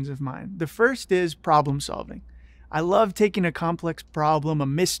 passions of mine. The first is problem solving. I love taking a complex problem, a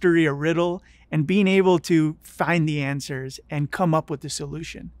mystery, a riddle, and being able to find the answers and come up with the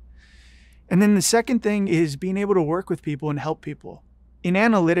solution. And then the second thing is being able to work with people and help people. In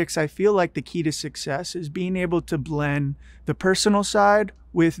analytics, I feel like the key to success is being able to blend the personal side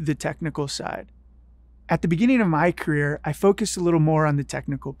with the technical side. At the beginning of my career, I focused a little more on the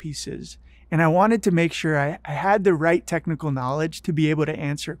technical pieces, and I wanted to make sure I had the right technical knowledge to be able to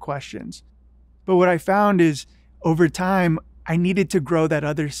answer questions. But what I found is, over time, I needed to grow that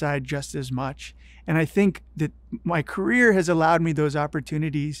other side just as much. And I think that my career has allowed me those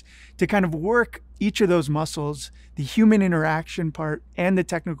opportunities to kind of work each of those muscles, the human interaction part and the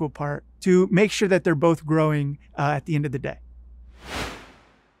technical part, to make sure that they're both growing at the end of the day.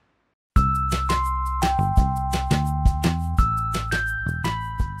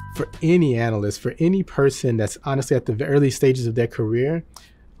 For any analyst, for any person that's honestly at the early stages of their career,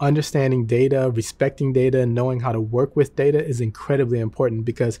 understanding data, respecting data, knowing how to work with data is incredibly important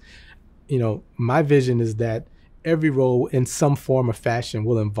because my vision is that every role in some form or fashion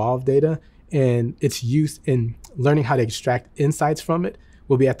will involve data, and its use in learning how to extract insights from it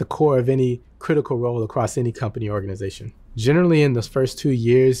will be at the core of any critical role across any company or organization. Generally, in those first 2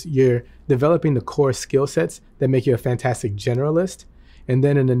 years, you're developing the core skill sets that make you a fantastic generalist. And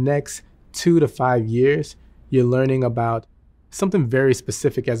then in the next 2 to 5 years, you're learning about something very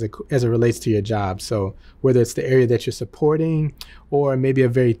specific as it relates to your job. So whether it's the area that you're supporting or maybe a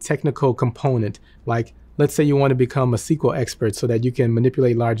very technical component, like let's say you want to become a SQL expert so that you can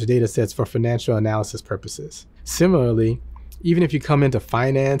manipulate large data sets for financial analysis purposes. Similarly, even if you come into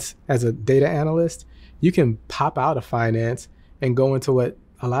finance as a data analyst, you can pop out of finance and go into what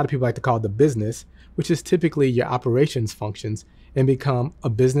a lot of people like to call the business, which is typically your operations functions, and become a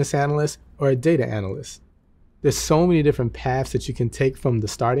business analyst or a data analyst. There's so many different paths that you can take from the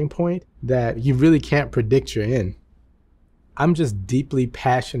starting point that you really can't predict you're in. I'm just deeply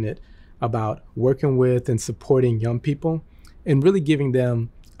passionate about working with and supporting young people and really giving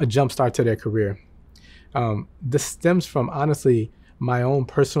them a jump start to their career. This stems from, honestly, my own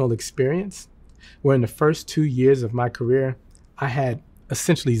personal experience, where in the first 2 years of my career, I had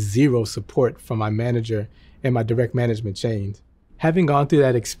essentially 0 support from my manager and my direct management chains. Having gone through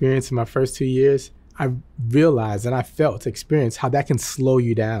that experience in my first 2 years, I realized and I experienced how that can slow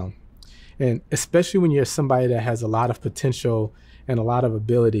you down. And especially when you're somebody that has a lot of potential and a lot of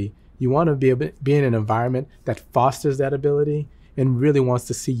ability, you want to be in an environment that fosters that ability and really wants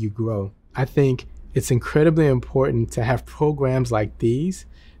to see you grow. I think it's incredibly important to have programs like these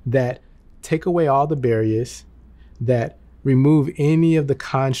that take away all the barriers, that remove any of the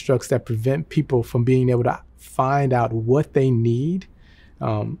constructs that prevent people from being able to find out what they need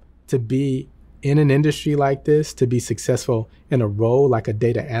to be in an industry like this, to be successful in a role like a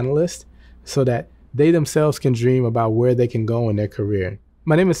data analyst, so that they themselves can dream about where they can go in their career.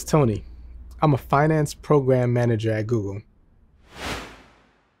 My name is Tony. I'm a finance program manager at Google.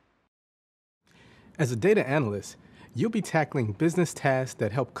 As a data analyst, you'll be tackling business tasks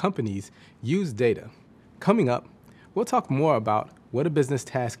that help companies use data. Coming up, we'll talk more about what a business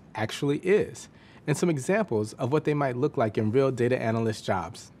task actually is and some examples of what they might look like in real data analyst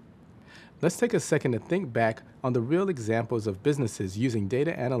jobs. Let's take a second to think back on the real examples of businesses using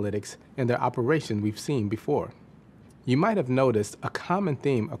data analytics in their operation we've seen before. You might have noticed a common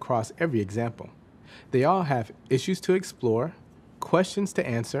theme across every example. They all have issues to explore, questions to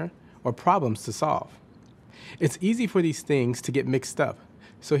answer, or problems to solve. It's easy for these things to get mixed up,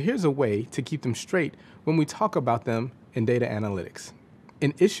 so here's a way to keep them straight when we talk about them in data analytics.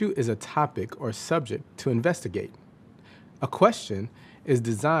 An issue is a topic or subject to investigate. A question is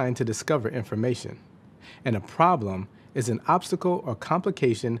designed to discover information, and a problem is an obstacle or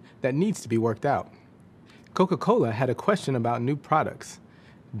complication that needs to be worked out. Coca-Cola had a question about new products.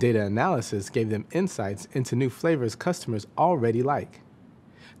 Data analysis gave them insights into new flavors customers already like.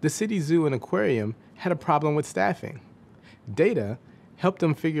 The city zoo and aquarium had a problem with staffing. Data helped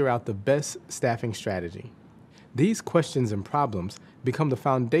them figure out the best staffing strategy. These questions and problems become the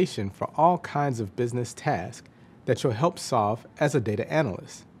foundation for all kinds of business tasks that you'll help solve as a data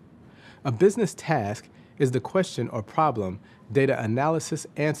analyst. A business task is the question or problem data analysis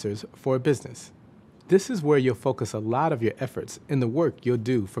answers for a business. This is where you'll focus a lot of your efforts in the work you'll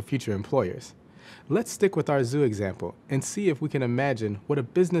do for future employers. Let's stick with our zoo example and see if we can imagine what a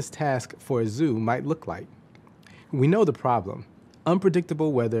business task for a zoo might look like. We know the problem.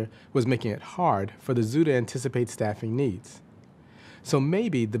 Unpredictable weather was making it hard for the zoo to anticipate staffing needs. So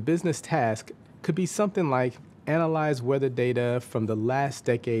maybe the business task could be something like analyze weather data from the last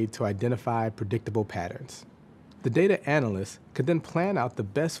decade to identify predictable patterns. The data analyst could then plan out the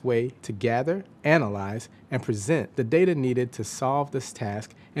best way to gather, analyze, and present the data needed to solve this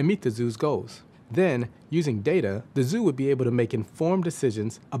task and meet the zoo's goals. Then, using data, the zoo would be able to make informed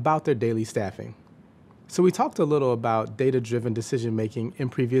decisions about their daily staffing. So we talked a little about data-driven decision-making in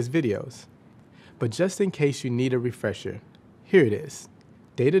previous videos. But just in case you need a refresher, here it is.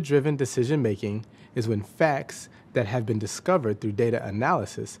 Data-driven decision-making is when facts that have been discovered through data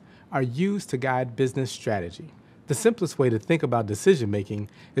analysis are used to guide business strategy. The simplest way to think about decision-making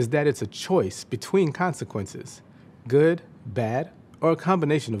is that it's a choice between consequences, good, bad, or a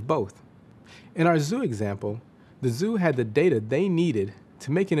combination of both. In our zoo example, the zoo had the data they needed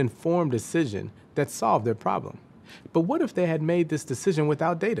to make an informed decision that solved their problem. But what if they had made this decision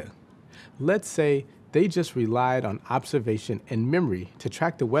without data? Let's say they just relied on observation and memory to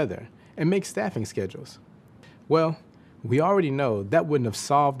track the weather and make staffing schedules. Well, we already know that wouldn't have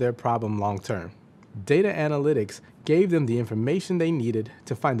solved their problem long term. Data analytics gave them the information they needed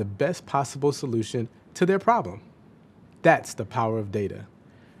to find the best possible solution to their problem. That's the power of data.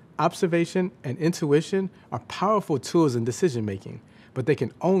 Observation and intuition are powerful tools in decision making, but they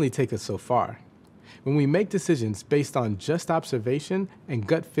can only take us so far. When we make decisions based on just observation and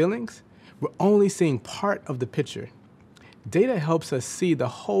gut feelings, we're only seeing part of the picture. Data helps us see the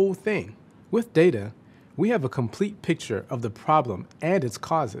whole thing. With data, we have a complete picture of the problem and its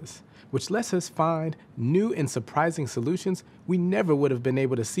causes, which lets us find new and surprising solutions we never would have been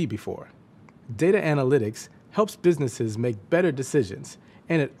able to see before. Data analytics helps businesses make better decisions,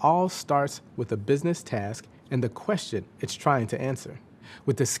 and it all starts with a business task and the question it's trying to answer.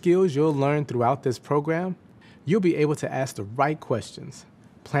 With the skills you'll learn throughout this program, you'll be able to ask the right questions,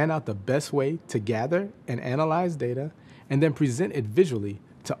 plan out the best way to gather and analyze data, and then present it visually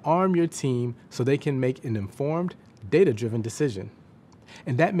to arm your team so they can make an informed, data-driven decision.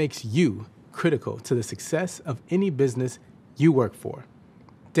 And that makes you critical to the success of any business you work for.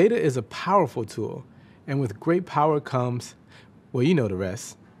 Data is a powerful tool, and with great power comes, well, you know the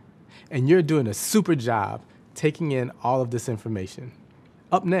rest. And you're doing a super job taking in all of this information.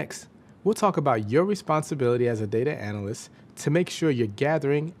 Up next, we'll talk about your responsibility as a data analyst to make sure you're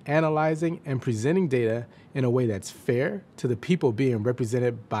gathering, analyzing, and presenting data in a way that's fair to the people being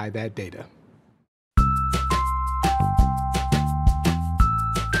represented by that data.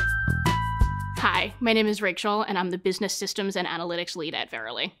 Hi, my name is Rachel, and I'm the Business Systems and Analytics Lead at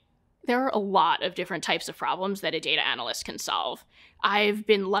Verily. There are a lot of different types of problems that a data analyst can solve. I've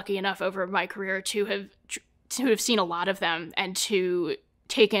been lucky enough over my career to have seen a lot of them and to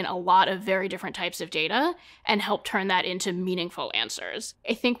take in a lot of very different types of data and help turn that into meaningful answers.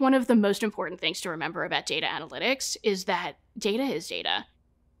 I think one of the most important things to remember about data analytics is that data is data.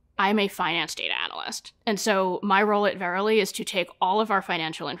 I'm a finance data analyst. And so my role at Verily is to take all of our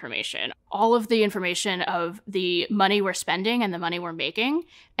financial information, all of the information of the money we're spending and the money we're making,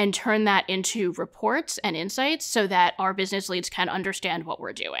 and turn that into reports and insights so that our business leads can understand what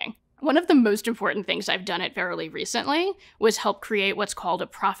we're doing. One of the most important things I've done at Verily recently was help create what's called a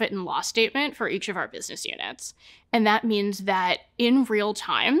profit and loss statement for each of our business units. And that means that in real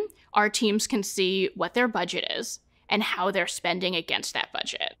time, our teams can see what their budget is and how they're spending against that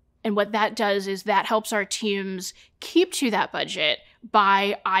budget. And what that does is that helps our teams keep to that budget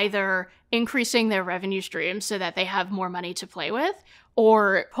by either increasing their revenue streams so that they have more money to play with,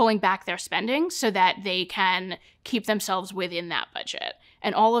 or pulling back their spending so that they can keep themselves within that budget.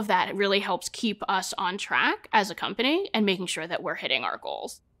 And all of that really helps keep us on track as a company and making sure that we're hitting our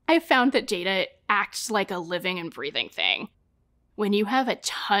goals. I've found that data acts like a living and breathing thing. When you have a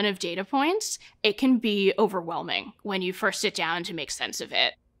ton of data points, it can be overwhelming when you first sit down to make sense of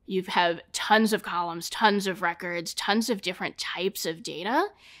it. You have tons of columns, tons of records, tons of different types of data,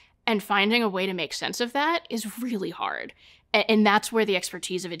 and finding a way to make sense of that is really hard. And that's where the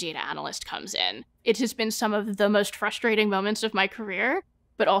expertise of a data analyst comes in. It has been some of the most frustrating moments of my career,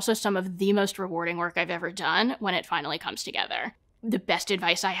 but also some of the most rewarding work I've ever done when it finally comes together. The best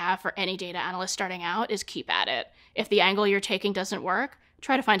advice I have for any data analyst starting out is keep at it. If the angle you're taking doesn't work,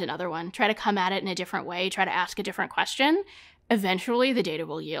 try to find another one. Try to come at it in a different way. Try to ask a different question. Eventually, the data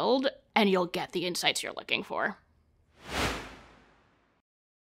will yield, and you'll get the insights you're looking for.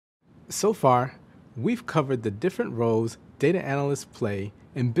 So far, we've covered the different roles data analysts play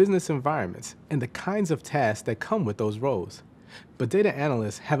in business environments and the kinds of tasks that come with those roles. But data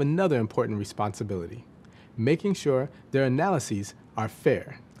analysts have another important responsibility: making sure their analyses are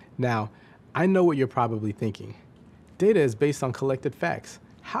fair. Now, I know what you're probably thinking. Data is based on collected facts.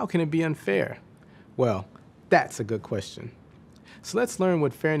 How can it be unfair? Well, that's a good question. So let's learn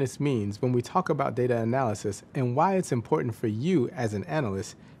what fairness means when we talk about data analysis and why it's important for you as an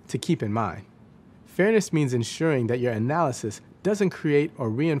analyst to keep in mind. Fairness means ensuring that your analysis doesn't create or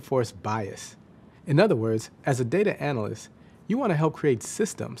reinforce bias. In other words, as a data analyst, you want to help create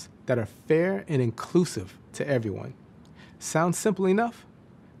systems that are fair and inclusive to everyone. Sounds simple enough?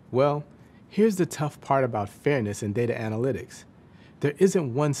 Well, here's the tough part about fairness in data analytics. There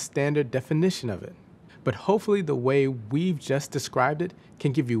isn't one standard definition of it, but hopefully the way we've just described it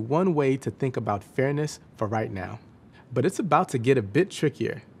can give you one way to think about fairness for right now. But it's about to get a bit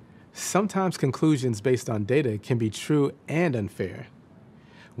trickier. Sometimes conclusions based on data can be true and unfair.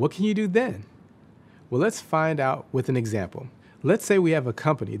 What can you do then? Well, let's find out with an example. Let's say we have a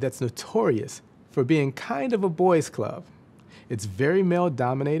company that's notorious for being kind of a boys' club. It's very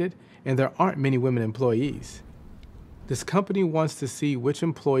male-dominated, and there aren't many women employees. This company wants to see which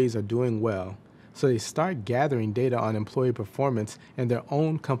employees are doing well, so they start gathering data on employee performance and their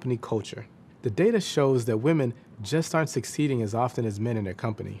own company culture. The data shows that women just aren't succeeding as often as men in their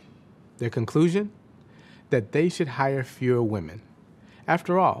company. Their conclusion? That they should hire fewer women.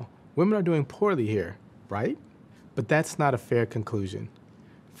 After all, women are doing poorly here, right? But that's not a fair conclusion,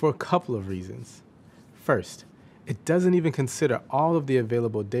 for a couple of reasons. First, it doesn't even consider all of the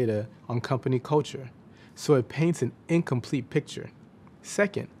available data on company culture, so it paints an incomplete picture.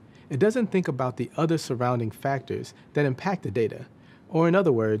 Second, it doesn't think about the other surrounding factors that impact the data, or in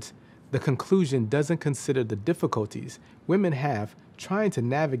other words, the conclusion doesn't consider the difficulties women have trying to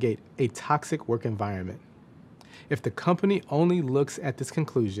navigate a toxic work environment. If the company only looks at this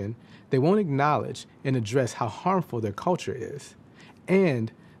conclusion, they won't acknowledge and address how harmful their culture is,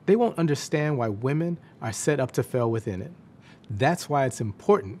 and they won't understand why women are set up to fail within it. That's why it's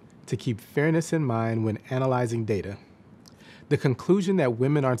important to keep fairness in mind when analyzing data. The conclusion that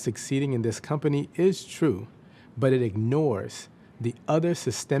women aren't succeeding in this company is true, but it ignores the other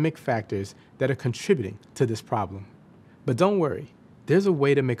systemic factors that are contributing to this problem. But don't worry, there's a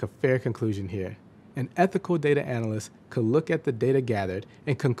way to make a fair conclusion here. An ethical data analyst could look at the data gathered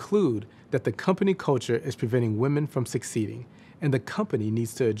and conclude that the company culture is preventing women from succeeding, and the company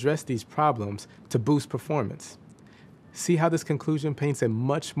needs to address these problems to boost performance. See how this conclusion paints a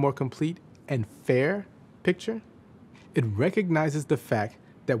much more complete and fair picture? It recognizes the fact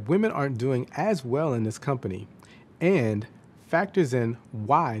that women aren't doing as well in this company and factors in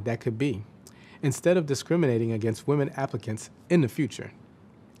why that could be, instead of discriminating against women applicants in the future.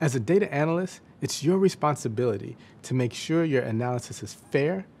 As a data analyst, it's your responsibility to make sure your analysis is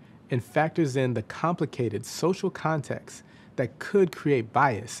fair and factors in the complicated social context that could create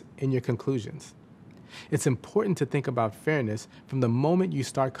bias in your conclusions. It's important to think about fairness from the moment you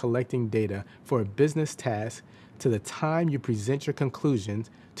start collecting data for a business task to the time you present your conclusions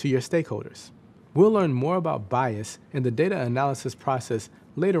to your stakeholders. We'll learn more about bias in the data analysis process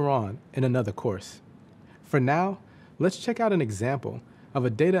later on in another course. For now, let's check out an example of a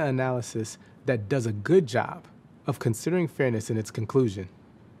data analysis that does a good job of considering fairness in its conclusion.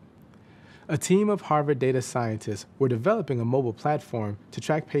 A team of Harvard data scientists were developing a mobile platform to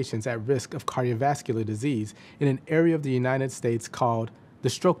track patients at risk of cardiovascular disease in an area of the United States called the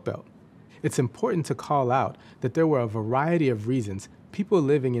Stroke Belt. It's important to call out that there were a variety of reasons people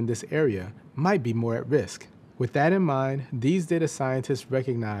living in this area might be more at risk. With that in mind, these data scientists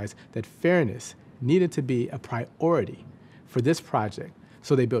recognized that fairness needed to be a priority for this project,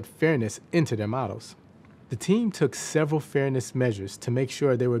 so they built fairness into their models. The team took several fairness measures to make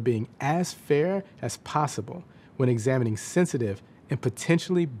sure they were being as fair as possible when examining sensitive and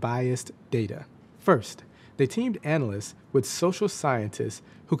potentially biased data. First, they teamed analysts with social scientists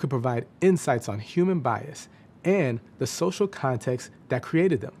who could provide insights on human bias and the social context that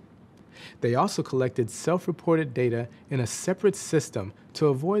created them. They also collected self-reported data in a separate system to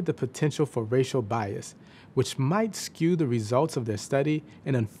avoid the potential for racial bias, which might skew the results of their study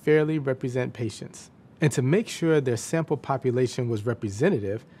and unfairly represent patients. And to make sure their sample population was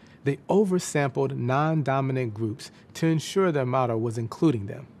representative, they oversampled non-dominant groups to ensure their model was including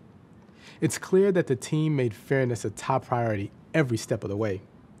them. It's clear that the team made fairness a top priority every step of the way.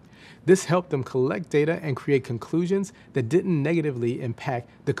 This helped them collect data and create conclusions that didn't negatively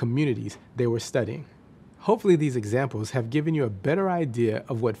impact the communities they were studying. Hopefully these examples have given you a better idea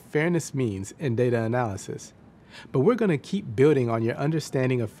of what fairness means in data analysis. But we're going to keep building on your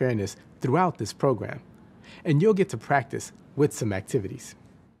understanding of fairness throughout this program, and you'll get to practice with some activities.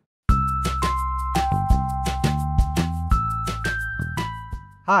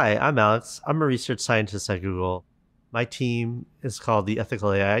 Hi, I'm Alex. I'm a research scientist at Google. My team is called the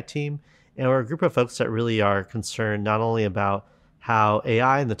Ethical AI team, and we're a group of folks that really are concerned not only about how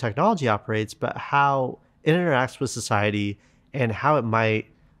AI and the technology operates, but how it interacts with society and how it might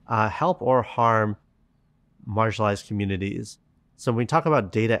help or harm marginalized communities. So when we talk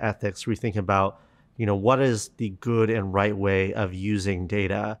about data ethics, we think about, what is the good and right way of using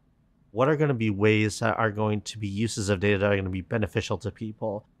data? What are going to be ways that are going to be uses of data that are going to be beneficial to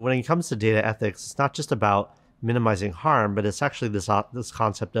people? When it comes to data ethics, it's not just about minimizing harm, but it's actually this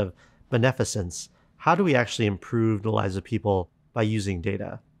concept of beneficence. How do we actually improve the lives of people by using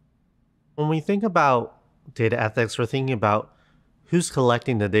data? When we think about data ethics, we're thinking about who's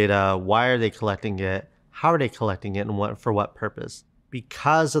collecting the data, why are they collecting it, how are they collecting it, and for what purpose?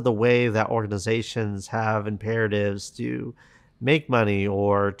 Because of the way that organizations have imperatives to make money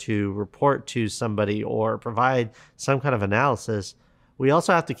or to report to somebody or provide some kind of analysis, we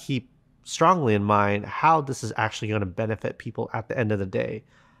also have to keep strongly in mind how this is actually going to benefit people at the end of the day.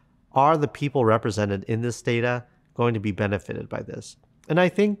 Are the people represented in this data going to be benefited by this? And I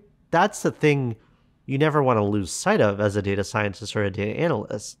think that's the thing you never want to lose sight of as a data scientist or a data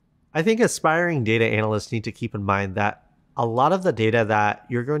analyst. I think aspiring data analysts need to keep in mind that a lot of the data that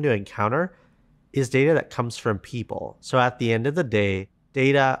you're going to encounter is data that comes from people. So at the end of the day,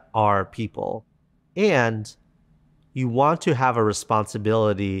 data are people. And you want to have a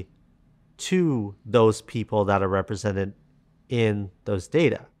responsibility to those people that are represented in those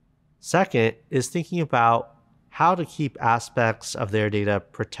data. Second is thinking about how to keep aspects of their data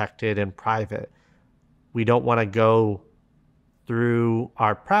protected and private. We don't want to go through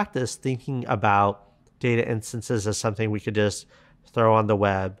our practice thinking about data instances as something we could just throw on the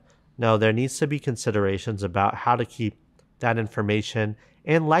web. No, there needs to be considerations about how to keep that information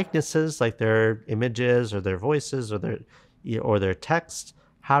and likenesses like their images or their voices or their text.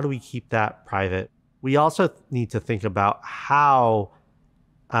 How do we keep that private? We also need to think about how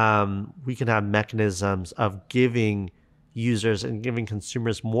we can have mechanisms of giving users and giving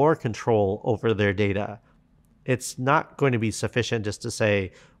consumers more control over their data. It's not going to be sufficient just to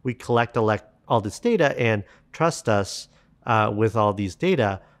say we collect all this data and trust us with all these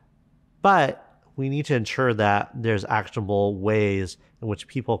data. But we need to ensure that there's actionable ways in which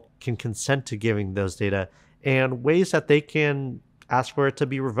people can consent to giving those data and ways that they can ask for it to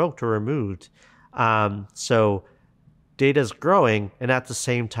be revoked or removed. So data is growing, and at the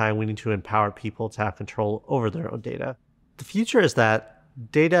same time, we need to empower people to have control over their own data. The future is that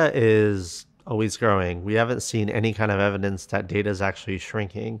data is always growing. We haven't seen any kind of evidence that data is actually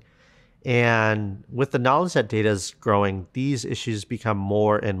shrinking. And with the knowledge that data is growing, these issues become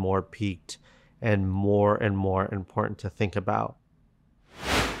more and more peaked and more important to think about.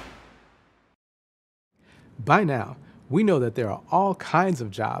 By now, we know that there are all kinds of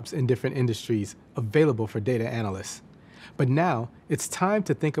jobs in different industries available for data analysts. But now, it's time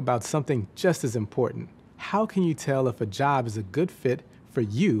to think about something just as important. How can you tell if a job is a good fit for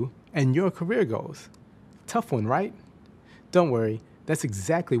you and your career goals? Tough one, right? Don't worry. That's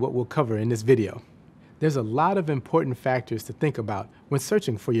exactly what we'll cover in this video. There's a lot of important factors to think about when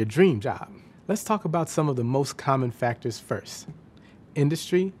searching for your dream job. Let's talk about some of the most common factors first.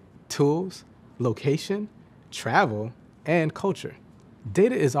 Industry, tools, location, travel, and culture.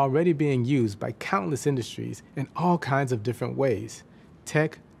 Data is already being used by countless industries in all kinds of different ways.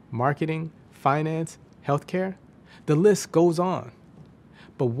 Tech, marketing, finance, healthcare. The list goes on.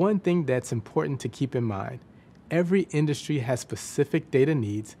 But one thing that's important to keep in mind, every industry has specific data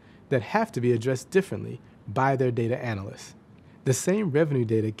needs that have to be addressed differently by their data analysts. The same revenue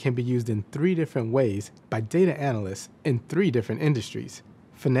data can be used in 3 different ways by data analysts in 3 different industries: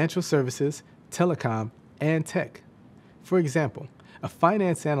 financial services, telecom, and tech. For example, a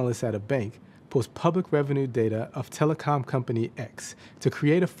finance analyst at a bank pulls public revenue data of telecom company X to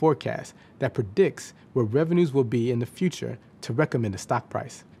create a forecast that predicts where revenues will be in the future to recommend a stock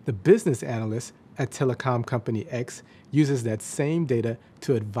price. The business analyst at telecom company X uses that same data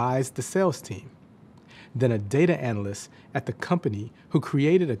to advise the sales team. Then a data analyst at the company who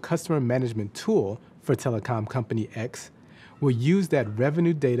created a customer management tool for telecom company X will use that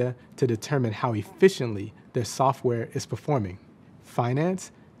revenue data to determine how efficiently their software is performing.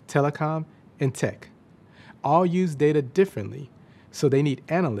 Finance, telecom, and tech all use data differently, so they need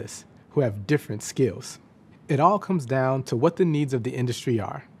analysts who have different skills. It all comes down to what the needs of the industry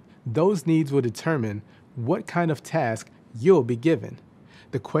are. Those needs will determine what kind of task you'll be given,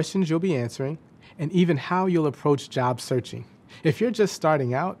 the questions you'll be answering, and even how you'll approach job searching. If you're just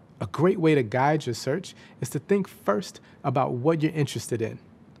starting out, a great way to guide your search is to think first about what you're interested in.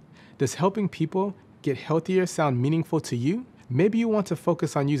 Does helping people get healthier sound meaningful to you? Maybe you want to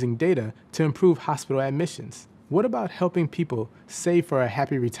focus on using data to improve hospital admissions. What about helping people save for a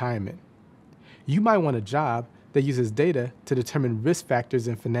happy retirement? You might want a job that uses data to determine risk factors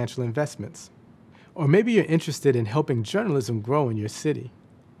in financial investments. Or maybe you're interested in helping journalism grow in your city.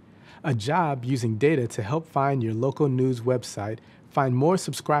 A job using data to help find your local news website find more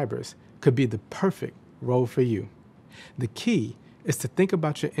subscribers could be the perfect role for you. The key is to think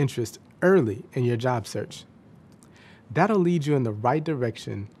about your interest early in your job search. That'll lead you in the right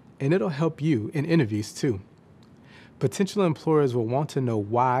direction, and it'll help you in interviews too. Potential employers will want to know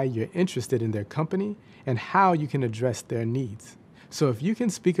why you're interested in their company and how you can address their needs. So if you can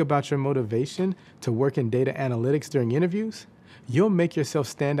speak about your motivation to work in data analytics during interviews, you'll make yourself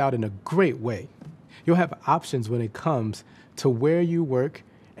stand out in a great way. You'll have options when it comes to where you work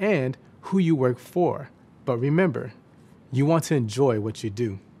and who you work for. But remember, you want to enjoy what you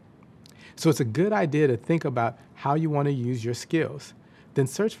do. So it's a good idea to think about how you want to use your skills, then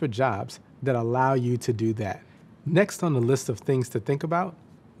search for jobs that allow you to do that. Next on the list of things to think about,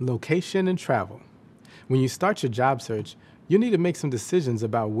 location and travel. When you start your job search, you'll need to make some decisions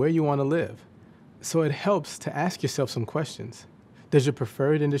about where you want to live. So it helps to ask yourself some questions. Does your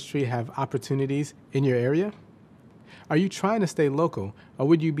preferred industry have opportunities in your area? Are you trying to stay local, or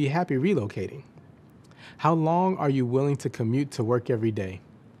would you be happy relocating? How long are you willing to commute to work every day?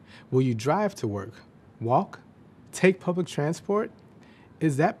 Will you drive to work, walk, take public transport?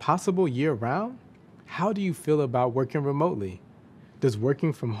 Is that possible year-round? How do you feel about working remotely? Does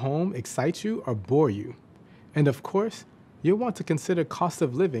working from home excite you or bore you? And of course, you'll want to consider cost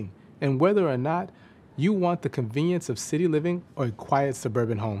of living and whether or not you want the convenience of city living or a quiet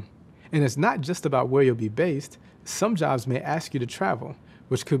suburban home. And it's not just about where you'll be based. Some jobs may ask you to travel,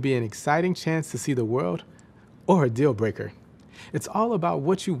 which could be an exciting chance to see the world or a deal breaker. It's all about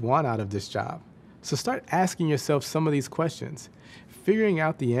what you want out of this job. So start asking yourself some of these questions. Figuring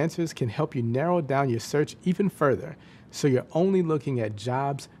out the answers can help you narrow down your search even further, so you're only looking at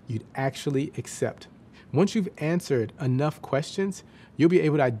jobs you'd actually accept. Once you've answered enough questions, you'll be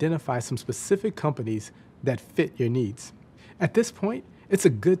able to identify some specific companies that fit your needs. At this point, it's a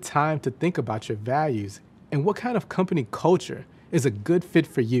good time to think about your values and what kind of company culture is a good fit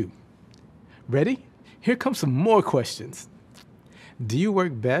for you. Ready? Here come some more questions. Do you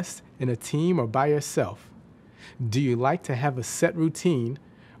work best in a team or by yourself? Do you like to have a set routine,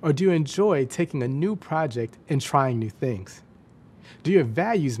 or do you enjoy taking a new project and trying new things? Do your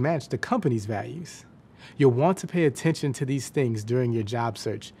values match the company's values? You'll want to pay attention to these things during your job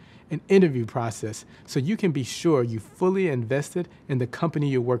search and interview process so you can be sure you fully invested in the company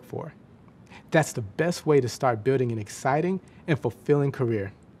you work for. That's the best way to start building an exciting and fulfilling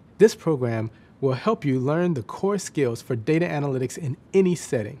career. This program will help you learn the core skills for data analytics in any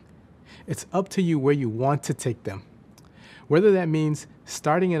setting. It's up to you where you want to take them. Whether that means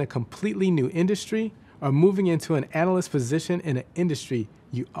starting in a completely new industry or moving into an analyst position in an industry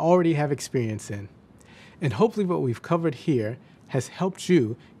you already have experience in. And hopefully what we've covered here has helped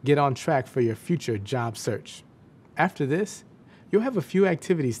you get on track for your future job search. After this, you'll have a few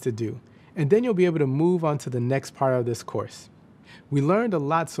activities to do, and then you'll be able to move on to the next part of this course. We learned a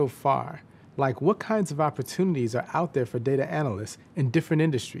lot so far, like what kinds of opportunities are out there for data analysts in different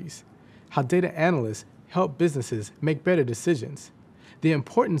industries, how data analysts help businesses make better decisions, the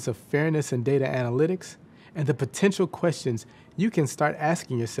importance of fairness in data analytics, and the potential questions you can start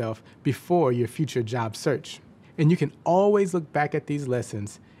asking yourself before your future job search. And you can always look back at these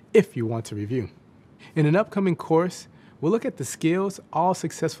lessons if you want to review. In an upcoming course, we'll look at the skills all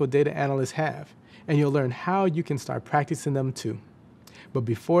successful data analysts have and you'll learn how you can start practicing them too. But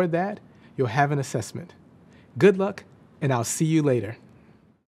before that, you'll have an assessment. Good luck, and I'll see you later.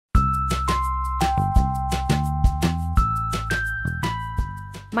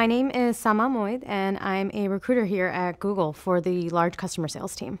 My name is Sama Moid, and I'm a recruiter here at Google for the large customer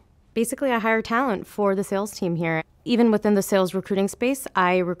sales team. Basically, I hire talent for the sales team here. Even within the sales recruiting space,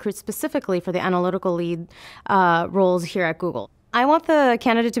 I recruit specifically for the analytical lead roles here at Google. I want the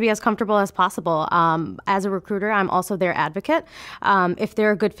candidate to be as comfortable as possible. As a recruiter, I'm also their advocate. If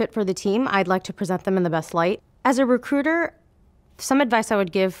they're a good fit for the team, I'd like to present them in the best light. As a recruiter, some advice I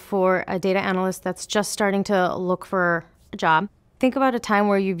would give for a data analyst that's just starting to look for a job: think about a time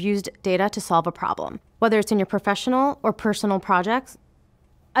where you've used data to solve a problem, whether it's in your professional or personal projects.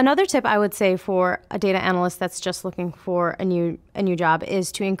 Another tip I would say for a data analyst that's just looking for a new job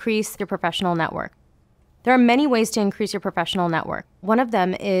is to increase your professional network. There are many ways to increase your professional network. One of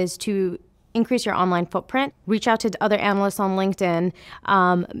them is to increase your online footprint, reach out to other analysts on LinkedIn,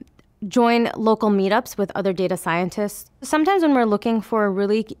 join local meetups with other data scientists. Sometimes when we're looking for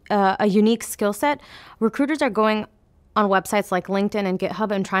a unique skill set, recruiters are going on websites like LinkedIn and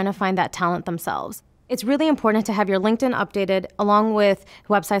GitHub and trying to find that talent themselves. It's really important to have your LinkedIn updated along with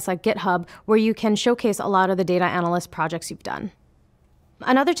websites like GitHub, where you can showcase a lot of the data analyst projects you've done.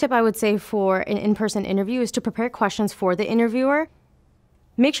 Another tip I would say for an in-person interview is to prepare questions for the interviewer.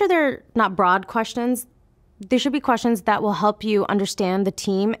 Make sure they're not broad questions. They should be questions that will help you understand the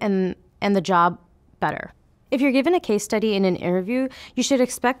team and the job better. If you're given a case study in an interview, you should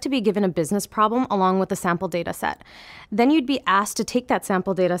expect to be given a business problem along with a sample data set. Then you'd be asked to take that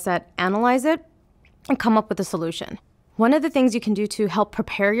sample data set, analyze it, and come up with a solution. One of the things you can do to help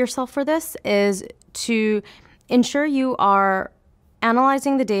prepare yourself for this is to ensure you are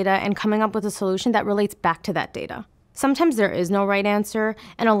analyzing the data and coming up with a solution that relates back to that data. Sometimes there is no right answer,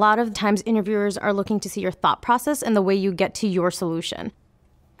 and a lot of times interviewers are looking to see your thought process and the way you get to your solution.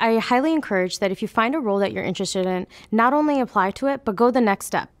 I highly encourage that if you find a role that you're interested in, not only apply to it, but go the next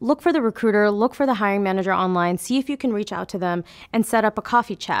step. Look for the recruiter, look for the hiring manager online, see if you can reach out to them and set up a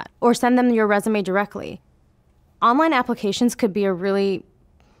coffee chat, or send them your resume directly. Online applications could be a really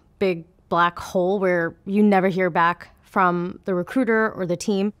big black hole where you never hear back from the recruiter or the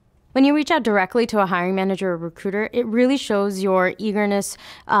team. When you reach out directly to a hiring manager or recruiter, it really shows your eagerness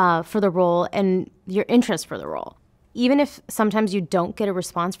for the role and your interest for the role. Even if sometimes you don't get a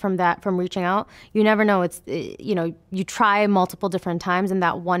response from reaching out, you never know. You try multiple different times, and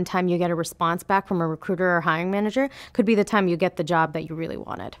that one time you get a response back from a recruiter or hiring manager could be the time you get the job that you really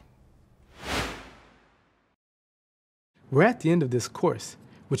wanted. We're at the end of this course,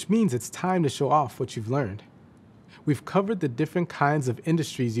 which means it's time to show off what you've learned. We've covered the different kinds of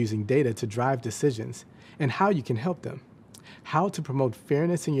industries using data to drive decisions and how you can help them, how to promote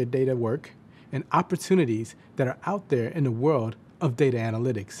fairness in your data work, and opportunities that are out there in the world of data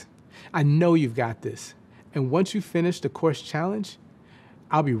analytics. I know you've got this. And once you finish the course challenge,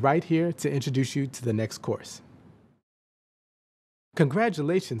 I'll be right here to introduce you to the next course.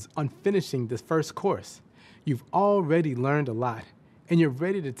 Congratulations on finishing this first course. You've already learned a lot, and you're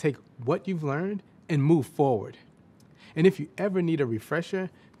ready to take what you've learned and move forward. And if you ever need a refresher,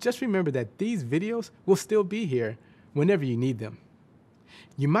 just remember that these videos will still be here whenever you need them.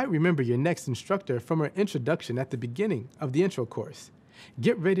 You might remember your next instructor from our introduction at the beginning of the intro course.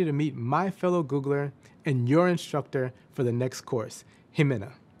 Get ready to meet my fellow Googler and your instructor for the next course,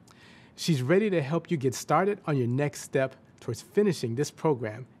 Jimena. She's ready to help you get started on your next step towards finishing this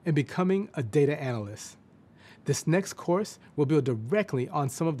program and becoming a data analyst. This next course will build directly on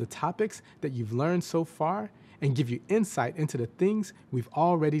some of the topics that you've learned so far and give you insight into the things we've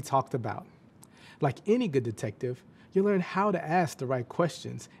already talked about. Like any good detective, you'll learn how to ask the right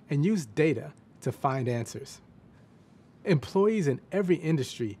questions and use data to find answers. Employees in every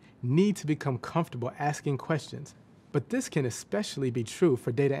industry need to become comfortable asking questions, but this can especially be true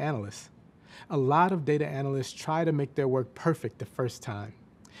for data analysts. A lot of data analysts try to make their work perfect the first time,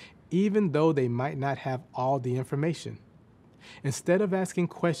 even though they might not have all the information. Instead of asking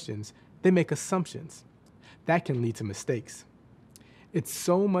questions, they make assumptions. That can lead to mistakes. It's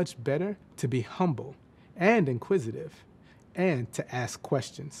so much better to be humble and inquisitive, and to ask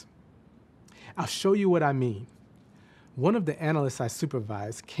questions. I'll show you what I mean. One of the analysts I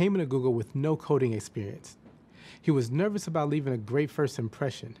supervised came into Google with no coding experience. He was nervous about leaving a great first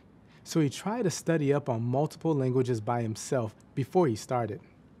impression, so he tried to study up on multiple languages by himself before he started.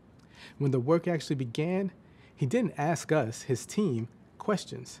 When the work actually began, he didn't ask us, his team,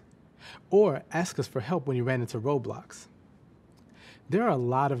 questions, or ask us for help when he ran into roadblocks. There are a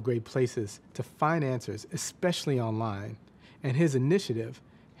lot of great places to find answers, especially online, and his initiative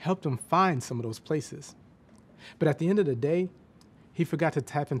helped him find some of those places. But at the end of the day, he forgot to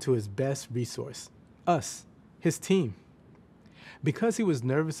tap into his best resource, us, his team. Because he was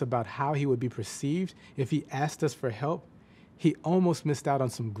nervous about how he would be perceived if he asked us for help, he almost missed out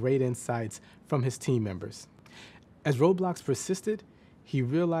on some great insights from his team members. As roadblocks persisted, he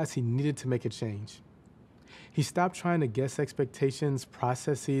realized he needed to make a change. He stopped trying to guess expectations,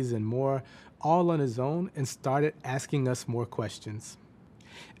 processes, and more all on his own and started asking us more questions.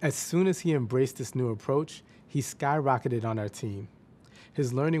 As soon as he embraced this new approach, he skyrocketed on our team.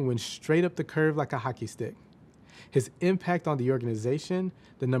 His learning went straight up the curve like a hockey stick. His impact on the organization,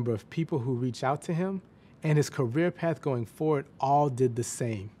 the number of people who reach out to him, and his career path going forward all did the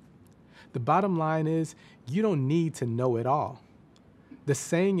same. The bottom line is, you don't need to know it all. The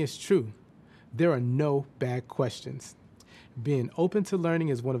saying is true. There are no bad questions. Being open to learning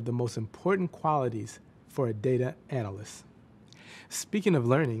is one of the most important qualities for a data analyst. Speaking of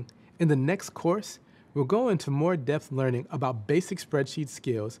learning, in the next course, we'll go into more depth learning about basic spreadsheet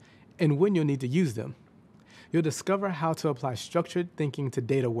skills and when you'll need to use them. You'll discover how to apply structured thinking to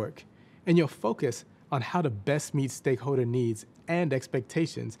data work, and you'll focus on how to best meet stakeholder needs and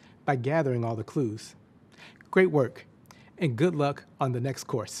expectations by gathering all the clues. Great work, and good luck on the next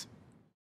course.